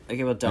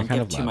 Okay, well, don't kind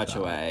give of too love much that.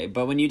 away.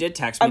 But when you did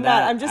text me I'm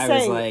that, not. I'm just I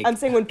saying. was like, I'm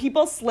saying when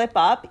people slip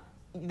up,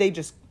 they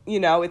just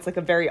it's like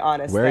a very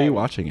honest. Where are thing. you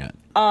watching it?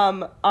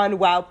 On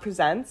Wow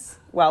Presents,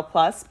 Wow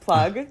Plus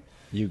plug.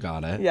 You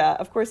got it. Yeah,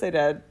 of course I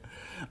did.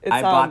 It's,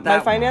 I bought my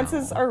that-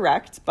 finances are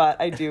wrecked,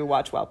 but I do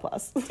watch Wow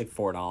Plus. it's like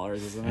 $4,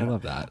 isn't it? I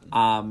love that.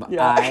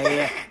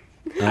 Yeah.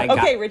 I got,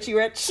 Okay, Richie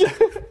Rich,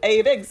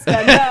 a big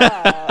spender.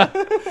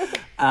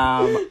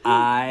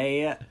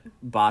 I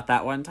bought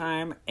that one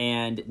time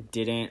and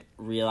didn't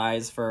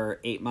realize for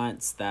 8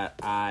 months that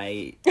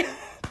I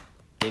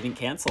didn't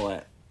cancel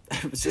it.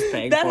 I was just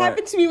paying That for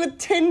happened it. to me with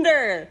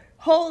Tinder.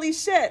 Holy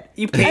shit!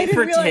 You I paid didn't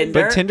for realize-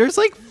 Tinder? But Tinder's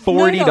like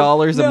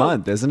 $40 a no.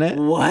 month, isn't it?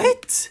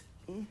 What?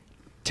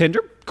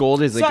 Tinder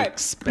Gold is like Sorry.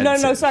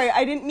 expensive. No, sorry.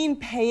 I didn't mean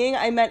paying.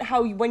 I meant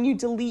how when you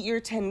delete your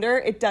Tinder,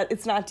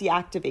 it's not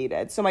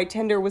deactivated. So my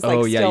Tinder was like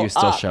Oh, yeah, still you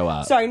still up. show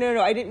up. Sorry,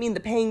 no. I didn't mean the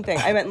paying thing.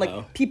 I meant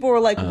like people were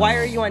like, "Why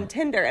are you on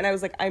Tinder?" And I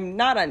was like, "I'm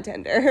not on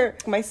Tinder."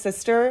 My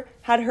sister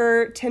had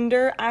her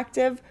Tinder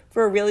active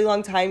for a really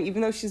long time,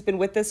 even though she's been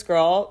with this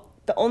girl.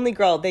 The only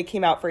girl they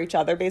came out for each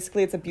other.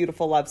 Basically, it's a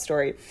beautiful love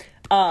story.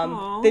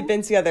 They've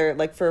been together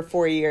like for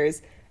 4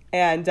 years,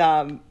 and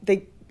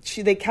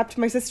they kept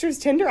my sister's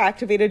Tinder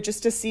activated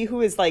just to see who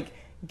is like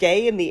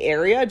gay in the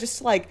area, just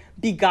to like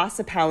be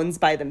gossip hounds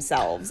by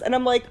themselves. And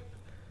I'm like,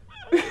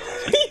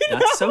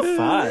 That's so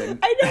fun.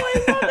 I know,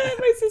 I love it.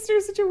 My sister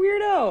is such a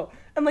weirdo.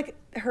 I'm like,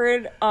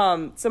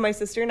 so my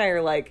sister and I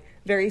are like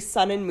very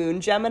sun and moon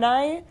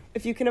Gemini,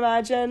 if you can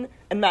imagine.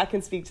 And Matt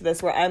can speak to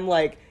this, where I'm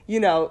like,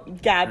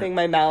 gabbing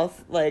my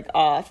mouth like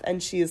off,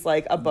 and she's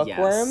like a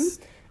bookworm. Yes.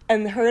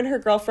 And her and her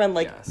girlfriend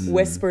like Yes.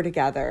 whisper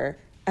together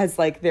as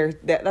like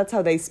that's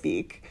how they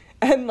speak.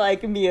 And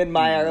like me and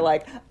Maya are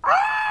like,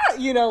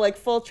 like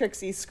full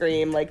Trixie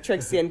scream, like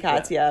Trixie and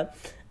Katya.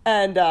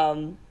 And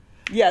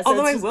yeah, so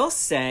Although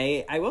it's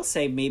I will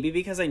say maybe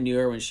because I knew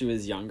her when she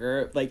was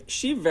younger, like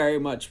she very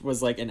much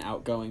was like an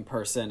outgoing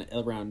person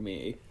around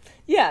me.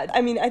 yeah,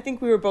 I mean, I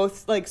think we were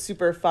both like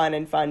super fun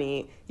and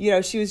funny.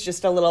 She was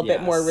just a little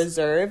bit more Yes.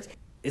 reserved.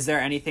 Is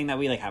there anything that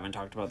we like haven't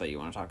talked about that you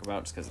want to talk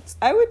about just because it's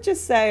I would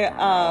just say,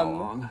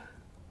 long?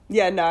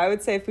 yeah, no, I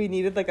would say if we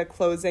needed like a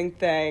closing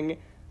thing,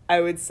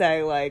 I would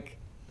say like,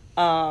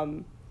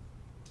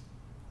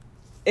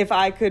 if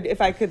I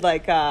could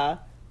like,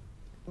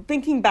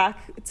 thinking back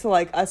to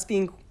like us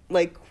being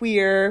like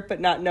queer but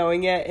not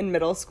knowing it in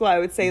middle school, I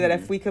would say that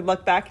if we could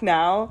look back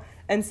now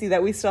and see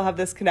that we still have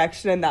this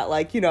connection, and that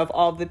like, of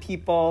all of the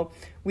people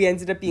we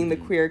ended up being the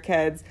queer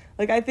kids,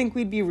 like I think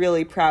we'd be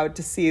really proud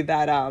to see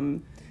that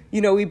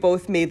we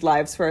both made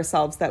lives for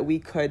ourselves that we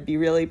could be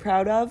really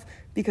proud of,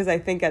 because I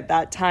think at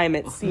that time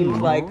it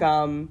seemed like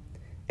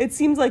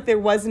there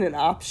wasn't an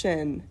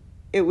option.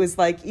 It was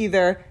like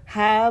either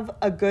have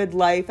a good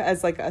life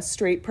as like a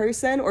straight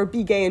person or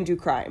be gay and do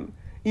crime,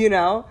 and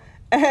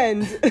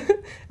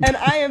and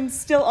I am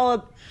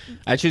still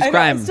I choose I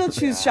crime. still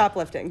choose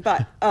shoplifting,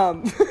 but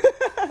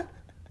I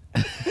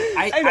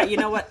you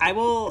know what?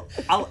 I'll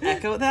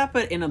echo that,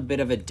 but in a bit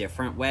of a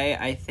different way.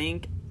 I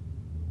think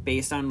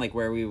based on like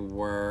where we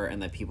were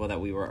and the people that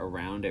we were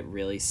around, it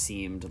really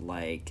seemed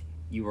like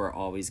you were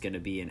always going to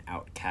be an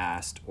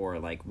outcast or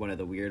like one of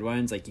the weird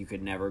ones. Like you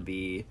could never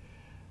be,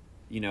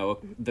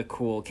 the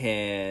cool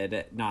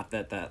kid. Not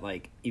that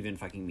like even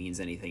fucking means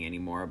anything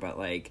anymore, but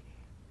like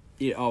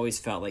it always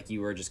felt like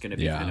you were just going to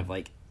be kind of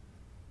like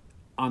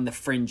on the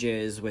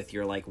fringes with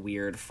your like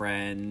weird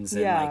friends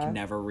and Yeah. like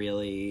never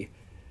really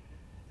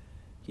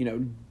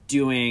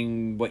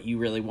doing what you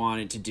really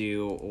wanted to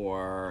do,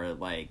 or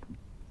like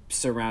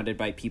surrounded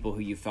by people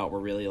who you felt were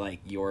really like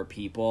your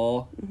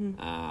people.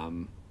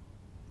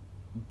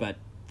 But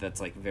that's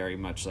like very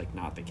much like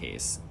not the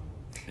case.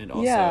 And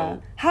also yeah.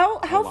 How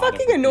lot of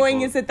fucking the annoying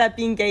people- is it that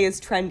being gay is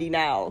trendy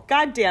now?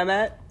 God damn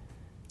it.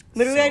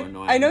 Literally, So I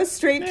annoying. know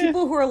straight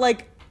people who are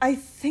like, I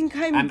think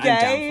I'm I'm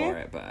down gay. for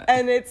it, but-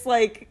 And it's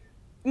like,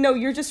 no,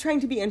 you're just trying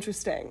to be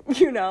interesting,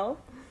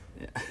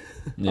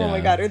 Yeah. Oh my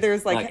God. Or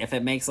there's like, Like if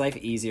it makes life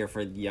easier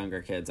for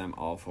younger kids, I'm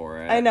all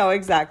for it. I know,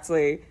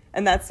 exactly.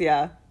 And that's,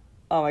 yeah.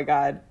 Oh my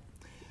God.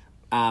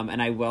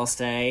 And I will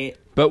say,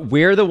 But but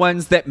we're the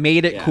ones that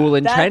made it cool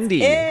and That's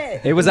trendy.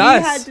 it. Was We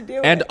us had to do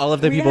it. and all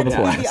of the We people had to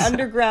before be us. the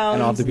underground.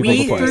 And all the people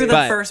We before threw us. the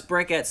But first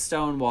brick at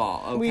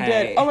Stonewall. Okay. We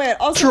did. Oh my god!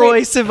 Also, Troy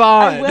wait, Sivan,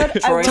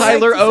 I would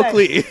Tyler like to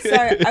Oakley.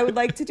 Sorry, I would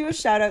like to do a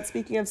shout out.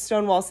 Speaking of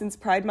Stonewall, since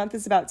Pride Month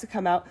is about to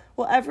come out,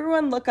 will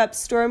everyone look up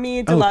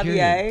Stormy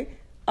DeLavier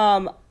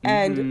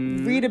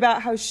and read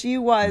about how she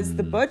was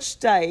the Butch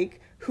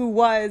Dyke, who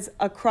was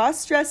a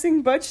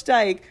cross-dressing Butch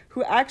Dyke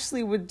who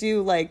actually would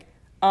do like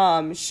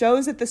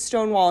shows at the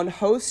Stonewall and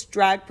host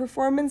drag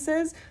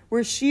performances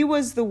where she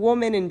was the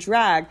woman in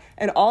drag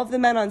and all of the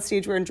men on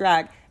stage were in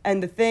drag.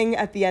 And the thing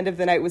at the end of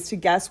the night was to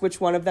guess which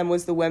one of them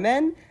was the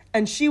women.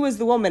 And she was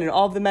the woman, and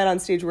all of the men on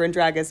stage were in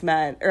drag as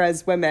men or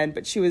as women,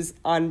 but she was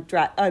on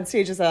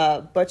stage as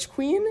a butch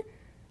queen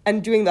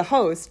and doing the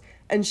host.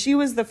 And she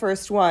was the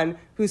first one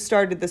who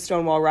started the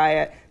Stonewall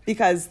riot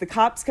because the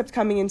cops kept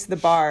coming into the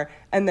bar,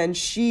 and then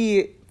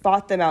she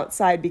fought them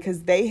outside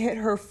because they hit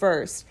her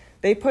first.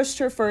 They pushed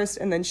her first,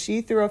 and then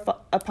she threw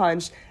a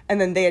punch, and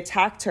then they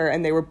attacked her,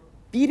 and they were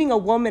beating a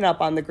woman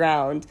up on the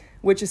ground,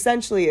 which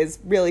essentially is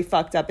really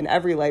fucked up in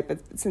every light. But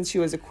since she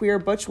was a queer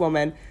butch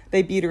woman,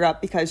 they beat her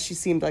up because she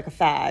seemed like a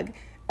fag.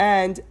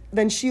 And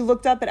then she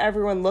looked up at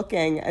everyone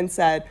looking and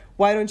said,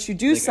 why don't you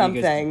do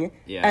something?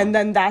 And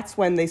then that's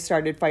when they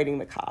started fighting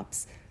the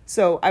cops.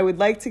 So I would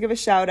like to give a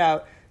shout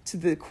out to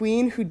the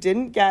queen who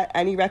didn't get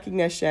any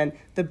recognition,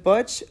 the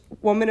butch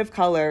woman of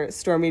color,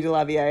 Stormy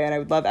DeLavier, and I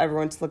would love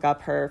everyone to look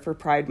up her for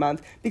Pride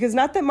Month, because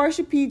not that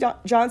Marsha P.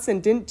 Johnson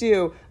didn't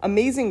do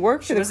amazing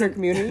work for the queer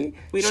community.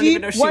 We don't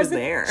even know she was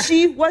there.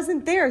 She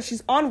wasn't there.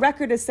 She's on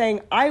record as saying,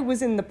 I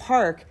was in the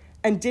park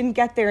and didn't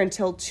get there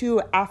until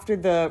 2 after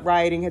the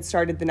rioting had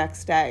started the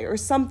next day, or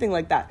something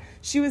like that.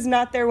 She was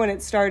not there when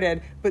it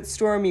started, but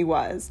Stormy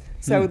was.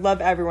 So I would love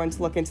everyone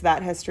to look into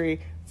that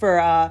history for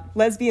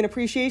Lesbian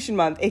Appreciation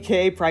Month,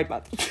 aka Pride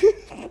Month.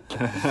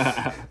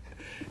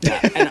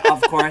 And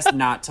of course,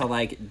 not to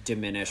like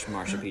diminish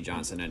Marsha P.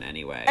 Johnson in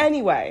any way.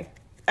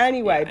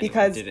 Anyway,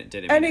 because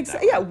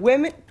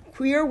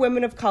queer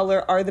women of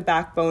color are the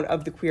backbone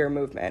of the queer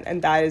movement,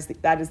 and that is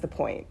the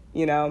point,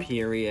 you know.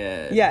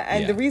 Period. Yeah,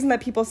 and the reason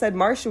that people said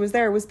Marsha was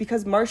there was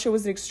because Marsha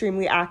was an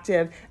extremely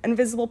active and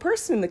visible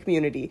person in the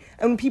community.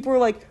 And when people were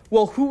like,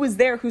 well, who was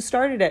there? Who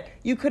started it?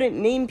 You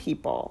couldn't name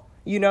people.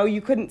 You know, you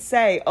couldn't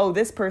say, oh,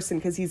 this person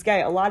because he's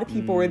gay. A lot of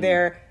people were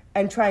there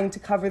and trying to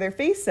cover their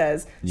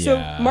faces. So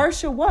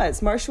Marsha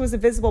was a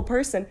visible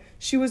person.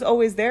 She was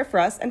always there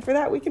for us, and for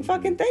that we can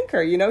fucking thank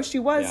her. You know, she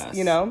was,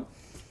 you know.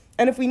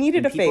 And if we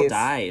needed a face. People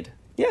died.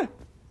 Yeah.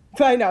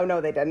 I know,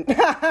 no, they didn't.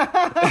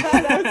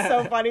 That was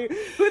so funny.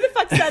 Who the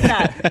fuck said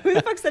that? Who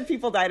the fuck said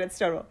people died at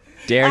Stonewall?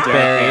 Derek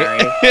Barry.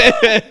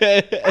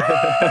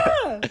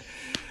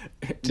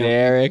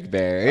 Derek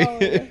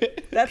Barry.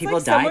 That's People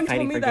like died someone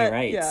fighting told me for that,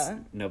 gay rights.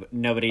 Yeah.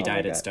 Nobody Oh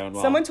died my at God.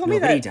 Stonewall. Someone told me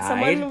Nobody that. died?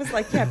 Someone was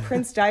like, yeah,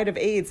 Prince died of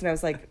AIDS. And I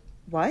was like,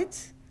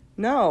 what?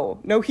 No,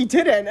 he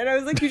didn't. And I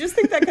was like, you just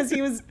think that because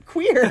he was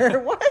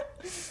queer.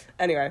 What?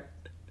 Anyway.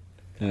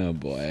 Oh,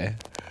 boy.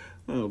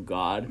 Oh,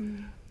 God.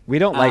 We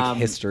don't like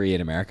history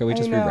in America. We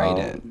just know. rewrite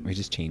it. We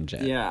just change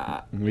it.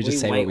 Yeah. We just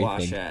say what we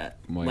whitewash think. it.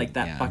 More- Like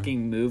that yeah.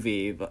 fucking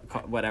movie,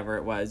 whatever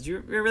it was. Do you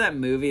remember that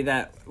movie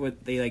that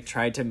they like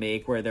tried to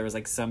make where there was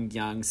like some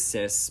young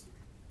cis,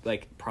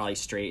 like probably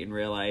straight in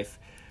real life,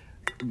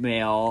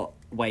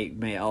 white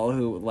male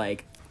who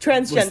like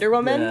Transgender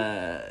was woman?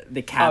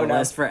 the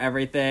catalyst for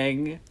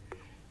everything.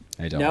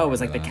 I don't No, it was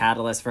like remember the that.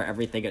 catalyst for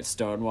everything at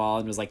Stonewall,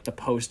 and was like the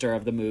poster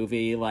of the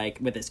movie, like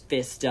with his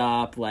fist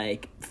up,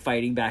 like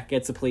fighting back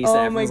against the police. Oh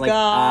and everyone's my like,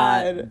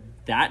 God.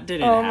 that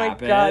didn't Oh my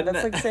happen. God,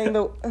 that's like saying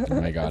the. Oh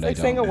my God, it's like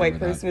I saying a don't white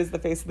remember person is the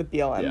face of the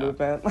BLM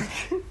movement.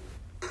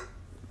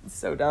 It's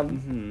so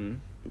dumb.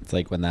 It's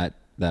like when that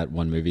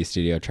one movie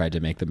studio tried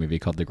to make the movie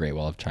called The Great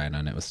Wall of China,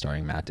 and it was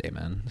starring Matt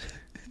Damon.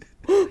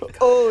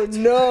 Oh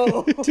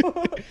no!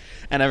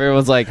 And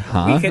everyone's like,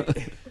 huh?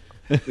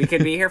 We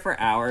could be here for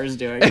hours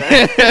doing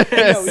that.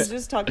 No, we should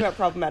just talk about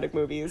problematic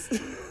movies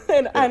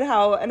and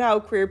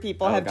how queer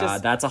people have God,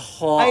 just. that's a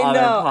whole I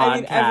other know. podcast. I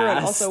mean, everyone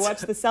also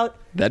watch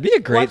That'd be a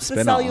great watch the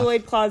spin-off.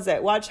 Celluloid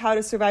Closet. Watch How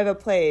to Survive a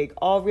Plague.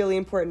 All really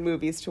important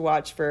movies to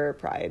watch for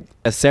Pride.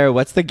 Sarah,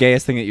 what's the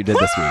gayest thing that you did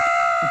this week?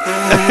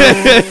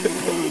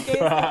 The gayest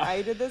thing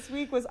I did this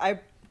week was I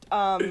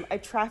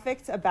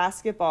trafficked a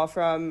basketball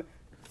from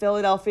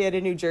Philadelphia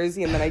to New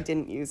Jersey, and then I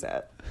didn't use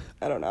it.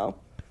 I don't know.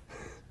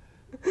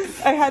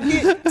 I had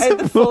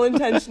the full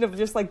intention of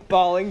just like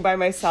bawling by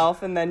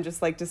myself, and then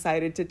just like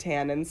decided to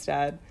tan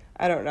instead.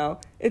 I don't know.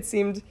 It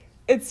seemed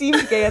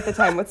gay at the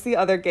time. What's the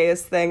other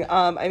gayest thing?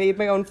 I made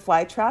my own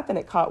fly trap, and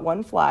it caught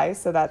one fly.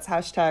 So that's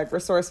hashtag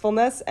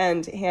resourcefulness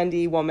and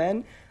handy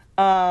woman.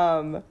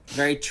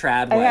 Very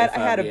trad I wife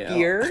had of a you.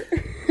 beer.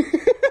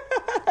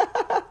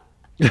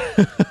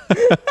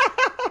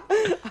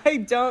 I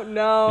don't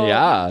know.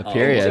 Yeah,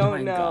 period. I don't Oh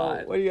my know.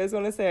 God. What do you guys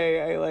want to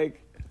say?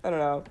 I don't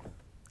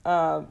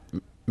know.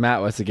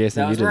 Matt, what's the gayest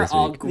thing you Those did were this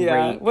all week? great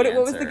Yeah. What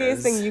was the gayest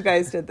answers. thing you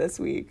guys did this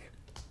week?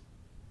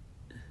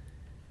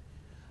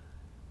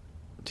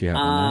 Do you have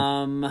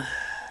one? Um,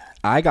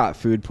 I got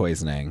food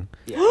poisoning.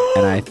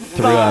 And I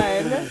threw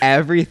up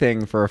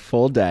everything for a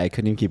full day.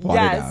 Couldn't even keep water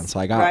down. So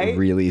I got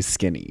really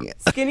skinny.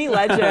 Skinny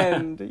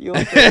legend. You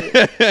look great.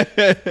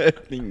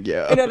 Thank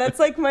you. You know, that's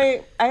like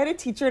I had a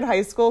teacher in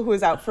high school who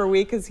was out for a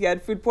week because he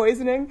had food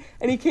poisoning.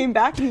 And he came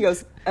back and he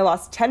goes, I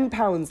lost 10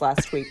 pounds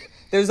last week.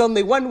 There's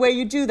only one way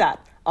you do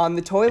that. On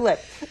the toilet.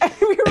 And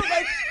we were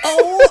like,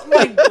 oh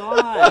my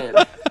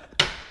God.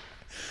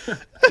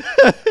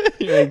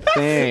 Like,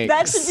 thanks.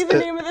 That should be the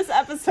name of this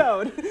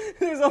episode.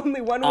 There's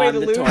only one way to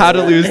lose. How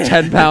to lose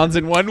 10 pounds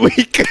in 1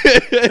 week.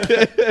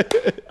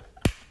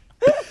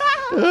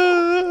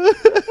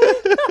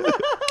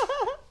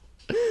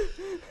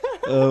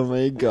 Oh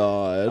my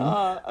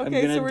God.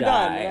 Okay, so we're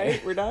done,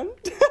 right? We're done?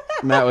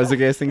 Matt, what's the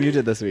gayest thing you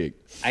did this week?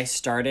 I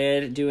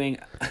started doing...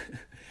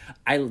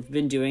 I've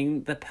been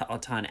doing the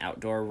Peloton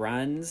outdoor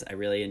runs. I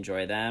really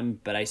enjoy them.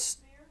 But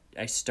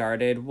I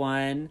started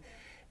one...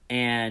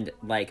 And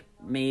like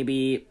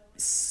maybe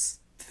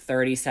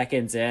 30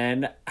 seconds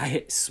in,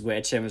 I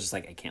switched and was just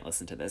like, I can't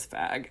listen to this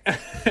fag.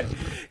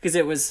 Because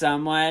it was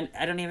someone,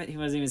 he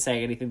wasn't even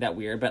saying anything that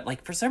weird. But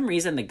like for some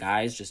reason, the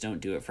guys just don't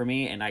do it for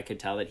me. And I could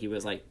tell that he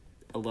was like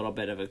a little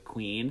bit of a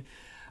queen.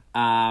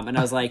 And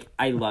I was like,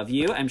 I love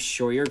you. I'm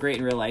sure you're great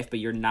in real life, but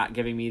you're not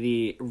giving me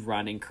the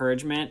run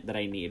encouragement that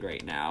I need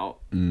right now.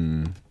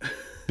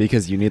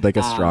 Because you need like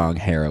a strong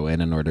heroine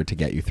in order to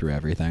get you through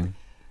everything.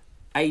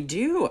 I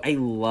do. I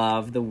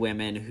love the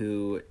women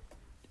who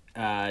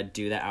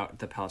do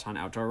the Peloton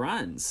outdoor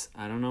runs.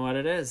 I don't know what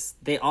it is.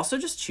 They also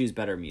just choose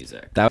better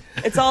music.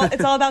 It's all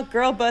about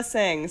girl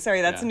bussing. Sorry,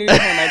 that's a new term.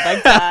 I'd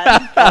like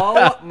that.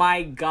 Oh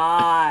my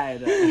God.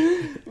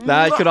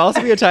 That could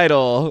also be a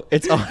title.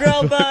 It's all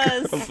girl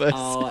bus.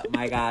 Oh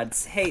my God.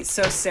 Hey,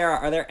 so Sarah,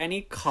 are there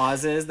any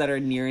causes that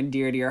are near and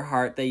dear to your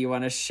heart that you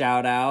want to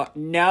shout out?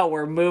 No,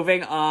 we're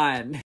moving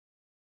on.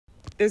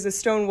 There's a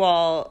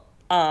Stonewall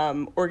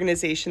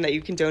organization that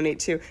you can donate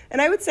to,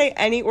 and I would say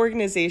any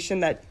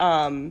organization that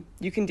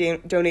you can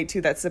donate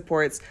to that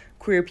supports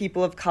queer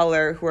people of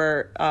color who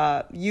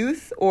are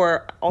youth,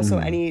 or also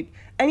any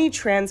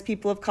trans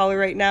people of color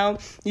right now.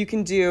 You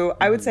can do.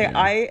 I would say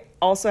I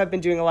also have been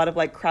doing a lot of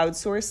like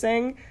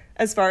crowdsourcing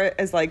as far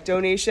as like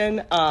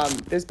donation.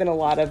 There's been a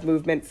lot of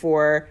movement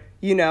for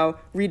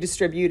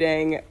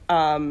redistributing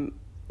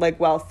like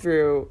wealth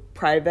through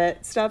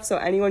private stuff. So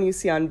anyone you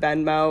see on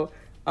Venmo,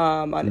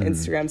 on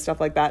Instagram, stuff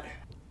like that.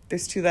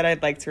 There's two that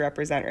I'd like to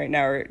represent right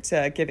now, or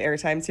to give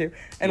airtime to.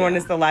 And one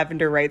is the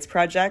Lavender Rights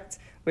Project,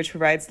 which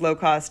provides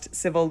low-cost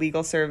civil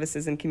legal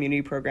services and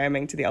community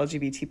programming to the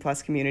LGBT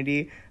plus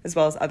community, as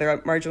well as other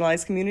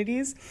marginalized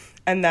communities.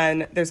 And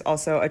then there's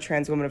also a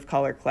Trans Women of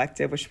Color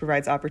Collective, which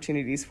provides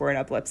opportunities for and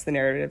uplifts the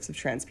narratives of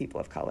trans people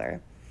of color.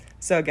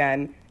 So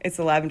again, it's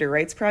the Lavender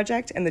Rights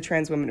Project and the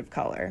Trans Women of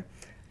Color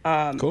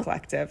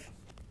Collective.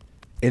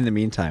 In the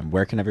meantime,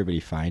 where can everybody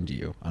find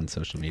you on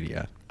social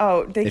media?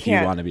 Oh, they if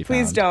can't. You want to be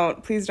Please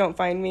found. Please don't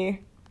find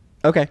me.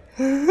 Okay.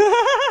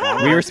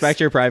 We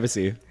respect your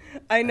privacy.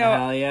 I know.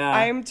 Hell yeah.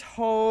 I'm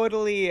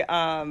totally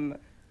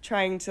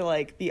trying to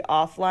like be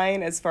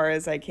offline as far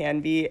as I can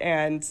be,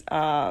 and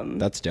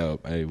that's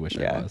dope. I wish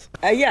I was.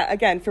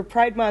 Again, for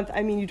Pride Month,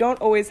 I mean, you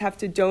don't always have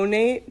to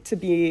donate to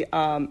be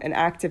an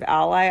active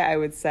ally. I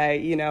would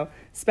say,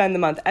 spend the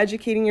month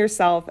educating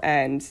yourself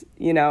and,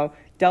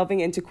 delving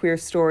into queer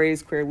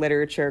stories, queer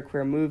literature,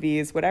 queer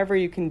movies, whatever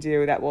you can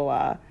do that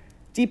will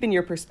deepen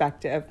your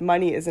perspective.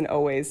 Money isn't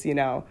always,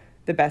 the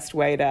best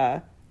way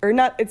to, or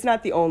not, it's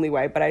not the only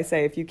way, but I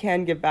say if you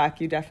can give back,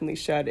 you definitely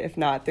should. If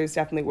not, there's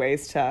definitely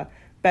ways to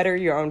better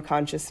your own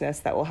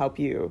consciousness that will help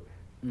you,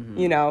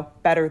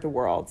 better the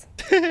world.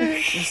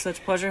 It's such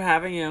a pleasure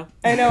having you.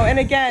 I know. And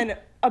again,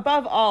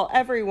 above all,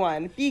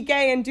 everyone, be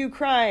gay and do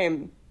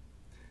crime.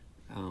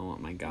 Oh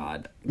my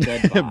God.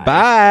 Goodbye.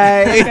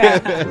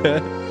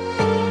 Bye.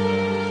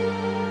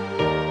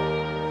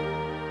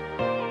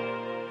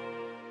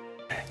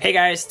 Hey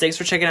guys, thanks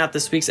for checking out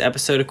this week's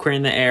episode of Queer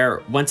in the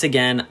Air. Once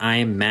again,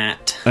 I'm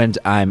Matt. And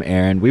I'm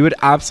Aaron. We would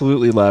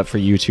absolutely love for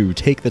you to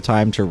take the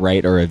time to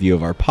write a review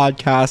of our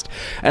podcast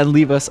and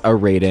leave us a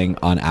rating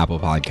on Apple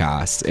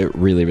Podcasts. It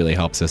really, really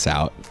helps us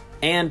out.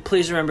 And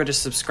please remember to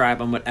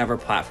subscribe on whatever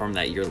platform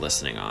that you're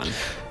listening on.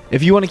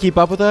 If you want to keep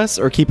up with us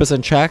or keep us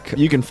in check,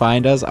 you can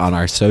find us on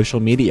our social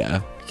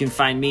media. You can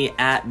find me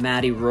at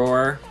Maddie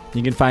Roar.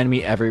 You can find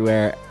me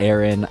everywhere,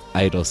 Aaron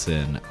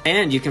Idelson.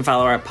 And you can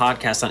follow our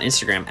podcast on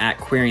Instagram at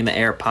Queering the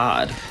Air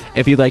Pod.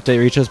 If you'd like to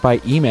reach us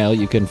by email,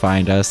 you can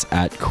find us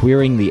at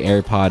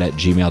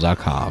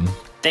queeringtheairpod@gmail.com.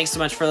 Thanks so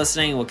much for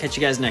listening. We'll catch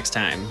you guys next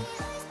time.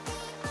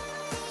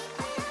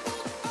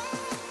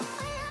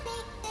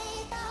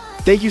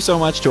 Thank you so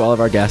much to all of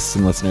our guests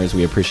and listeners.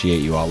 We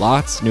appreciate you all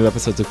lots. New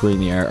episodes of Queer in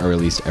the Air are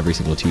released every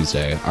single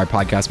Tuesday. Our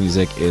podcast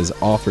music is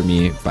All For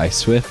Me by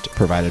Swift,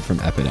 provided from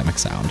Epidemic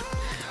Sound.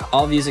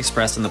 All views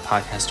expressed on the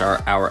podcast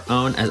are our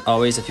own. As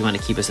always, if you want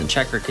to keep us in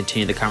check or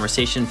continue the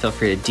conversation, feel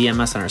free to DM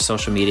us on our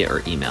social media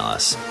or email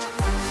us.